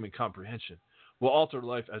 beyond human comprehension, will alter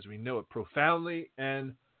life as we know it profoundly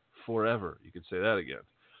and forever. You could say that again.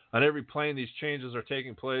 On every plane, these changes are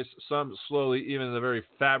taking place, some slowly, even in the very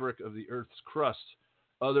fabric of the Earth's crust,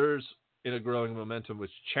 others in a growing momentum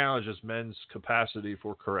which challenges men's capacity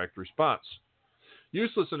for correct response.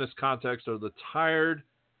 Useless in this context are these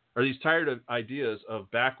tired ideas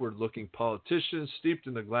of backward-looking politicians steeped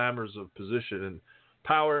in the glamours of position and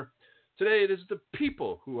power. Today, it is the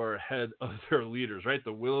people who are ahead of their leaders, right?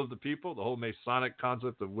 The will of the people, the whole Masonic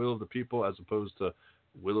concept of will of the people as opposed to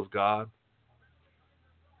will of God.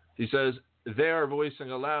 He says, they are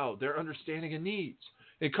voicing aloud their understanding and needs.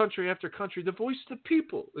 In country after country, the voice of the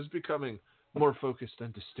people is becoming more focused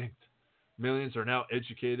and distinct. Millions are now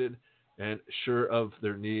educated and sure of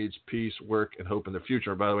their needs, peace, work, and hope in their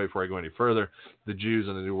future. And by the way, before I go any further, the Jews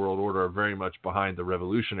and the New World Order are very much behind the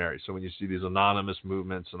revolutionaries. So when you see these anonymous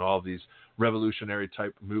movements and all these revolutionary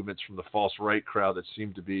type movements from the false right crowd that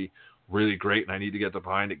seem to be really great, and I need to get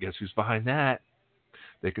behind it, guess who's behind that?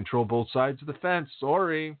 They control both sides of the fence.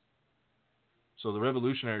 Sorry. So the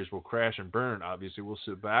revolutionaries will crash and burn. Obviously, we'll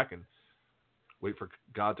sit back and wait for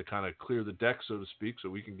God to kind of clear the deck, so to speak, so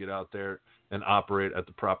we can get out there and operate at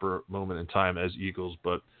the proper moment in time as eagles.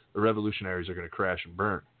 But the revolutionaries are going to crash and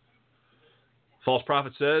burn. False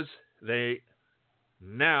prophet says they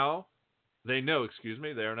know, they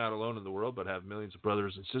are not alone in the world, but have millions of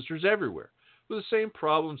brothers and sisters everywhere with the same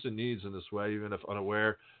problems and needs in this way, even if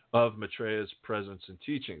unaware of Maitreya's presence and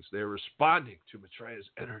teachings. They are responding to Maitreya's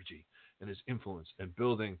energy and his influence and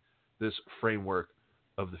building this framework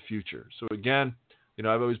of the future. So again,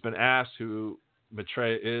 I've always been asked who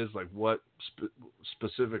Maitreya is, like what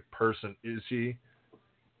specific person is he,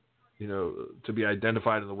 to be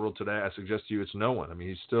identified in the world today. I suggest to you it's no one. I mean,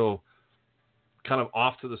 he's still kind of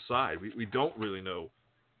off to the side. We don't really know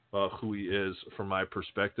who he is from my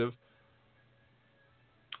perspective.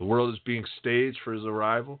 The world is being staged for his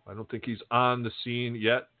arrival. I don't think he's on the scene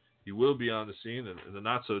yet. He will be on the scene in the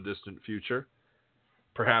not-so-distant future,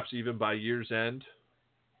 perhaps even by year's end.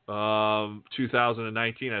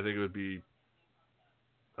 2019, I think it would be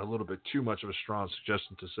a little bit too much of a strong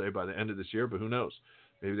suggestion to say by the end of this year, but who knows?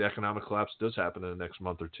 Maybe the economic collapse does happen in the next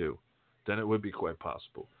month or two. Then it would be quite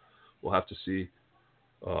possible. We'll have to see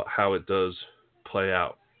how it does play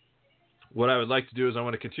out. What I would like to do is I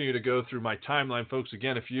want to continue to go through my timeline, folks.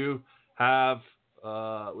 Again, if you have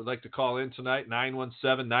would like to call in tonight,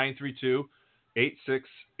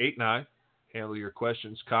 917-932-8689. Handle your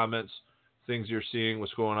questions, comments, things you're seeing,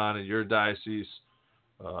 what's going on in your diocese,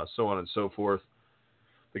 so on and so forth.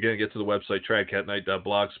 Again, get to the website,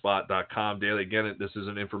 tradcatnight.blogspot.com daily. Again, this is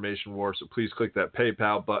an information war, so please click that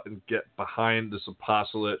PayPal button. Get behind this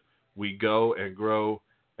apostolate. We go and grow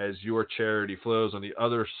as your charity flows. On the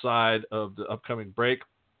other side of the upcoming break,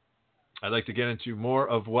 I'd like to get into more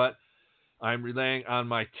of what I'm relaying on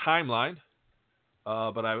my timeline,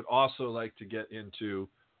 but I would also like to get into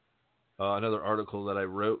another article that I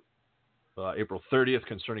wrote April 30th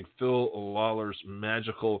concerning Phil Lawler's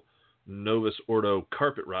magical Novus Ordo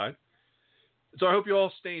carpet ride. So I hope you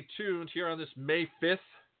all stay tuned here on this May 5th,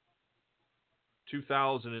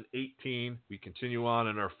 2018. We continue on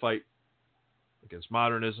in our fight against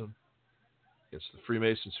modernism, against the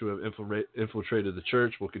Freemasons who have infiltrated the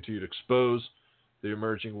church. We'll continue to expose the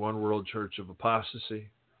emerging one world church of apostasy.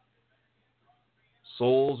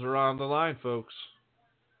 Souls are on the line, folks.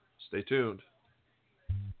 Stay tuned.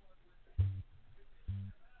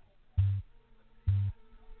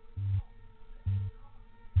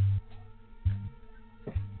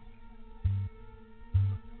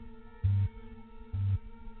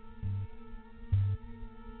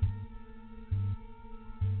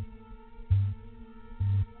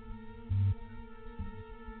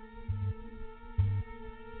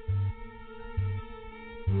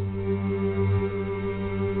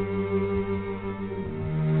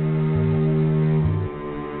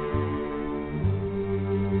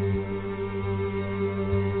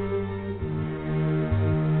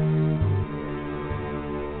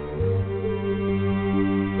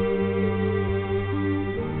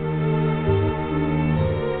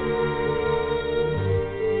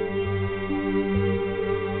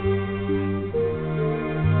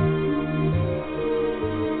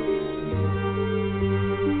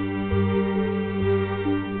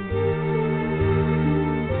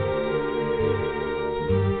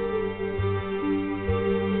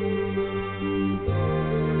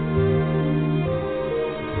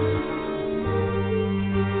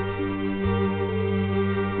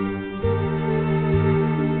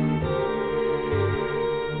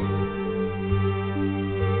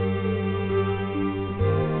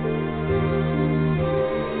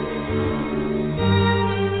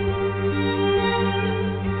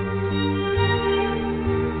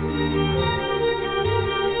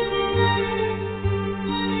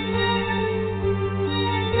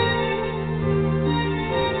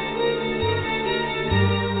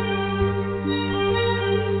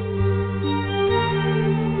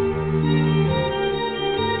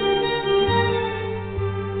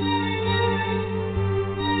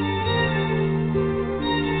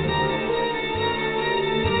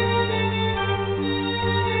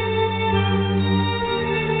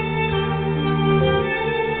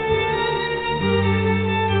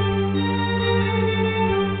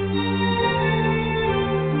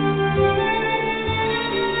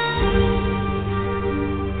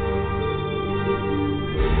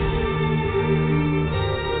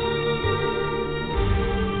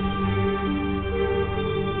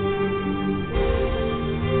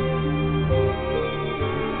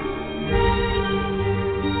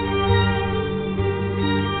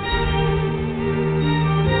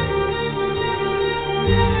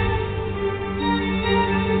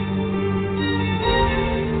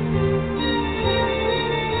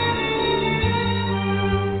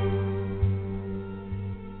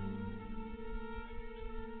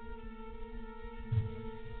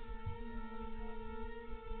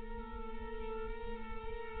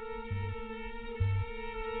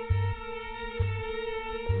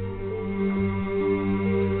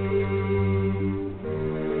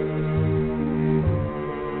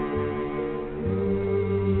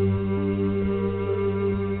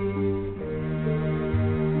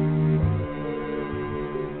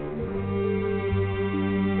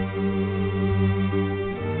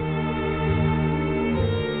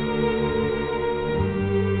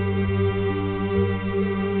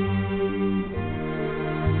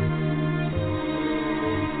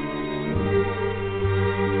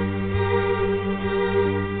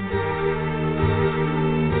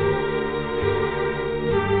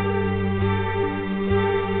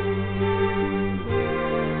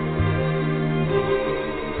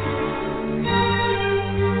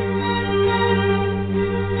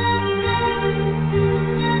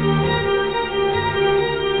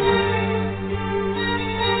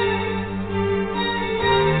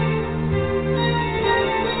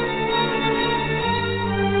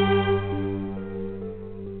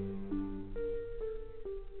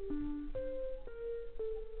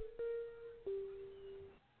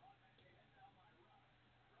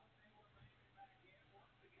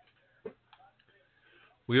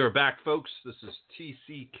 We are back, folks. This is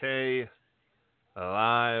TCK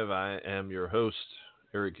Live. I am your host,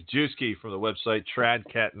 Eric Kajewski, from the website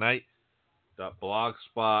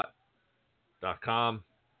tradcatnight.blogspot.com.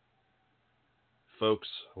 Folks,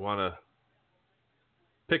 I want to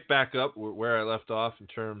pick back up where I left off in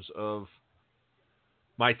terms of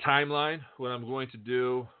my timeline. What I'm going to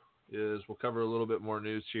do is we'll cover a little bit more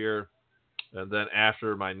news here, and then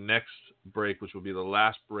after my next break, which will be the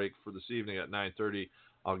last break for this evening at 9:30,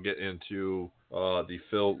 I'll get into the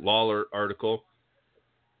Phil Lawler article,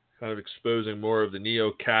 kind of exposing more of the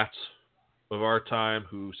neo-cats of our time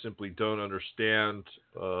who simply don't understand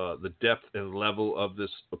the depth and level of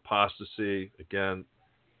this apostasy. Again,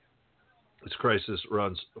 This crisis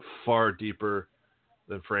runs far deeper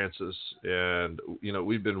than Francis, and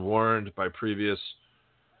we've been warned by previous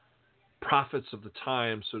prophets of the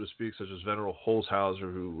time, so to speak, such as Venerable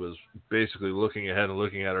Holzhauser, who was basically looking ahead and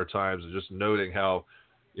looking at our times and just noting how,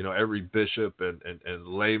 every bishop and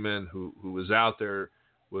layman who was out there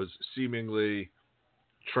was seemingly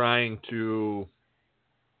trying to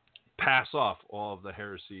pass off all of the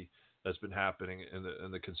heresy that's been happening in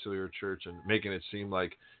the conciliar church and making it seem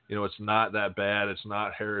like, it's not that bad, it's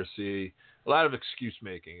not heresy, a lot of excuse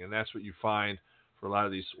making. And that's what you find for a lot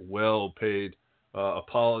of these well-paid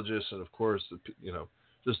apologists, and of course,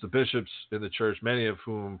 just the bishops in the church, many of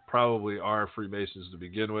whom probably are Freemasons to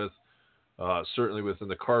begin with. Certainly within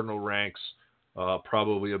the cardinal ranks,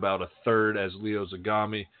 probably about a third, as Leo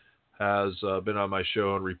Zagami has been on my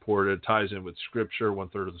show and reported, ties in with Scripture,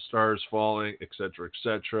 1/3 of the stars falling, etc.,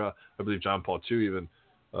 etc. I believe John Paul II even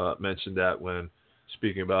mentioned that when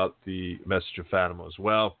speaking about the message of Fatima as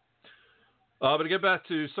well. But to get back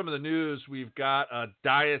to some of the news, we've got a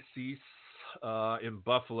diocese in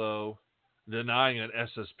Buffalo denying an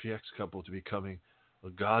SSPX couple to becoming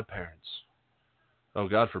godparents. Oh,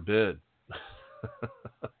 God forbid.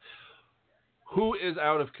 Who is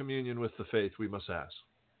out of communion with the faith, we must ask?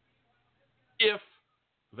 If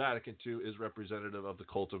Vatican II is representative of the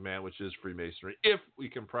cult of man, which is Freemasonry, if we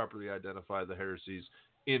can properly identify the heresies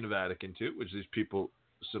in Vatican II, which these people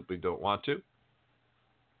simply don't want to,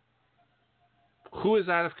 who is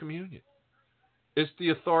out of communion? It's the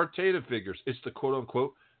authoritative figures. It's the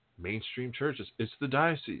quote-unquote mainstream churches. It's the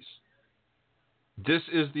diocese. This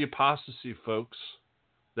is the apostasy, folks,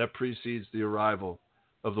 that precedes the arrival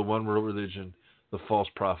of the one world religion, the false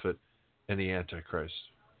prophet, and the Antichrist.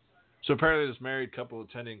 So apparently this married couple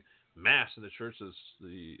attending Mass in the church of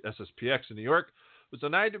the SSPX in New York was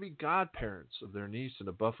denied to be godparents of their niece in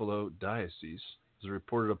a Buffalo diocese. As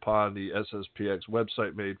reported upon the SSPX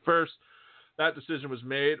website May 1st, that decision was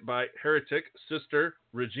made by Heretic Sister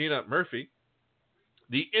Regina Murphy,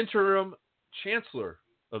 the interim chancellor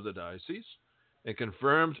of the diocese, and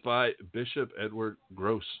confirmed by Bishop Edward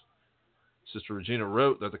Gross. Sister Regina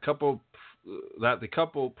wrote that the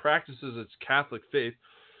couple practices its Catholic faith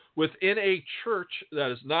within a church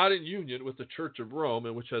that is not in union with the Church of Rome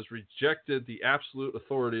and which has rejected the absolute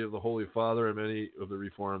authority of the Holy Father and many of the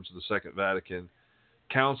reforms of the Second Vatican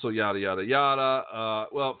Council, yada, yada, yada.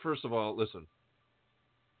 Well, first of all, listen,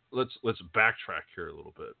 let's backtrack here a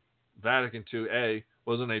little bit. Vatican II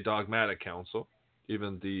wasn't a dogmatic council.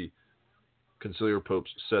 Even the conciliar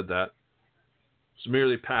popes said that. It's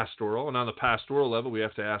merely pastoral, and on the pastoral level, we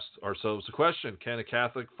have to ask ourselves the question, can a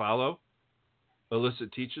Catholic follow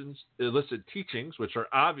illicit teachings, which are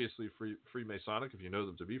obviously Freemasonic, if you know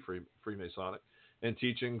them to be Freemasonic, and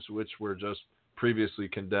teachings which were just previously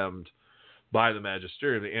condemned by the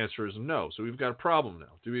magisterium? The answer is no. So we've got a problem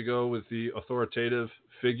now. Do we go with the authoritative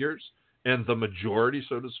figures and the majority,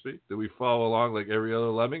 so to speak? Do we follow along like every other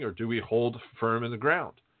lemming, or do we hold firm in the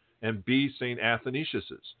ground and be St.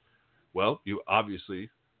 Athanasius's? Well, you obviously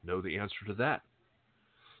know the answer to that.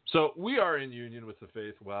 So we are in union with the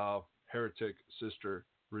faith while Heretic Sister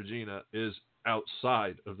Regina is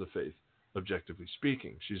outside of the faith, objectively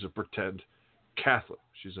speaking. She's a pretend Catholic.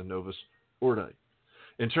 She's a Novus Ordi.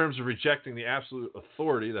 In terms of rejecting the absolute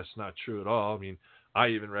authority, that's not true at all. I mean, I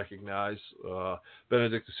even recognize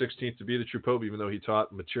Benedict XVI to be the true pope, even though he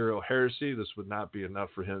taught material heresy. This would not be enough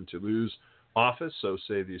for him to lose office, so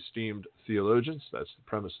say the esteemed theologians. That's the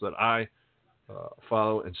premise that I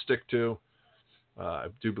follow and stick to. I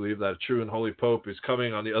do believe that a true and holy pope is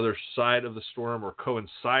coming on the other side of the storm, or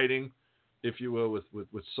coinciding, if you will,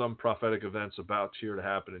 with some prophetic events about here to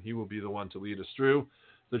happen, and he will be the one to lead us through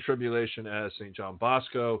the tribulation, as St. John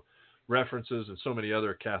Bosco references and so many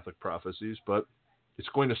other Catholic prophecies. But it's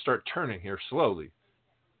going to start turning here slowly,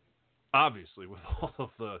 obviously, with all of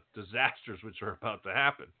the disasters which are about to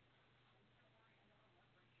happen.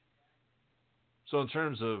 So in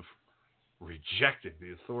terms of rejecting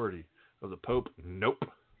the authority of the Pope, nope.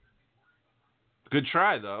 Good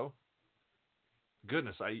try, though.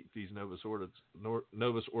 Goodness, I eat these Novus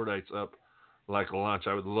Ordites up like lunch.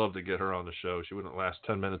 I would love to get her on the show. She wouldn't last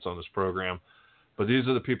 10 minutes on this program. But these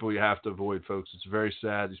are the people you have to avoid, folks. It's very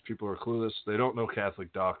sad. These people are clueless. They don't know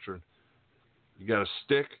Catholic doctrine. You got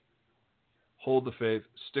to hold the faith,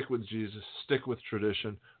 stick with Jesus, stick with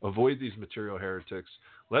tradition, avoid these material heretics.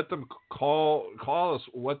 Let them call us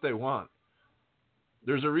what they want.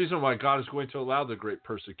 There's a reason why God is going to allow the great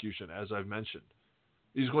persecution, as I've mentioned.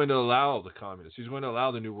 He's going to allow the communists. He's going to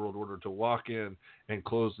allow the New World Order to walk in and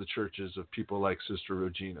close the churches of people like Sister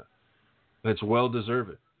Regina. And it's well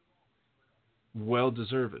deserved. Well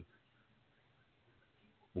deserved.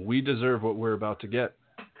 We deserve what we're about to get.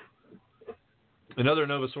 Another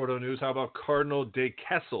Novus Ordo news, how about Cardinal de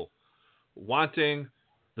Kessel wanting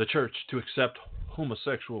the church to accept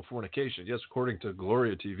homosexual fornication? Yes, according to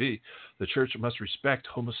Gloria TV, the church must respect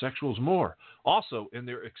homosexuals more, also in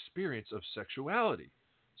their experience of sexuality,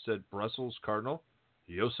 said Brussels Cardinal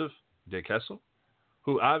Joseph de Kessel,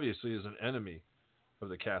 who obviously is an enemy of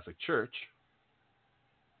the Catholic Church.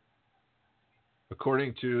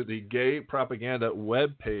 According to the gay propaganda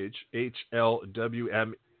webpage HLWM.be,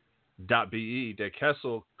 de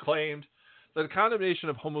Kessel claimed that the condemnation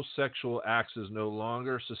of homosexual acts is no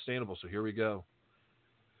longer sustainable. So here we go.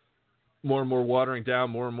 More and more watering down,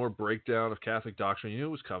 more and more breakdown of Catholic doctrine. You knew it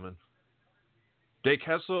was coming. De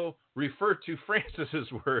Kessel referred to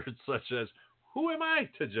Francis's words such as, "Who am I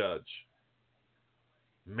to judge?"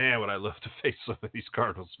 Man, would I love to face some of these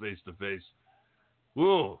cardinals face to face.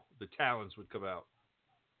 Whoa, the talons would come out.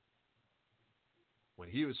 When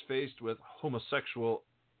he was faced with homosexual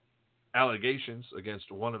allegations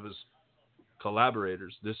against one of his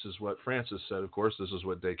collaborators, this is what Francis said. Of course, this is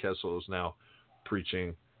what de Kessel is now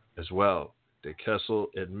preaching as well. De Kessel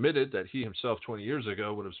admitted that he himself 20 years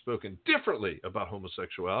ago would have spoken differently about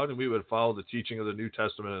homosexuality, and we would follow the teaching of the New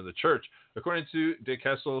Testament and the church. According to de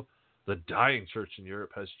Kessel, the dying church in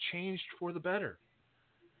Europe has changed for the better.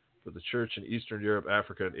 For the church in Eastern Europe,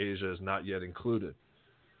 Africa, and Asia is not yet included.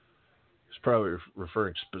 He's probably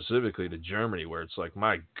referring specifically to Germany, where it's like,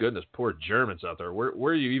 my goodness, poor Germans out there.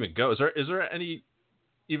 Where do you even go? Is there any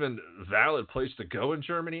even valid place to go in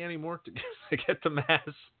Germany anymore to get to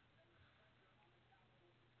Mass?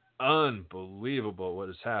 Unbelievable what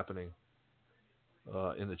is happening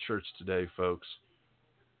in the church today, folks.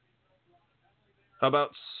 How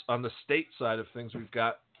about on the state side of things, we've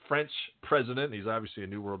got French president, he's obviously a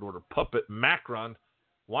New World Order puppet, Macron,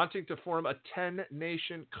 wanting to form a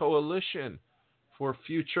 10-nation coalition for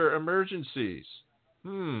future emergencies.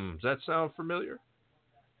 Does that sound familiar?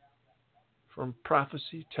 From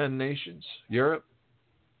prophecy, 10 nations, Europe.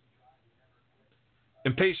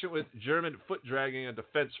 Impatient with German foot-dragging and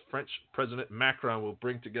defense, French President Macron will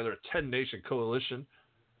bring together a 10-nation coalition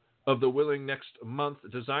of the willing next month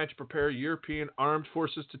designed to prepare European armed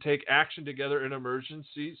forces to take action together in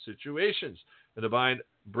emergency situations and to bind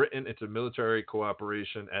Britain into military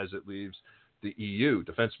cooperation as it leaves the EU.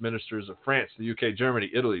 Defense ministers of France, the UK,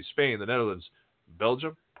 Germany, Italy, Spain, the Netherlands,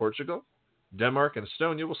 Belgium, Portugal, Denmark, and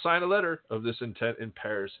Estonia will sign a letter of this intent in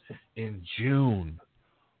Paris in June.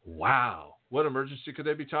 Wow. What emergency could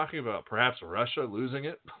they be talking about? Perhaps Russia losing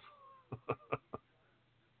it?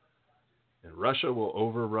 And Russia will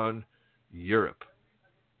overrun Europe.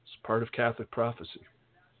 It's part of Catholic prophecy.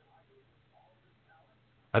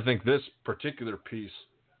 I think this particular piece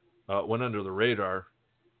went under the radar.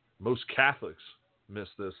 Most Catholics miss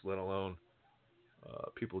this, let alone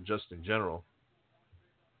people just in general.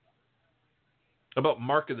 About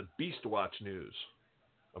Mark of the Beast Watch news.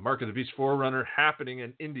 A Mark of the Beast forerunner happening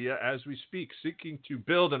in India as we speak, seeking to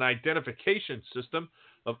build an identification system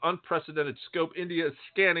of unprecedented scope. India is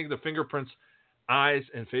scanning the fingerprints, eyes,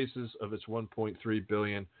 and faces of its 1.3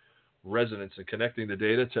 billion residents and connecting the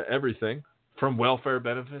data to everything from welfare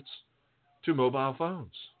benefits to mobile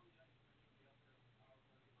phones.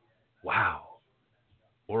 Wow.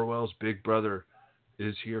 Orwell's Big Brother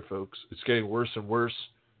is here, folks. It's getting worse and worse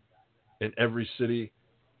in every city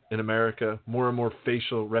in America. More and more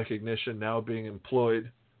facial recognition now being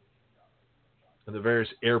employed in the various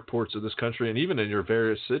airports of this country, and even in your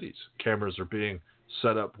various cities. Cameras are being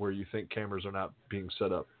set up where you think cameras are not being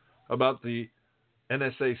set up. How about the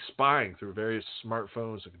NSA spying through various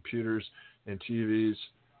smartphones and computers and TVs?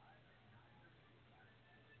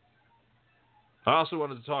 I also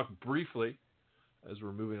wanted to talk briefly, as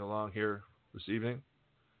we're moving along here this evening,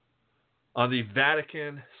 on the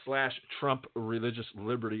Vatican/Trump Religious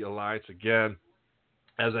Liberty Alliance. Again,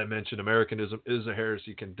 as I mentioned, Americanism is a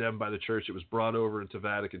heresy condemned by the church. It was brought over into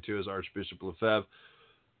Vatican II as Archbishop Lefebvre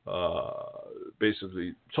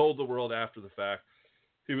basically told the world after the fact.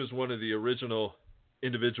 He was one of the original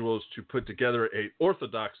individuals to put together a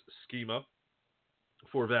orthodox schema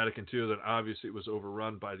for Vatican II that obviously was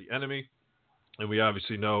overrun by the enemy. And we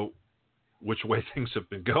obviously know which way things have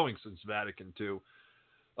been going since Vatican II.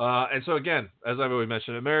 And so, again, as I've always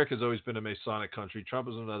mentioned, America's always been a Masonic country. Trump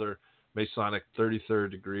is another Masonic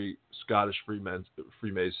 33rd degree Scottish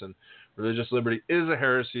Freemason. Religious liberty is a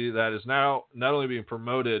heresy that is now not only being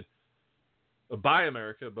promoted by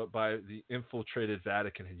America, but by the infiltrated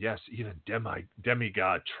Vatican. And yes, even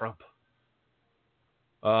demigod Trump.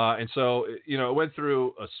 And so, it went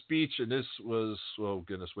through a speech, and this was, oh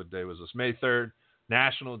goodness, what day was this? May 3rd,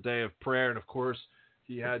 National Day of Prayer. And of course,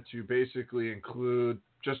 he had to basically include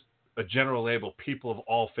just a general label, people of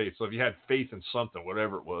all faiths. So if you had faith in something,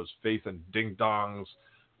 whatever it was, faith in ding-dongs,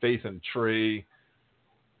 faith in tree,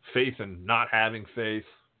 faith in not having faith,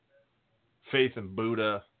 faith in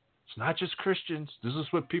Buddha. It's not just Christians. This is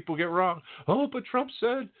what people get wrong. Oh, but Trump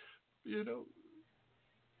said,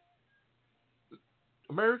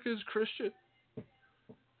 America is Christian.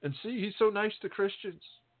 And see, he's so nice to Christians.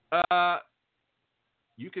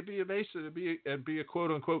 You could be a Mason and be a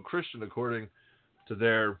quote-unquote Christian according to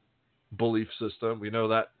their belief system. We know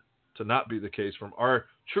that to not be the case from our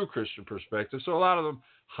true Christian perspective. So a lot of them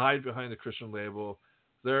hide behind the Christian label.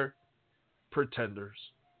 They're pretenders.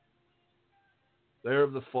 They're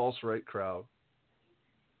of the false right crowd.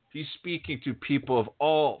 He's speaking to people of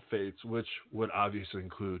all faiths, which would obviously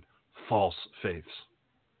include false faiths,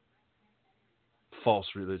 false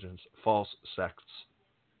religions, false sects.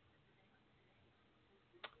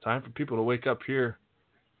 Time for people to wake up here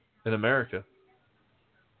in America.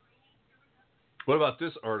 What about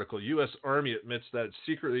this article? U.S. Army admits that it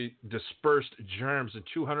secretly dispersed germs in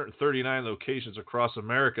 239 locations across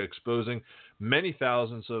America, exposing many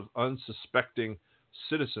thousands of unsuspecting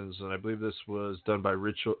citizens. And I believe this was done by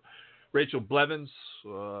Rachel Blevins,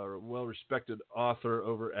 a well-respected author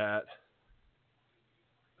over at,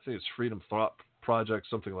 I think it's Freedom Thought Project,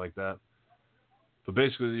 something like that. But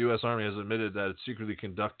basically, the U.S. Army has admitted that it secretly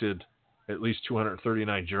conducted at least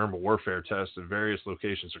 239 germ warfare tests in various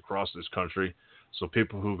locations across this country. So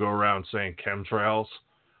people who go around saying chemtrails,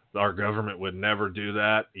 our government would never do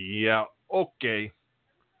that. Yeah, okay.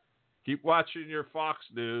 Keep watching your Fox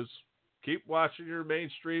News. Keep watching your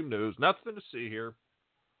mainstream news. Nothing to see here.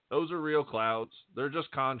 Those are real clouds. They're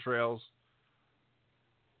just contrails.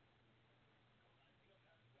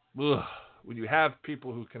 Ugh. When you have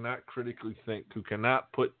people who cannot critically think, who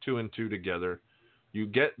cannot put two and two together, you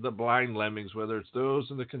get the blind lemmings, whether it's those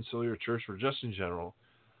in the conciliar church or just in general.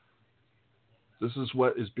 This is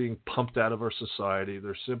what is being pumped out of our society.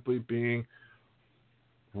 They're simply being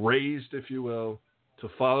raised, if you will, to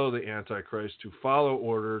follow the Antichrist, to follow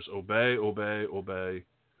orders, obey, obey, obey.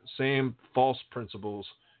 Same false principles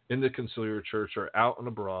in the conciliar church are out and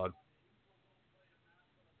abroad.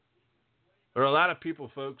 There are a lot of people,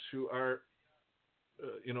 folks, who are,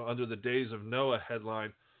 under the Days of Noah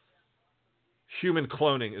headline, human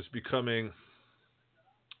cloning is becoming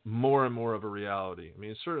more and more of a reality. I mean,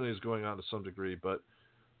 it certainly is going on to some degree, but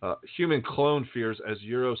human clone fears as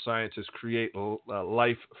neuroscientists create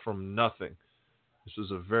life from nothing. This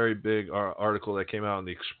was a very big article that came out in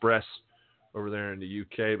the Express over there in the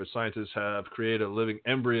UK, but scientists have created a living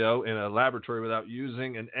embryo in a laboratory without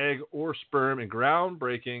using an egg or sperm in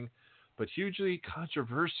groundbreaking but hugely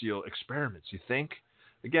controversial experiments. You think?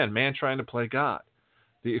 Again, man trying to play God.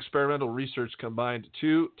 The experimental research combined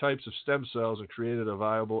two types of stem cells and created a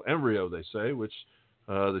viable embryo, they say, which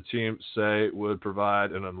the team say would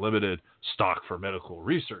provide an unlimited stock for medical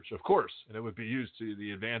research, of course, and it would be used to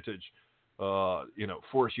the advantage,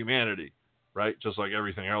 for humanity, right? Just like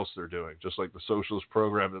everything else they're doing, just like the socialist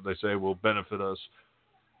program that they say will benefit us,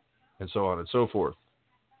 and so on and so forth.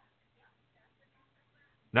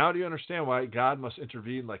 Now do you understand why God must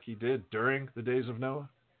intervene like he did during the days of Noah?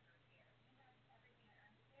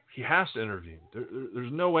 He has to intervene.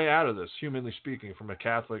 There's no way out of this, humanly speaking, from a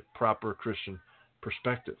Catholic, proper Christian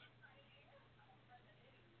perspective.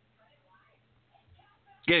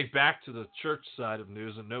 Getting back to the church side of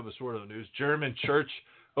news and Novus Ordo news, German church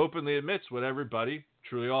openly admits what everybody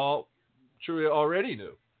truly already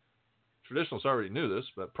knew. Traditionalists already knew this,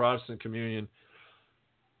 but Protestant communion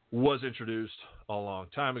was introduced a long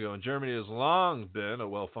time ago. In Germany, it has long been a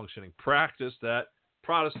well-functioning practice that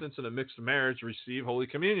Protestants in a mixed marriage receive Holy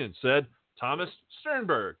Communion, said Thomas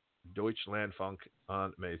Sternberg, Deutschlandfunk,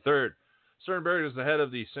 on May 3rd. Sternberg is the head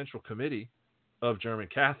of the Central Committee of German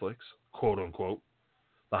Catholics, quote-unquote,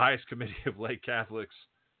 the highest committee of lay Catholics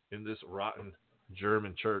in this rotten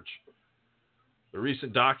German church. The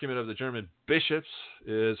recent document of the German bishops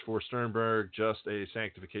is for Sternberg just a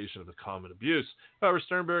sanctification of the common abuse. However,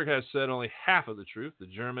 Sternberg has said only half of the truth. The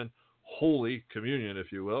German Holy Communion,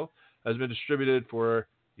 if you will, has been distributed for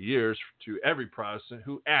years to every Protestant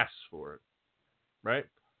who asks for it, right?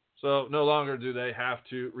 So no longer do they have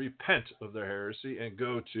to repent of their heresy and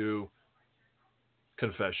go to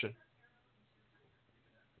confession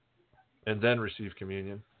and then receive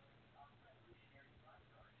communion.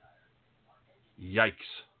 Yikes.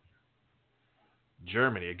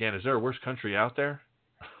 Germany. Again, is there a worse country out there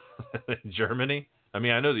than Germany? I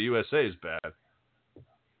mean, I know the USA is bad.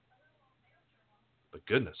 But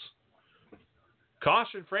goodness.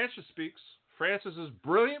 Caution, Francis speaks. Francis's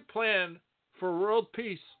brilliant plan for world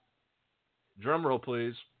peace Drum roll,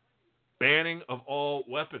 please. Banning of all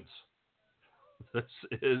weapons. This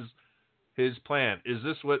is his plan. Is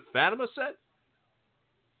this what Fatima said?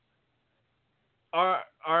 Are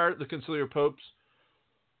the conciliar popes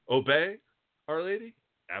obey Our Lady?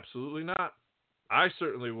 Absolutely not. I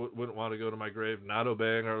certainly wouldn't want to go to my grave not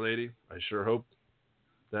obeying Our Lady. I sure hope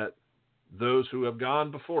that those who have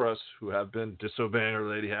gone before us, who have been disobeying Our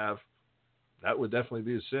Lady, that would definitely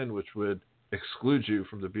be a sin which would exclude you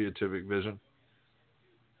from the beatific vision.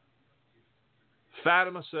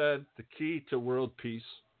 Fatima said the key to world peace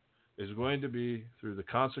is going to be through the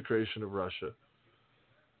consecration of Russia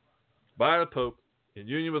by the Pope in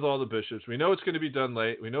union with all the bishops. We know it's going to be done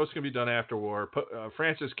late. We know it's going to be done after war.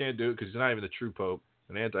 Francis can't do it because he's not even the true Pope.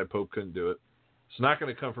 An anti-Pope couldn't do it. It's not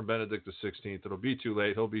going to come from Benedict XVI. It'll be too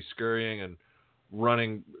late. He'll be scurrying and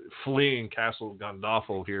fleeing Castle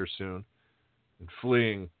Gandolfo here soon, and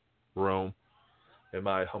fleeing Rome, in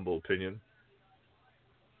my humble opinion.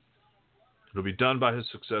 It'll be done by his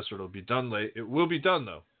successor. It'll be done late. It will be done,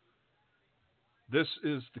 though. This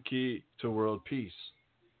is the key to world peace,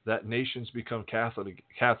 that nations become Catholic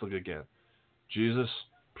again. Jesus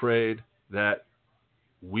prayed that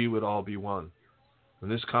we would all be one.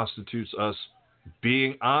 And this constitutes us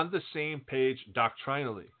being on the same page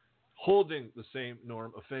doctrinally, holding the same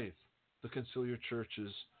norm of faith, the conciliar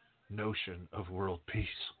church's notion of world peace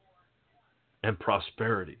and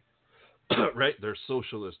prosperity, right? Their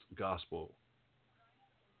socialist gospel,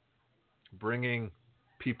 bringing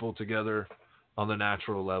people together on the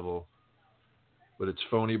natural level, but it's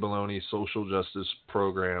phony baloney social justice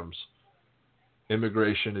programs,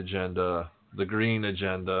 immigration agenda, the green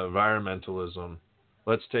agenda, environmentalism.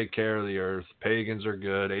 Let's take care of the earth. Pagans are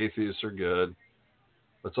good. Atheists are good.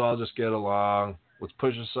 Let's all just get along. Let's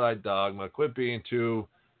push aside dogma. Quit being too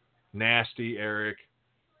nasty, Eric.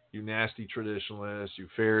 You nasty traditionalists, you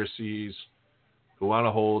Pharisees who want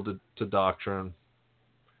to hold to doctrine.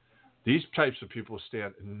 These types of people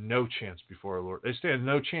stand no chance before our Lord. They stand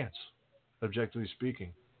no chance, objectively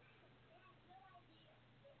speaking.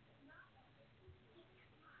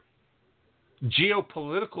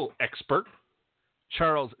 Geopolitical expert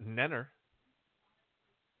Charles Nenner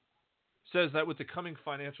says that with the coming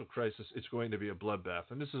financial crisis, it's going to be a bloodbath.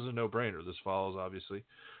 And this is a no-brainer. This follows, obviously,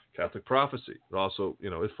 Catholic prophecy. But also,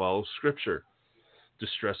 it follows Scripture.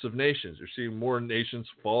 Distress of nations. You're seeing more nations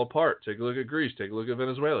fall apart. Take a look at Greece. Take a look at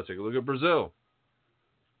Venezuela. Take a look at Brazil.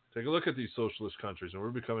 Take a look at these socialist countries, and we're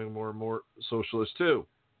becoming more and more socialist too.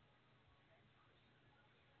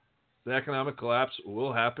 The economic collapse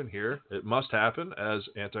will happen here. It must happen, as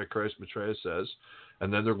Antichrist Maitreya says,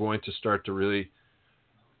 and then they're going to start to really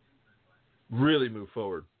move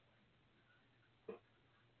forward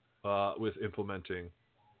with implementing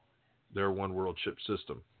their one world chip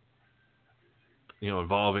system.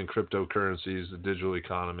 Involving cryptocurrencies, the digital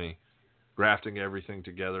economy, grafting everything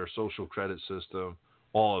together, social credit system,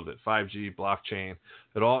 all of it, 5G, blockchain,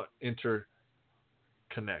 it all interconnects.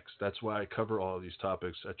 That's why I cover all of these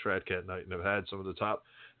topics at Tradcat Night, and I've had some of the top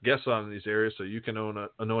guests on in these areas, so you can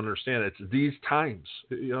understand it's these times.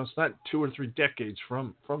 It's not 2 or 3 decades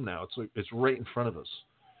from now. It's right in front of us,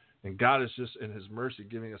 and God is just in His mercy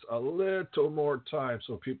giving us a little more time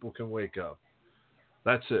so people can wake up.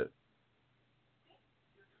 That's it.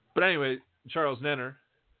 But anyway, Charles Nenner,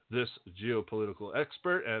 this geopolitical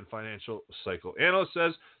expert and financial cycle analyst,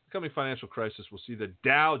 says the coming financial crisis will see the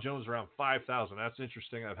Dow Jones around 5,000. That's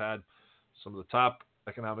interesting. I've had some of the top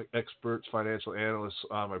economic experts, financial analysts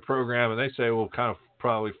on my program, and they say we'll kind of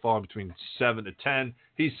probably fall in between 7 to 10.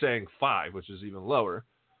 He's saying 5, which is even lower.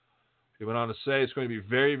 He went on to say it's going to be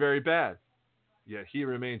very, very bad, yet he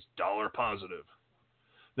remains dollar positive.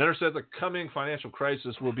 Nenner said the coming financial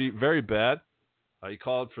crisis will be very bad. He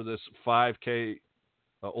called for this 5K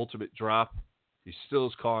ultimate drop. He still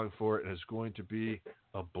is calling for it, and it's going to be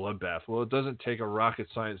a bloodbath. Well, it doesn't take a rocket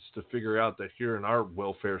science to figure out that here in our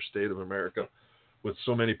welfare state of America, with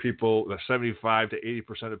so many people, 75 to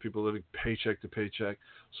 80% of people living paycheck to paycheck,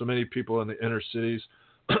 so many people in the inner cities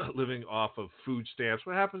living off of food stamps.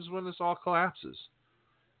 What happens when this all collapses?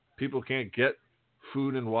 People can't get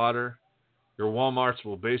food and water. Your Walmarts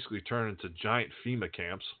will basically turn into giant FEMA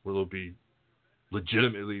camps where they'll be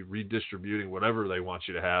legitimately redistributing whatever they want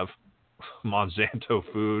you to have. Monsanto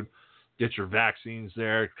food. Get your vaccines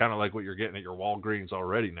there. Kind of like what you're getting at your Walgreens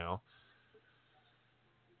already now.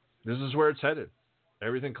 This is where it's headed.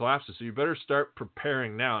 Everything collapses. So you better start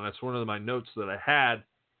preparing now. And that's one of my notes that I had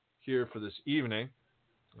here for this evening.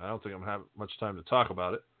 I don't think I'm going to have much time to talk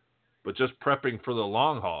about it. But just prepping for the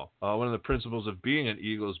long haul. One of the principles of being an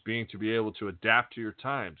eagle is being to be able to adapt to your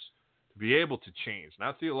times. to be able to change,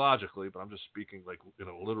 not theologically, but I'm just speaking like in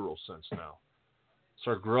a literal sense now.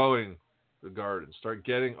 Start growing the garden. Start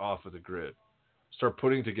getting off of the grid. Start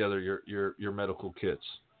putting together your medical kits.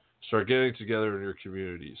 Start getting together in your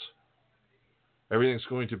communities. Everything's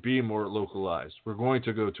going to be more localized. We're going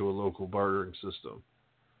to go to a local bartering system.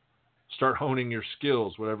 Start honing your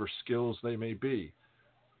skills, whatever skills they may be.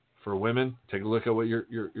 For women, take a look at what your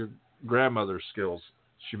grandmother's skills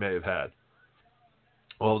she may have had.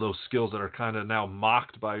 All those skills that are kind of now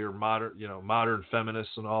mocked by your modern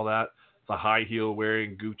feminists and all that. The high heel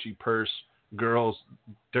wearing Gucci purse girls,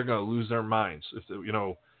 they're going to lose their minds if they're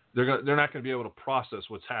not going to be able to process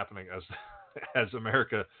what's happening as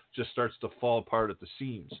America just starts to fall apart at the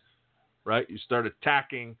seams. Right? You start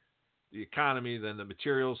attacking the economy, then the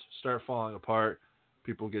materials start falling apart.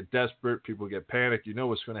 People get desperate. People get panicked. You know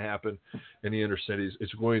what's going to happen in the inner cities.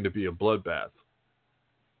 It's going to be a bloodbath.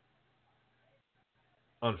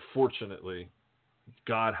 Unfortunately,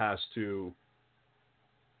 God has to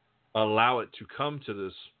allow it to come to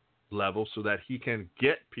this level so that he can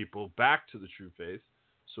get people back to the true faith,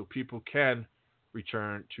 so people can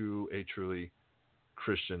return to a truly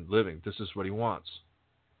Christian living. This is what he wants.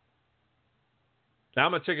 Now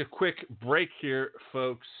I'm going to take a quick break here,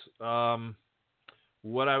 folks.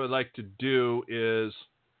 What I would like to do is,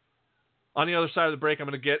 on the other side of the break, I'm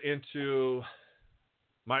going to get into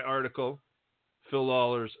my article, Phil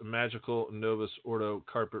Lawler's Magical Novus Ordo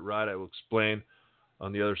Carpet Ride. I will explain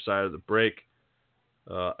on the other side of the break.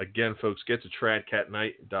 Again, folks, get to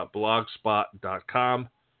tradcatnight.blogspot.com.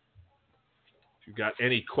 If you've got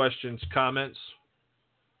any questions, comments,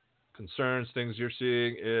 concerns, things you're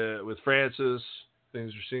seeing with Francis,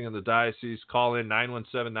 things you're seeing in the diocese, call in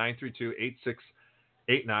 917-932-8689.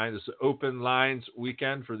 This is open lines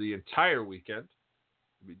weekend for the entire weekend.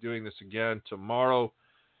 We'll be doing this again tomorrow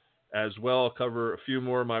as well. I'll cover a few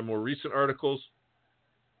more of my more recent articles,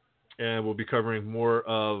 and we'll be covering more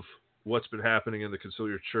of what's been happening in the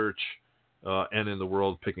Conciliar Church and in the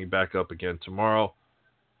world, picking back up again tomorrow.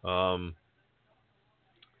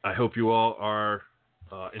 I hope you all are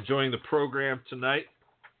enjoying the program tonight.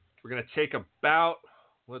 We're going to take about,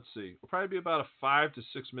 we'll probably be about a 5 to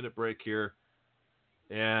 6 minute break here.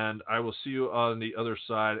 And I will see you on the other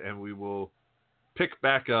side, and we will pick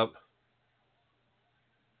back up.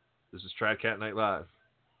 This is Tradcat Night Live.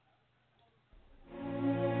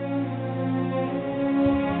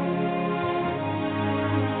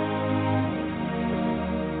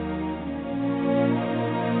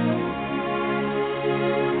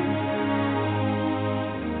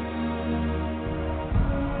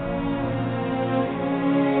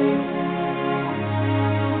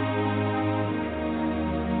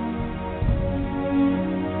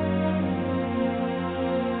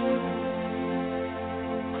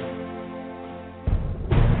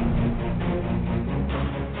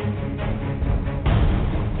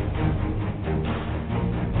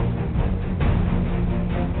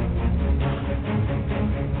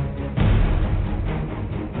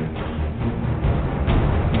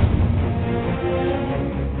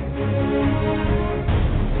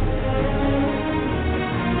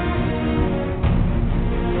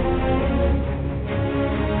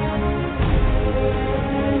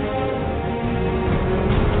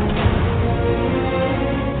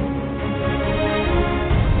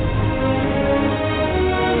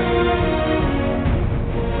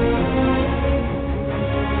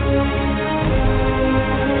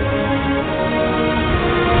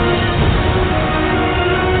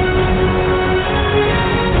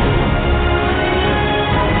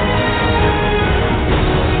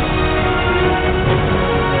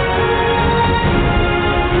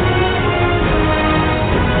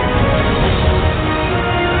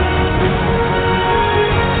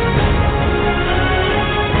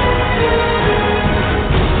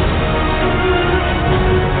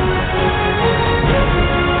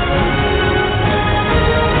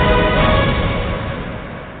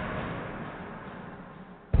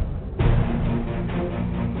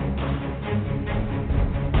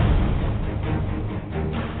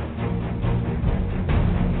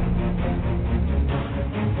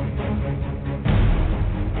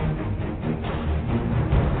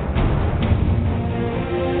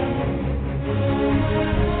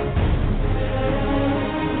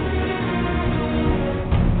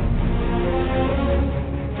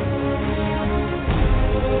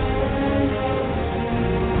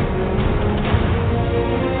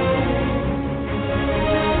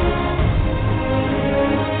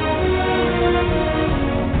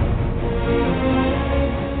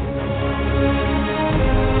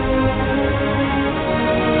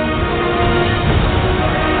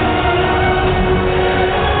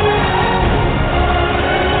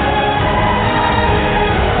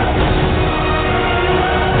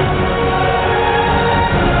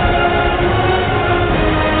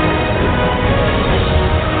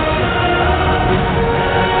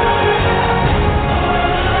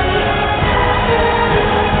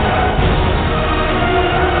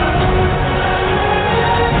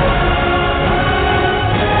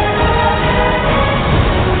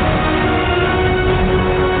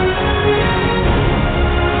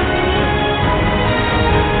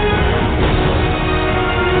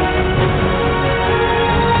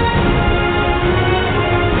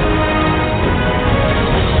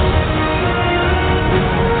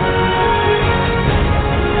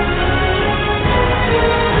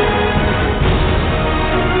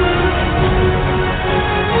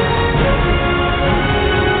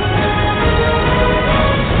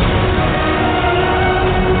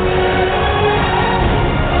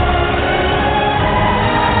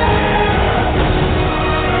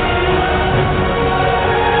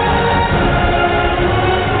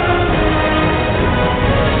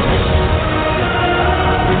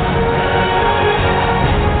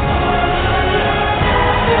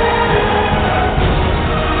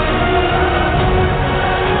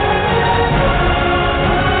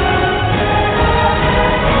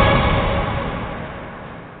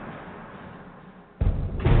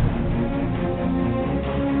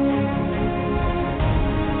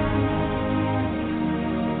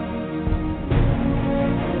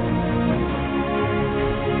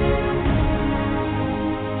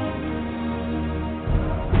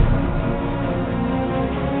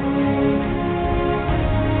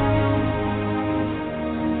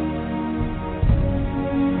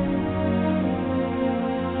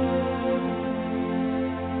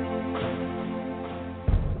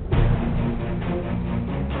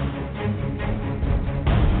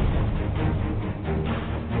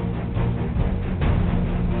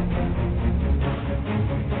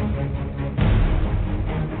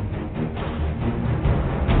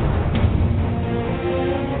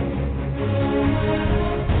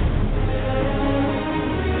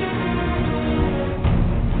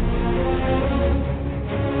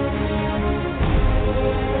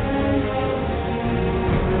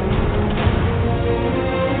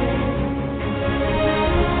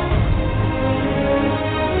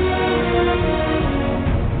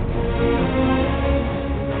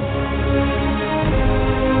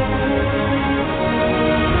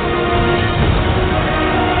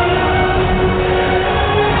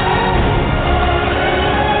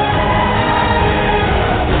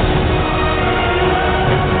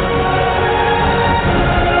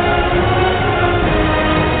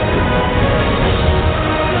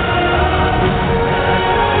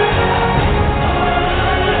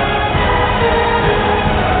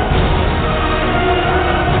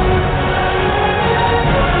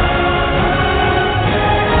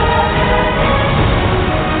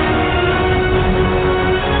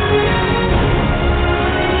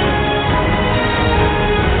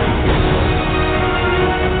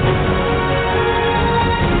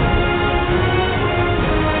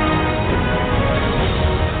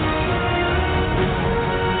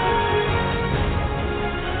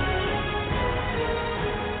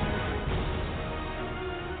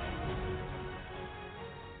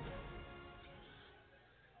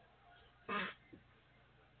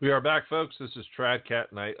 We are back, folks. This is Trad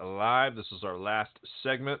Cat Night Live. This is our last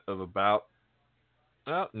segment of about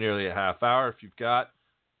nearly a half hour. If you've got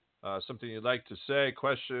something you'd like to say,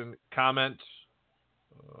 question, comment,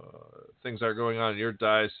 things that are going on in your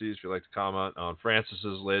diocese, if you'd like to comment on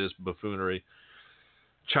Francis's latest buffoonery,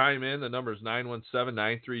 chime in. The number is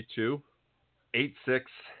 917-932-8689.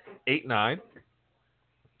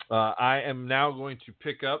 I am now going to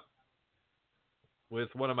pick up with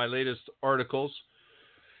one of my latest articles.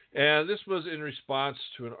 And this was in response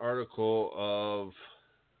to an article of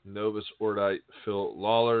Novus Ordi Phil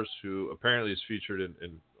Lawlers, who apparently is featured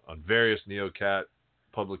on various Neocat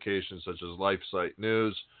publications such as LifeSite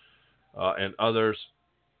News and others.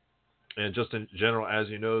 And just in general, as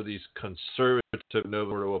you know, these conservative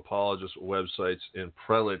Novus Ordo apologist websites and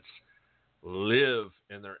prelates live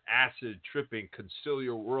in their acid-tripping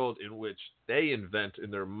conciliar world in which they invent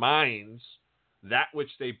in their minds that which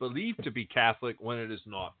they believe to be Catholic when it is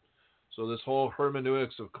not. So this whole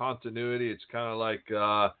hermeneutics of continuity, it's kind of like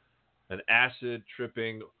an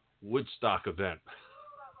acid-tripping Woodstock event.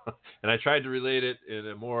 And I tried to relate it in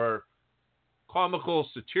a more comical,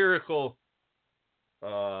 satirical, in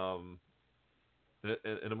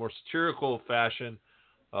a more satirical fashion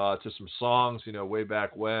to some songs, way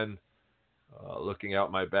back when, Looking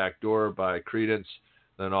Out My Back Door by Credence,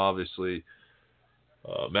 then obviously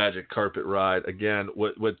Magic Carpet Ride. Again,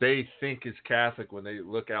 what they think is Catholic when they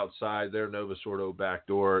look outside their Novus Ordo back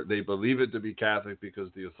door, they believe it to be Catholic because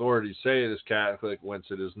the authorities say it is Catholic, whence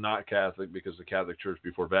it is not Catholic because the Catholic Church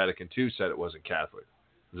before Vatican II said it wasn't Catholic.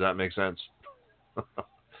 Does that make sense? When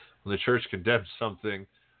the Church condemns something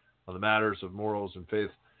on the matters of morals and faith,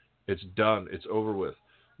 it's done. It's over with.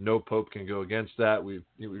 No Pope can go against that. We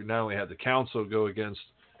not only had the Council go against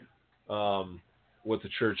what the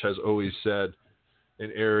Church has always said in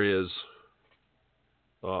areas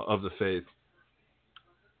of the faith,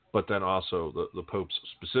 but then also the popes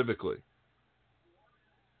specifically.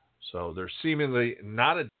 So there's seemingly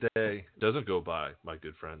not a day doesn't go by, my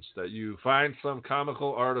good friends, that you find some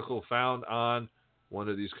comical article found on one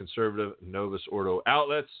of these conservative Novus Ordo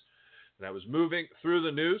outlets. And I was moving through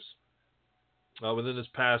the news within this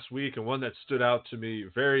past week, and one that stood out to me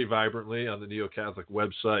very vibrantly on the Neo-Catholic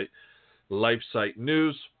website, LifeSite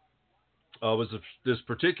News, was this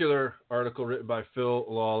particular article written by Phil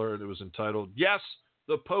Lawler, and it was entitled, "Yes,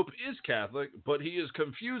 the Pope is Catholic, but he is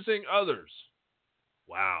confusing others."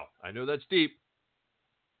 Wow, I know that's deep.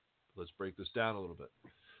 Let's break this down a little bit.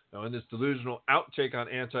 Now, in this delusional outtake on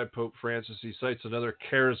anti-Pope Francis, he cites another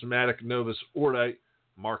charismatic Novus Ordi,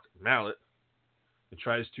 Mark Mallet, and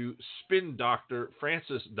tries to spin Dr.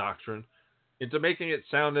 Francis' doctrine into making it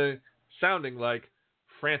sounding like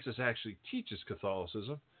Francis actually teaches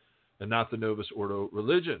Catholicism and not the Novus Ordo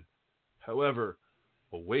religion. However,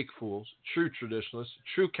 awake fools, true traditionalists,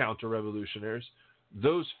 true counter-revolutionaries,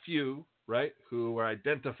 those few, right, who were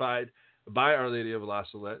identified by Our Lady of La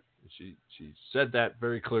Salette, she said that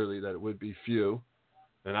very clearly, that it would be few,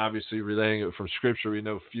 and obviously relaying it from Scripture, we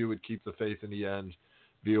know few would keep the faith in the end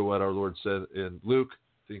via what our Lord said in Luke,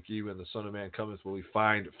 "Think ye when the Son of Man cometh will he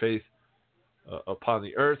find faith upon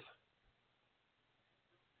the earth?"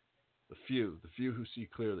 The few who see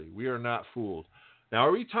clearly. We are not fooled. Now,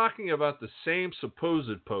 are we talking about the same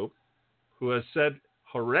supposed Pope who has said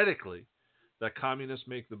heretically that communists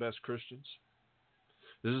make the best Christians?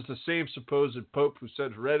 This is the same supposed Pope who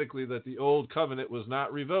said heretically that the old covenant was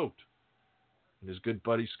not revoked. And his good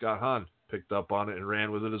buddy Scott Hahn picked up on it and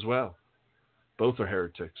ran with it as well. Both are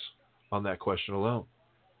heretics on that question alone.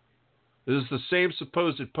 This is the same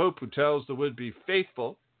supposed Pope who tells the would-be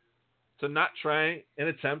faithful to not try and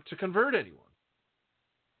attempt to convert anyone.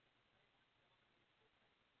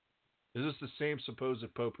 Is this the same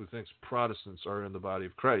supposed Pope who thinks Protestants are in the body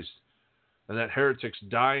of Christ and that heretics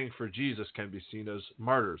dying for Jesus can be seen as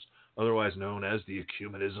martyrs, otherwise known as the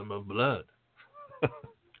ecumenism of blood?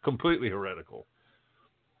 Completely heretical.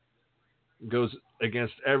 Goes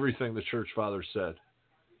against everything the Church Fathers said.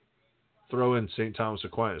 Throw in St. Thomas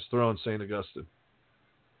Aquinas. Throw in St. Augustine.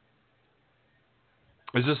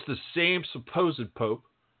 Is this the same supposed Pope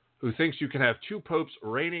who thinks you can have two popes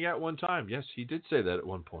reigning at one time? Yes, he did say that at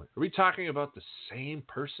one point. Are we talking about the same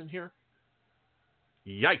person here?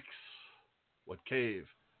 Yikes. What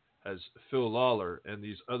cave has Phil Lawler and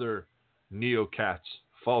these other neo-cats,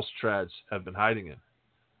 false trads, have been hiding in?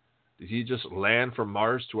 Did he just land from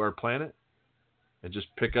Mars to our planet and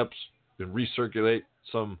just pick up and recirculate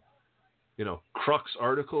some, Crux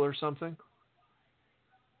article or something?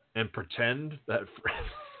 And pretend that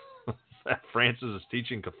that Francis is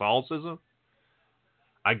teaching Catholicism?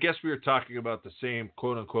 I guess we are talking about the same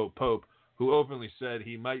quote-unquote Pope who openly said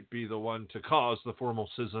he might be the one to cause the formal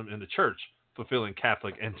schism in the church, fulfilling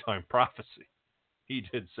Catholic end-time prophecy. He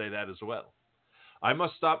did say that as well. I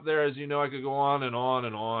must stop there. As you know, I could go on and on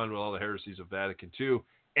and on with all the heresies of Vatican II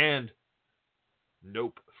and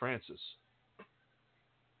Nope Francis.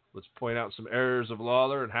 Let's point out some errors of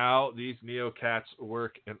Lawler and how these neo-cats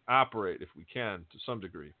work and operate, if we can, to some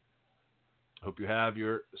degree. Hope you have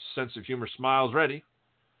your sense of humor smiles ready.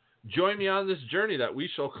 Join me on this journey that we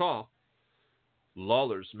shall call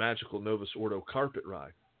Lawler's Magical Novus Ordo Carpet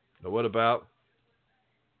Ride. Now, what about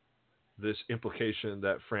this implication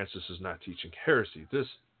that Francis is not teaching heresy? This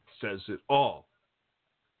says it all.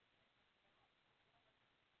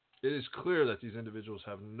 It is clear that these individuals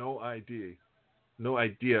have no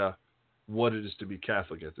idea what it is to be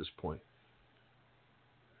Catholic at this point.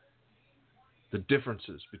 The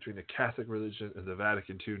differences between the Catholic religion and the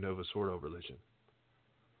Vatican II Novus Ordo religion.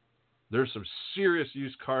 There's some serious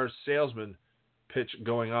used car salesman pitch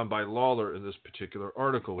going on by Lawler in this particular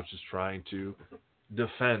article, which is trying to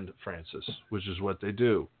defend Francis, which is what they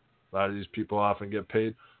do. A lot of these people often get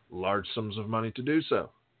paid large sums of money to do so,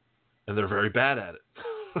 and they're very bad at it.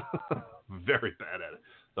 Very bad at it.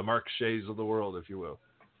 The Mark Shays of the world, if you will.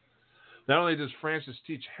 Not only does Francis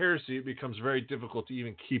teach heresy, it becomes very difficult to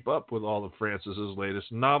even keep up with all of Francis's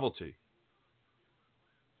latest novelty.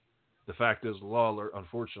 The fact is, Lawler,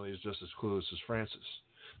 unfortunately, is just as clueless as Francis.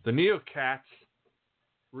 The neo-cats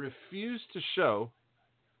refuse to show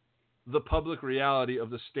the public reality of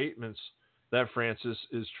the statements that Francis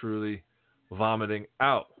is truly vomiting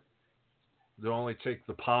out. They'll only take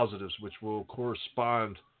the positives, which will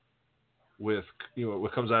correspond with,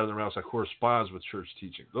 what comes out of their mouths that corresponds with church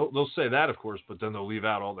teaching. They'll say that, of course, but then they'll leave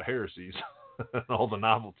out all the heresies and all the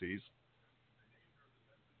novelties.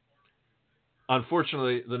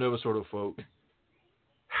 Unfortunately, the Novus Ordo folk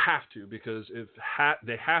have to, because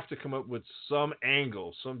they have to come up with some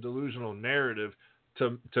angle, some delusional narrative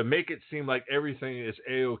to make it seem like everything is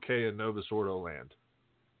A-OK in Novus Ordo land.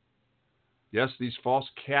 Yes, these false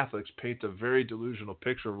Catholics paint a very delusional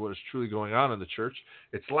picture of what is truly going on in the church.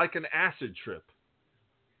 It's like an acid trip.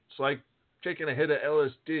 It's like taking a hit of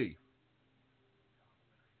LSD.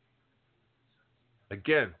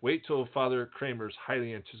 Again, wait till Father Kramer's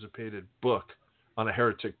highly anticipated book on a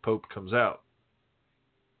heretic pope comes out.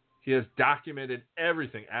 He has documented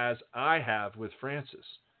everything, as I have with Francis.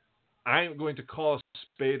 I am going to call a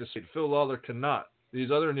spade a spade. Phil Lawler cannot.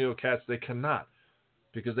 These other neo-cats, they cannot.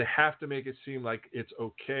 Because they have to make it seem like it's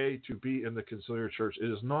okay to be in the conciliar church.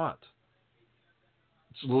 It is not.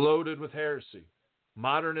 It's loaded with heresy.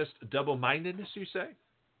 Modernist double-mindedness, you say?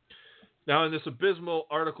 Now, in this abysmal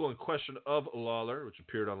article in question of Lawler, which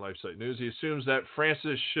appeared on LifeSite News, he assumes that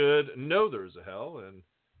Francis should know there is a hell, and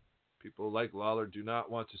people like Lawler do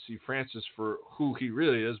not want to see Francis for who he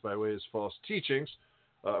really is by way of his false teachings.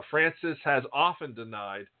 Francis has often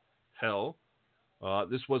denied hell.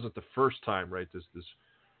 This wasn't the first time, right? This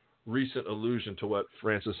recent allusion to what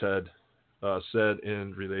Francis had said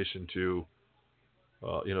in relation to,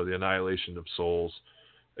 the annihilation of souls,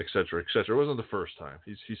 etc., etc. It wasn't the first time.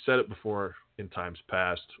 He said it before in times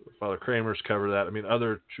past. Father Kramer's covered that. I mean,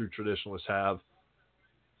 other true traditionalists have.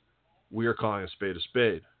 We are calling a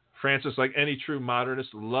spade. Francis, like any true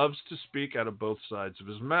modernist, loves to speak out of both sides of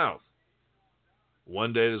his mouth.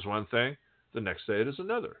 One day it is one thing, the next day it is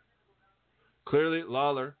another. Clearly,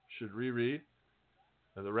 Lawler should reread,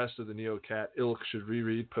 and the rest of the neo-cat ilk should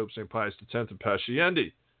reread Pope St. Pius X and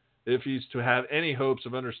Pascendi, if he's to have any hopes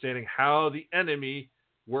of understanding how the enemy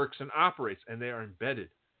works and operates, and they are embedded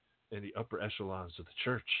in the upper echelons of the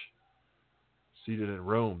church, seated in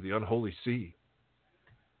Rome, the unholy see.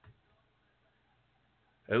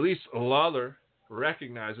 At least Lawler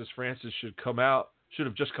recognizes Francis should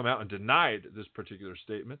have just come out and denied this particular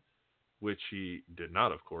statement, which he did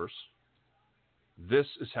not, of course. This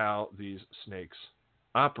is how these snakes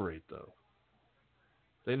operate, though.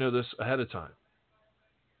 They know this ahead of time.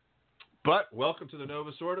 But welcome to the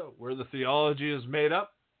Novus Ordo, where the theology is made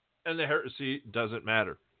up and the heresy doesn't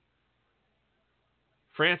matter.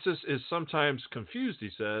 Francis is sometimes confused,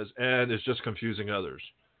 he says, and is just confusing others.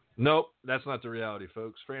 Nope, that's not the reality,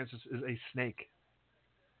 folks. Francis is a snake.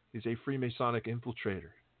 He's a Freemasonic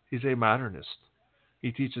infiltrator. He's a modernist.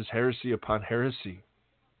 He teaches heresy upon heresy.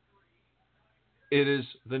 It is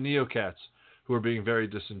the neo-cats who are being very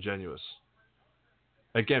disingenuous.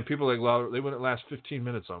 Again, people like Lawler, they wouldn't last 15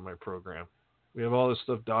 minutes on my program. We have all this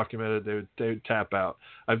stuff documented. They would tap out.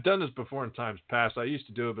 I've done this before in times past. I used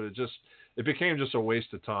to do it, but it became just a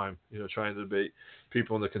waste of time, trying to debate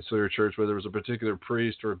people in the conciliar church, whether it was a particular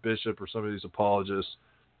priest or a bishop or some of these apologists.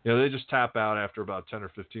 They just tap out after about 10 or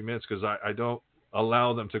 15 minutes because I don't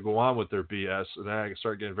allow them to go on with their BS, and then I can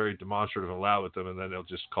start getting very demonstrative and loud with them, and then they'll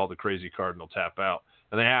just call the crazy card and they'll tap out.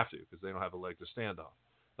 And they have to, because they don't have a leg to stand on.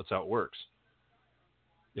 That's how it works.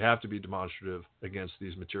 You have to be demonstrative against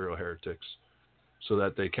these material heretics so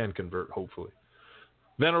that they can convert, hopefully.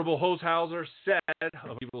 Venerable Holshouser said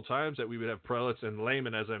of evil times that we would have prelates and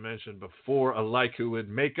laymen, as I mentioned before, alike who would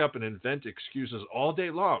make up and invent excuses all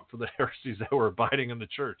day long for the heresies that were abiding in the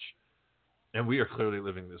church. And we are clearly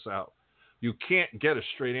living this out. You can't get a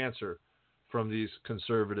straight answer from these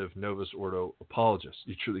conservative Novus Ordo apologists.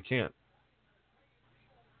 You truly can't.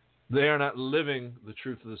 They are not living the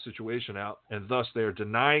truth of the situation out, and thus they are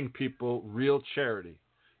denying people real charity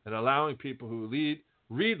and allowing people who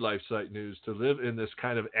read LifeSite News to live in this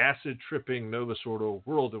kind of acid-tripping Novus Ordo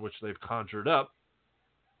world in which they've conjured up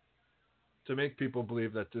to make people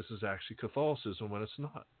believe that this is actually Catholicism when it's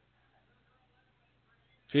not.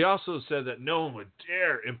 He also said that no one would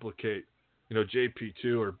dare implicate,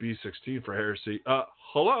 JP2 or B16 for heresy.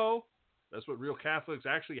 Hello? That's what real Catholics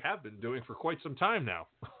actually have been doing for quite some time now,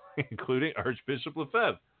 including Archbishop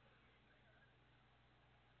Lefebvre.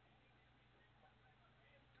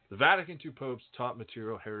 The Vatican II popes taught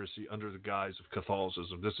material heresy under the guise of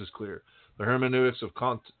Catholicism. This is clear. The hermeneutics of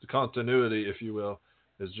continuity, if you will,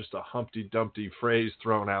 is just a Humpty Dumpty phrase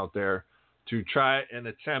thrown out there to try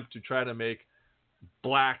to make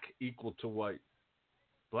black equal to white.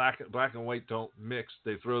 Black and white don't mix.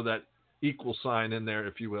 They throw that equal sign in there,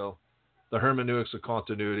 if you will. The hermeneutics of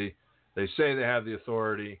continuity. They say they have the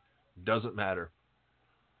authority. Doesn't matter.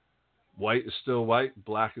 White is still white.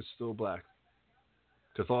 Black is still black.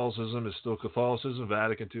 Catholicism is still Catholicism.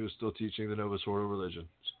 Vatican II is still teaching the Novus Ordo religion.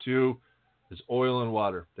 It's oil and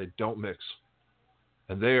water. They don't mix.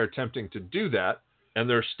 And they are attempting to do that, and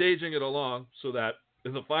they're staging it along so that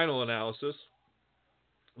in the final analysis,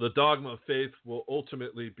 the dogma of faith will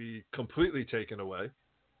ultimately be completely taken away,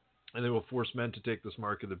 and they will force men to take this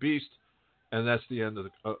mark of the beast, and that's the end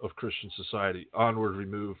of Christian society. Onward we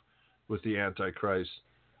move with the Antichrist,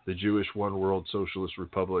 the Jewish one world socialist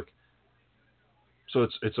republic. So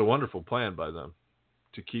it's a wonderful plan by them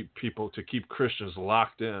to keep Christians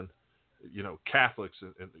locked in, Catholics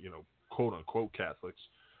and quote unquote Catholics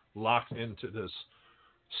locked into this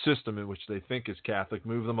system in which they think is Catholic,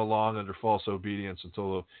 move them along under false obedience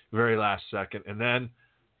until the very last second. And then,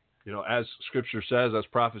 as Scripture says, as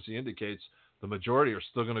prophecy indicates, the majority are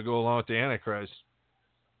still going to go along with the Antichrist.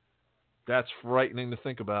 That's frightening to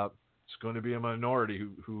think about. It's going to be a minority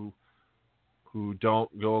who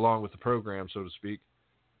don't go along with the program, so to speak.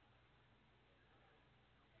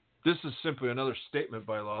 This is simply another statement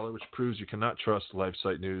by Lawler which proves you cannot trust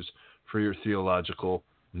LifeSite News for your theological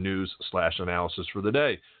news/analysis for the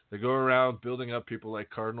day. They go around building up people like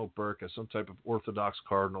Cardinal Burke as some type of Orthodox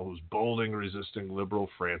cardinal who's bolding, resisting liberal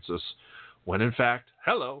Francis, when in fact,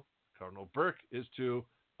 Cardinal Burke is too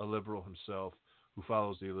a liberal himself who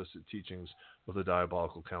follows the illicit teachings of the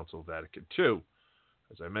Diabolical Council of Vatican II.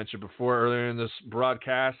 As I mentioned before earlier in this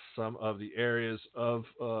broadcast, some of the areas of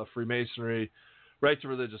Freemasonry: right to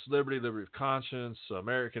religious liberty, liberty of conscience,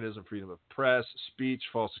 Americanism, freedom of press, speech,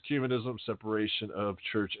 false ecumenism, separation of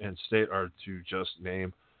church and state are to just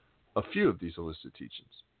name a few of these illicit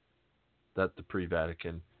teachings that the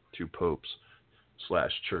pre-Vatican II popes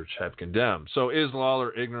 / church have condemned. So is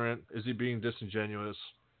Lawler ignorant? Is he being disingenuous?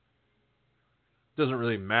 Doesn't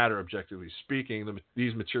really matter, objectively speaking.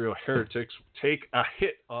 These material heretics take a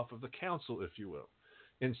hit off of the council, if you will,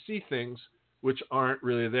 and see things which aren't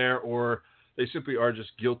really there, or they simply are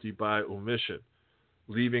just guilty by omission,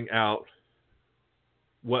 leaving out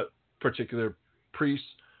what particular priests,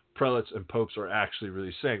 prelates, and popes are actually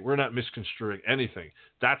really saying. We're not misconstruing anything.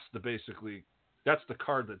 That's the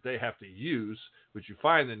card that they have to use, which you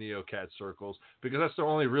find in the Neo-Cat circles, because that's the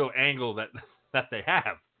only real angle that they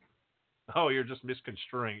have. Oh, you're just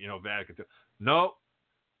misconstruing, Vatican II. No,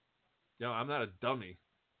 I'm not a dummy.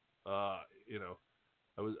 I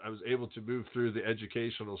was able to move through the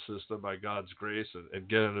educational system by God's grace and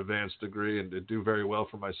get an advanced degree and do very well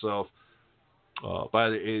for myself by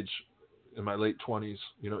the age in my late 20s,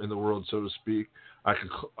 in the world, so to speak.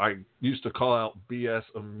 I used to call out BS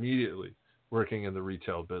immediately working in the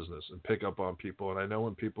retail business and pick up on people, and I know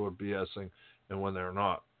when people are BSing and when they're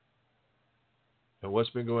not. And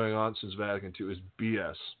what's been going on since Vatican II is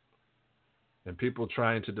BS. And people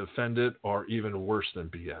trying to defend it are even worse than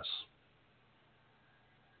BS.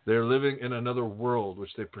 They're living in another world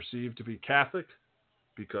which they perceive to be Catholic,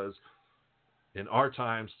 because in our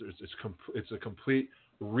times it's a complete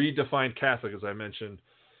redefined Catholic, as I mentioned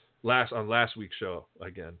on last week's show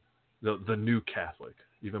again. The new Catholic.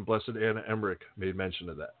 Even Blessed Anna Emmerich made mention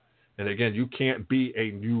of that. And again, you can't be a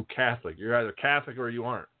new Catholic. You're either Catholic or you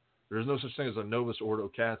aren't. There's no such thing as a Novus Ordo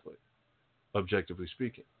Catholic, objectively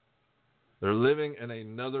speaking. They're living in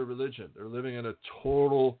another religion. They're living in a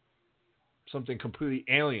total, something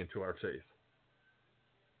completely alien to our faith.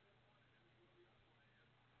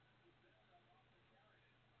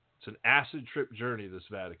 It's an acid trip journey, this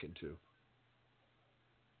Vatican II.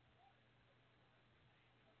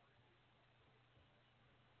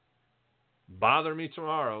 Bother me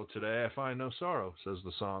tomorrow, today I find no sorrow, says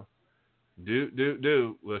the song.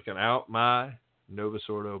 Do, looking out my Novus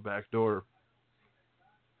Ordo back door.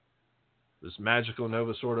 This magical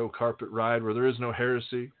Novus Ordo carpet ride where there is no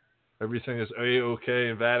heresy. Everything is A-OK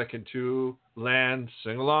in Vatican II land.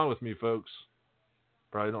 Sing along with me, folks.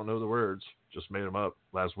 Probably don't know the words. Just made them up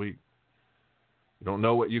last week. You don't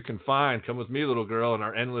know what you can find. Come with me, little girl, in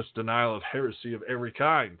our endless denial of heresy of every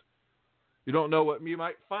kind. You don't know what you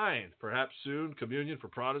might find. Perhaps soon communion for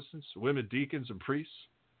Protestants, women deacons and priests,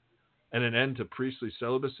 and an end to priestly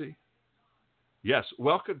celibacy. Yes,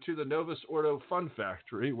 welcome to the Novus Ordo Fun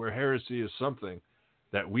Factory, where heresy is something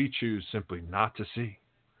that we choose simply not to see.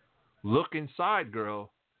 Look inside,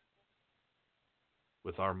 girl,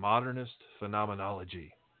 with our modernist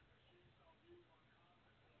phenomenology.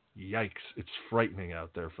 Yikes, it's frightening out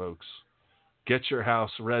there, folks. Get your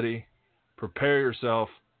house ready. Prepare yourself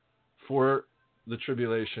for the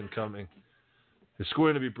tribulation coming. It's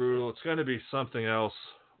going to be brutal. It's going to be something else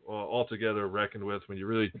altogether reckoned with when you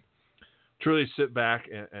really, truly sit back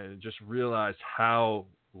and just realize how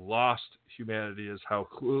lost humanity is, how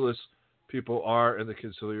clueless people are in the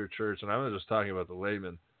conciliar church. And I'm not just talking about the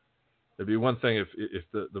laymen. It'd be one thing if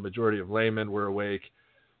the majority of laymen were awake.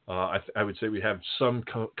 I would say we have some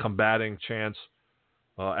combating chance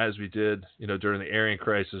as we did, during the Arian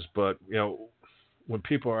crisis. But, when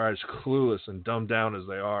people are as clueless and dumbed down as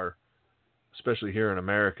they are, especially here in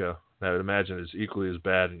America, I would imagine it's equally as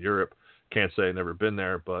bad in Europe. Can't say I've never been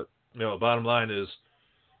there, but, the bottom line is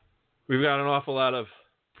we've got an awful lot of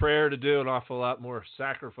prayer to do, an awful lot more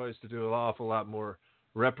sacrifice to do, an awful lot more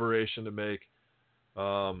reparation to make.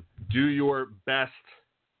 Do your best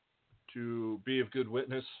to be of good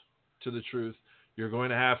witness to the truth. You're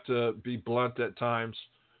going to have to be blunt at times.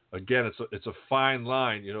 Again, it's a fine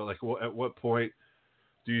line, at what point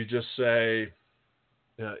do you just say,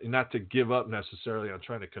 not to give up necessarily on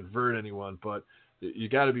trying to convert anyone, but you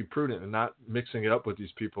got to be prudent and not mixing it up with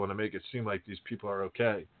these people and to make it seem like these people are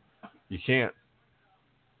okay. You can't,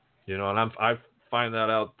 and I find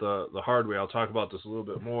that out the hard way. I'll talk about this a little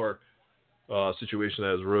bit more. Situation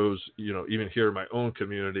that has rose, even here in my own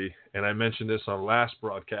community. And I mentioned this on last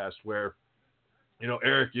broadcast where,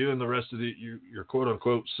 Eric, you and the rest of your quote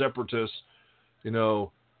unquote separatists,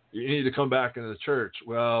 you need to come back into the church.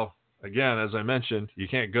 Well, again, as I mentioned, you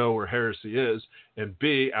can't go where heresy is. And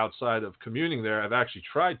B, outside of communing there, I've actually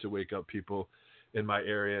tried to wake up people in my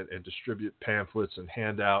area and distribute pamphlets and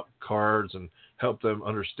hand out cards and help them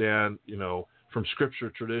understand, from scripture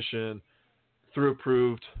tradition through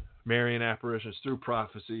approved Marian apparitions, through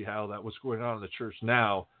prophecy, how that what's going on in the church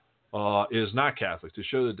now is not Catholic, to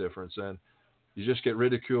show the difference. And you just get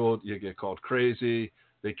ridiculed, you get called crazy.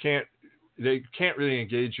 They can't really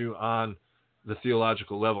engage you on the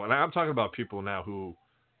theological level. And I'm talking about people now who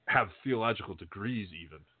have theological degrees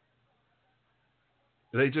even.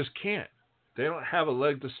 They just can't. They don't have a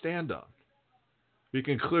leg to stand on. We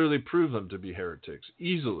can clearly prove them to be heretics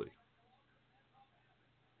easily.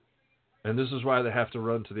 And this is why they have to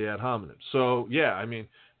run to the ad hominem. So, yeah,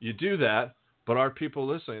 you do that, but are people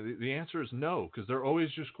listening? The answer is no, because they're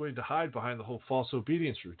always just going to hide behind the whole false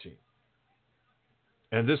obedience routine.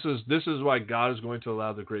 And this is why God is going to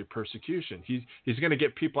allow the great persecution. He's going to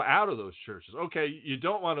get people out of those churches. Okay, you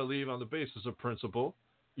don't want to leave on the basis of principle.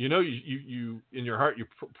 You in your heart, you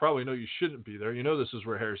probably know you shouldn't be there. This is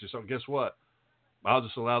where heresy is. So guess what? I'll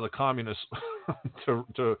just allow the communists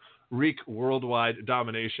to wreak worldwide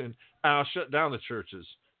domination, and I'll shut down the churches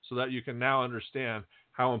so that you can now understand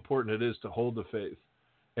how important it is to hold the faith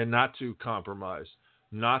and not to compromise,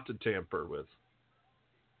 not to tamper with.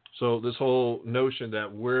 So this whole notion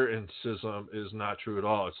that we're in schism is not true at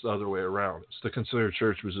all. It's the other way around. It's the conciliar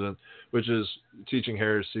church, which is teaching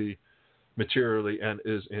heresy materially and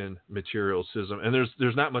is in material schism. And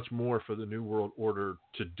there's not much more for the New World Order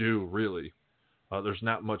to do, really. There's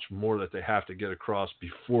not much more that they have to get across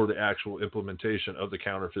before the actual implementation of the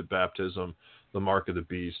counterfeit baptism, the mark of the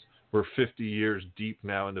beast. We're 50 years deep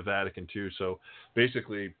now into Vatican II. So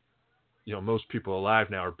basically, most people alive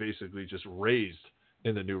now are basically just raised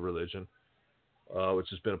in the new religion, which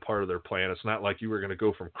has been a part of their plan. It's not like you were going to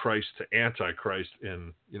go from Christ to Antichrist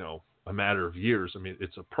in, a matter of years.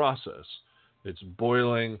 It's a process. It's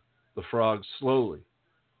boiling the frogs slowly.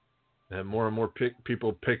 And more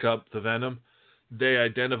people pick up the venom. They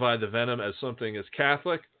identify the venom as something as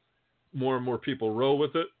Catholic. More and more people roll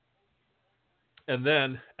with it. And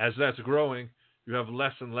then, as that's growing, you have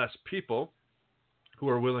less and less people who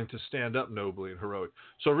are willing to stand up nobly and heroic.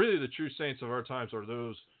 So really the true saints of our times are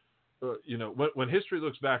those, when history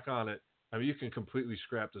looks back on it, I mean, you can completely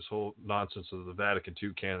scrap this whole nonsense of the Vatican II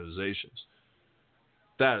canonizations.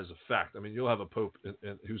 That is a fact. I mean, you'll have a pope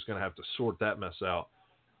who's going to have to sort that mess out.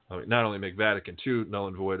 I mean, not only make Vatican II null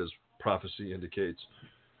and void, as prophecy indicates,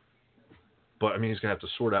 but I mean, he's going to have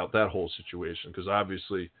to sort out that whole situation, because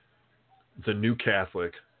obviously the new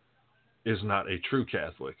Catholic is not a true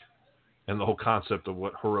Catholic. And the whole concept of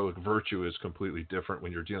what heroic virtue is completely different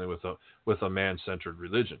when you're dealing with a man-centered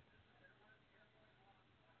religion.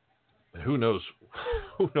 And who knows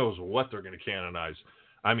what they're going to canonize.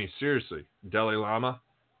 I mean, seriously, Dalai Lama,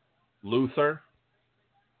 Luther,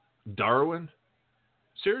 Darwin.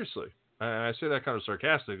 Seriously, I say that kind of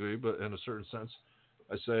sarcastically, but in a certain sense,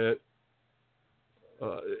 I say it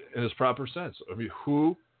in its proper sense. I mean,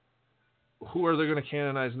 who are they going to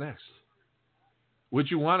canonize next? Would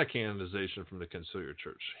you want a canonization from the Conciliar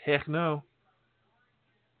Church? Heck no.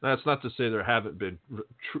 That's not to say there haven't been,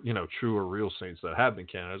 true or real saints that have been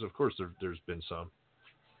canonized. Of course, there's been some.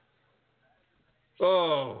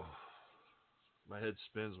 Oh, my head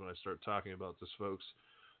spins when I start talking about this, folks.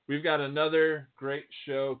 We've got another great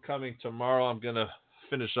show coming tomorrow. I'm going to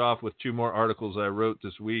finish off with 2 more articles I wrote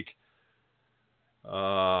this week.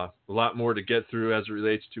 A lot more to get through as it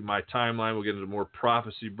relates to my timeline. We'll get into more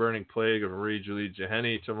prophecy burning plague of Marie Julie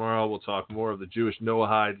Jeheni tomorrow. We'll talk more of the Jewish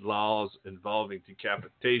Noahide laws involving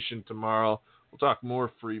decapitation tomorrow. We'll talk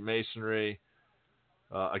more Freemasonry.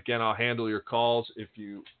 Again, I'll handle your calls if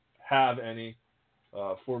you have any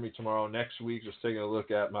for me tomorrow. Next week, just taking a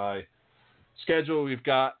look at my schedule, we've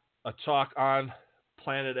got a talk on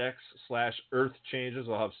Planet X/Earth changes.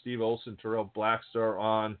 I'll have Steve Olson, Terrell Blackstar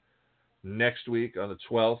on next week on the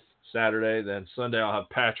 12th, Saturday. Then Sunday, I'll have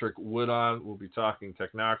Patrick Wood on. We'll be talking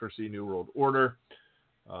technocracy, New World Order.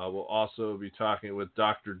 We'll also be talking with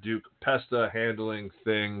Dr. Duke Pesta, handling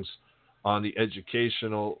things on the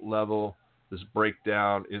educational level, this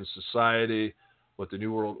breakdown in society, what the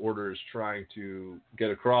New World Order is trying to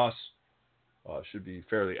get across. Should be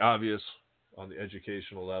fairly obvious on the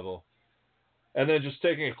educational level. And then just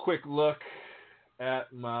taking a quick look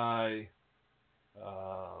at my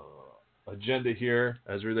agenda here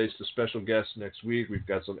as it relates to special guests next week. We've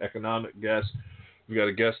got some economic guests. We've got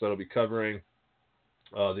a guest that'll be covering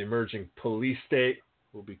the emerging police state.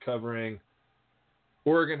 We'll be covering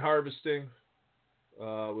organ harvesting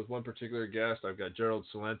with one particular guest. I've got Gerald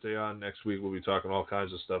Salente on next week. We'll be talking all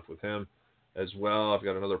kinds of stuff with him as well. I've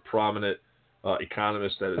got another prominent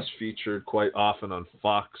economist that is featured quite often on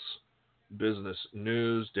Fox Business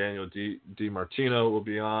News. Daniel DiMartino will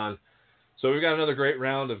be on. So we've got another great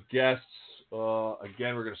round of guests.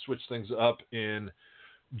 Again, we're going to switch things up in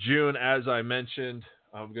June. As I mentioned,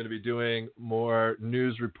 I'm going to be doing more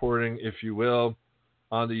news reporting, if you will,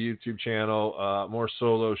 on the YouTube channel, more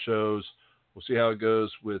solo shows. We'll see how it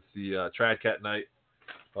goes with the Tradcat Night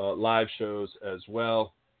live shows as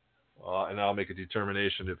well. And I'll make a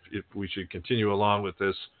determination if we should continue along with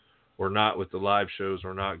this or not, with the live shows,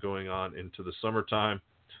 or not going on into the summertime.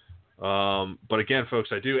 But again,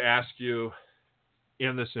 folks, I do ask you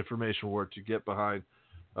in this information war to get behind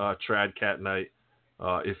Tradcat Night.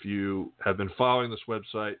 If you have been following this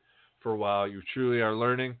website for a while, you truly are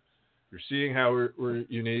learning. You're seeing how we're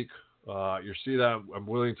unique. You see that I'm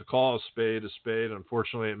willing to call a spade a spade.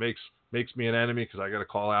 Unfortunately, it makes me an enemy because I got to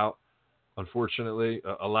call out, unfortunately,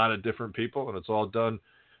 a lot of different people, and it's all done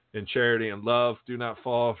in charity and love. Do not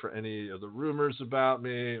fall for any of the rumors about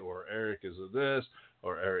me, or Eric is of this,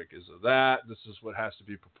 or Eric is of that. This is what has to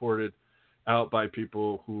be purported out by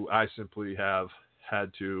people who I simply have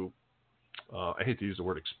had to, I hate to use the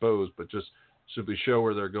word expose, but just simply show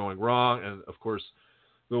where they're going wrong. And of course,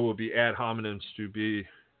 there will be ad hominems to be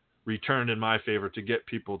returned in my favor to get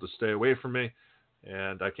people to stay away from me.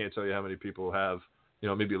 And I can't tell you how many people have,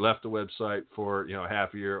 maybe left the website for,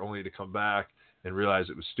 half a year only to come back and realize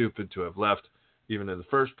it was stupid to have left even in the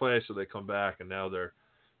first place. So they come back and now they're,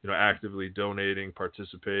 actively donating,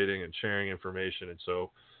 participating, and sharing information. And so,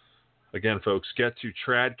 again, folks, get to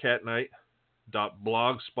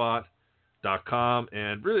tradcatnight.blogspot.com.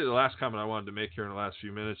 And really the last comment I wanted to make here in the last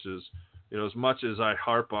few minutes is, as much as I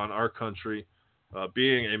harp on our country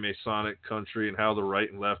being a Masonic country and how the right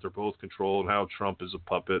and left are both controlled, and how Trump is a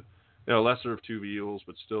puppet, lesser of two evils,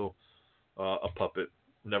 but still a puppet,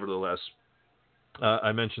 nevertheless.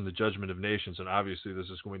 I mentioned the judgment of nations, and obviously this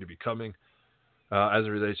is going to be coming as it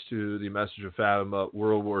relates to the message of Fatima.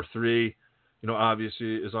 World War III,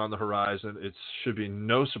 obviously is on the horizon. It should be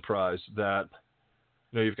no surprise that,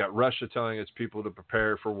 you've got Russia telling its people to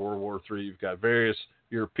prepare for World War III. You've got various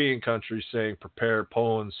European countries saying prepare,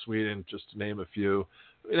 Poland, Sweden, just to name a few.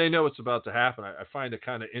 They know what's about to happen. I find it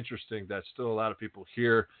kind of interesting that still a lot of people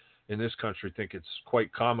here in this country think it's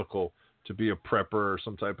quite comical to be a prepper or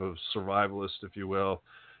some type of survivalist, if you will.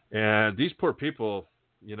 And these poor people,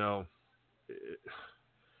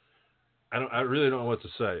 I really don't know what to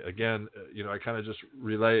say. Again, I kind of just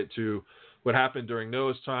relay it to what happened during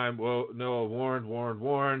Noah's time. Well, Noah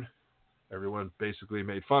warned. Everyone basically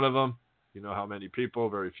made fun of him. You know how many people,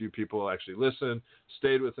 very few people actually listened,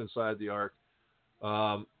 stayed with inside the ark.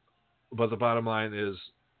 But the bottom line is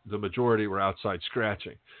the majority were outside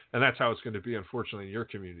scratching. And that's how it's going to be, unfortunately, in your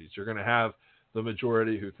communities. You're going to have the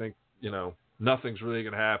majority who think, nothing's really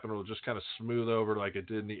going to happen. It'll just kind of smooth over like it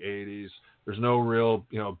did in the 80s. There's no real,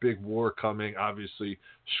 big war coming. Obviously,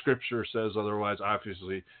 Scripture says otherwise.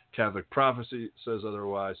 Obviously, Catholic prophecy says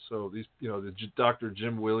otherwise. So these, the Dr.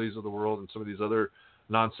 Jim Willies of the world and some of these other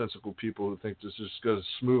nonsensical people who think this is going to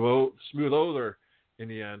smooth over in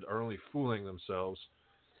the end are only fooling themselves.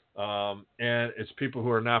 And it's people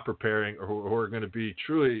who are not preparing or who are going to be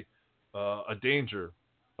truly a danger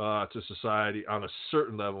to society on a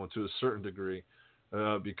certain level and to a certain degree.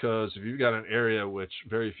 Because if you've got an area which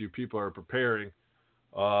very few people are preparing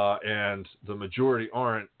and the majority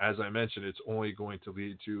aren't, as I mentioned, it's only going to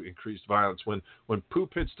lead to increased violence. When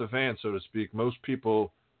poop hits the fan, so to speak, most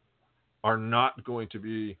people are not going to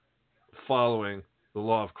be following the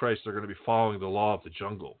law of Christ. They're going to be following the law of the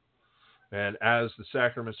jungle. And as the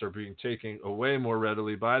sacraments are being taken away more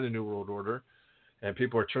readily by the New World Order, and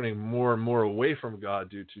people are turning more and more away from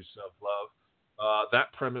God due to self-love,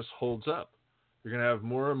 that premise holds up. You're going to have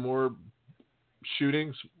more and more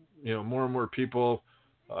shootings, more and more people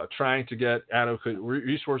trying to get adequate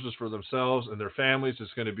resources for themselves and their families.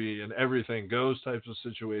 It's going to be an everything goes type of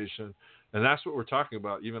situation. And that's what we're talking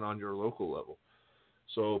about, even on your local level.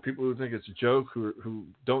 So people who think it's a joke, who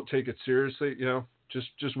don't take it seriously,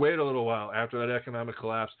 just wait a little while after that economic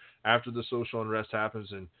collapse, after the social unrest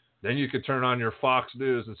happens, and then you can turn on your Fox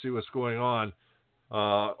News and see what's going on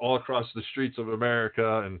all across the streets of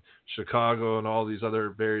America and Chicago and all these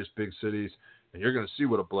other various big cities, and you're going to see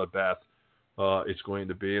what a bloodbath it's going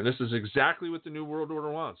to be. And this is exactly what the New World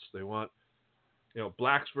Order wants. They want,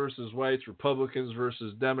 blacks versus whites, Republicans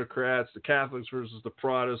versus Democrats, the Catholics versus the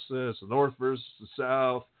Protestants, the North versus the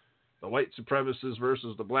South, the white supremacists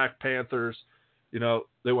versus the Black Panthers.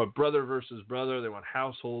 They want brother versus brother. They want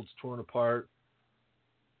households torn apart.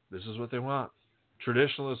 This is what they want.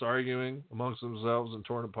 Traditionalists arguing amongst themselves and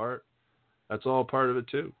torn apart. That's all part of it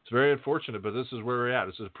too. It's very unfortunate, but this is where we're at.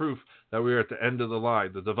 This is proof that we are at the end of the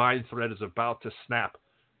line. The divine thread is about to snap,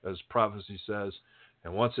 as prophecy says.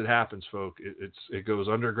 And once it happens, folk, it goes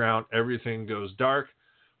underground. Everything goes dark.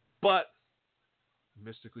 But,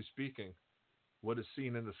 mystically speaking, what is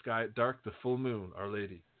seen in the sky at dark? The full moon, Our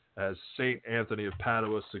Lady. As St. Anthony of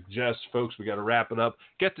Padua suggests, folks, we got to wrap it up.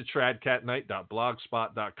 Get to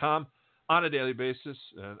tradcatnight.blogspot.com on a daily basis,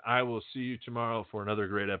 and I will see you tomorrow for another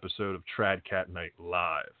great episode of Trad Cat Night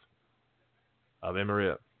Live. Ave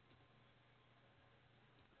Maria.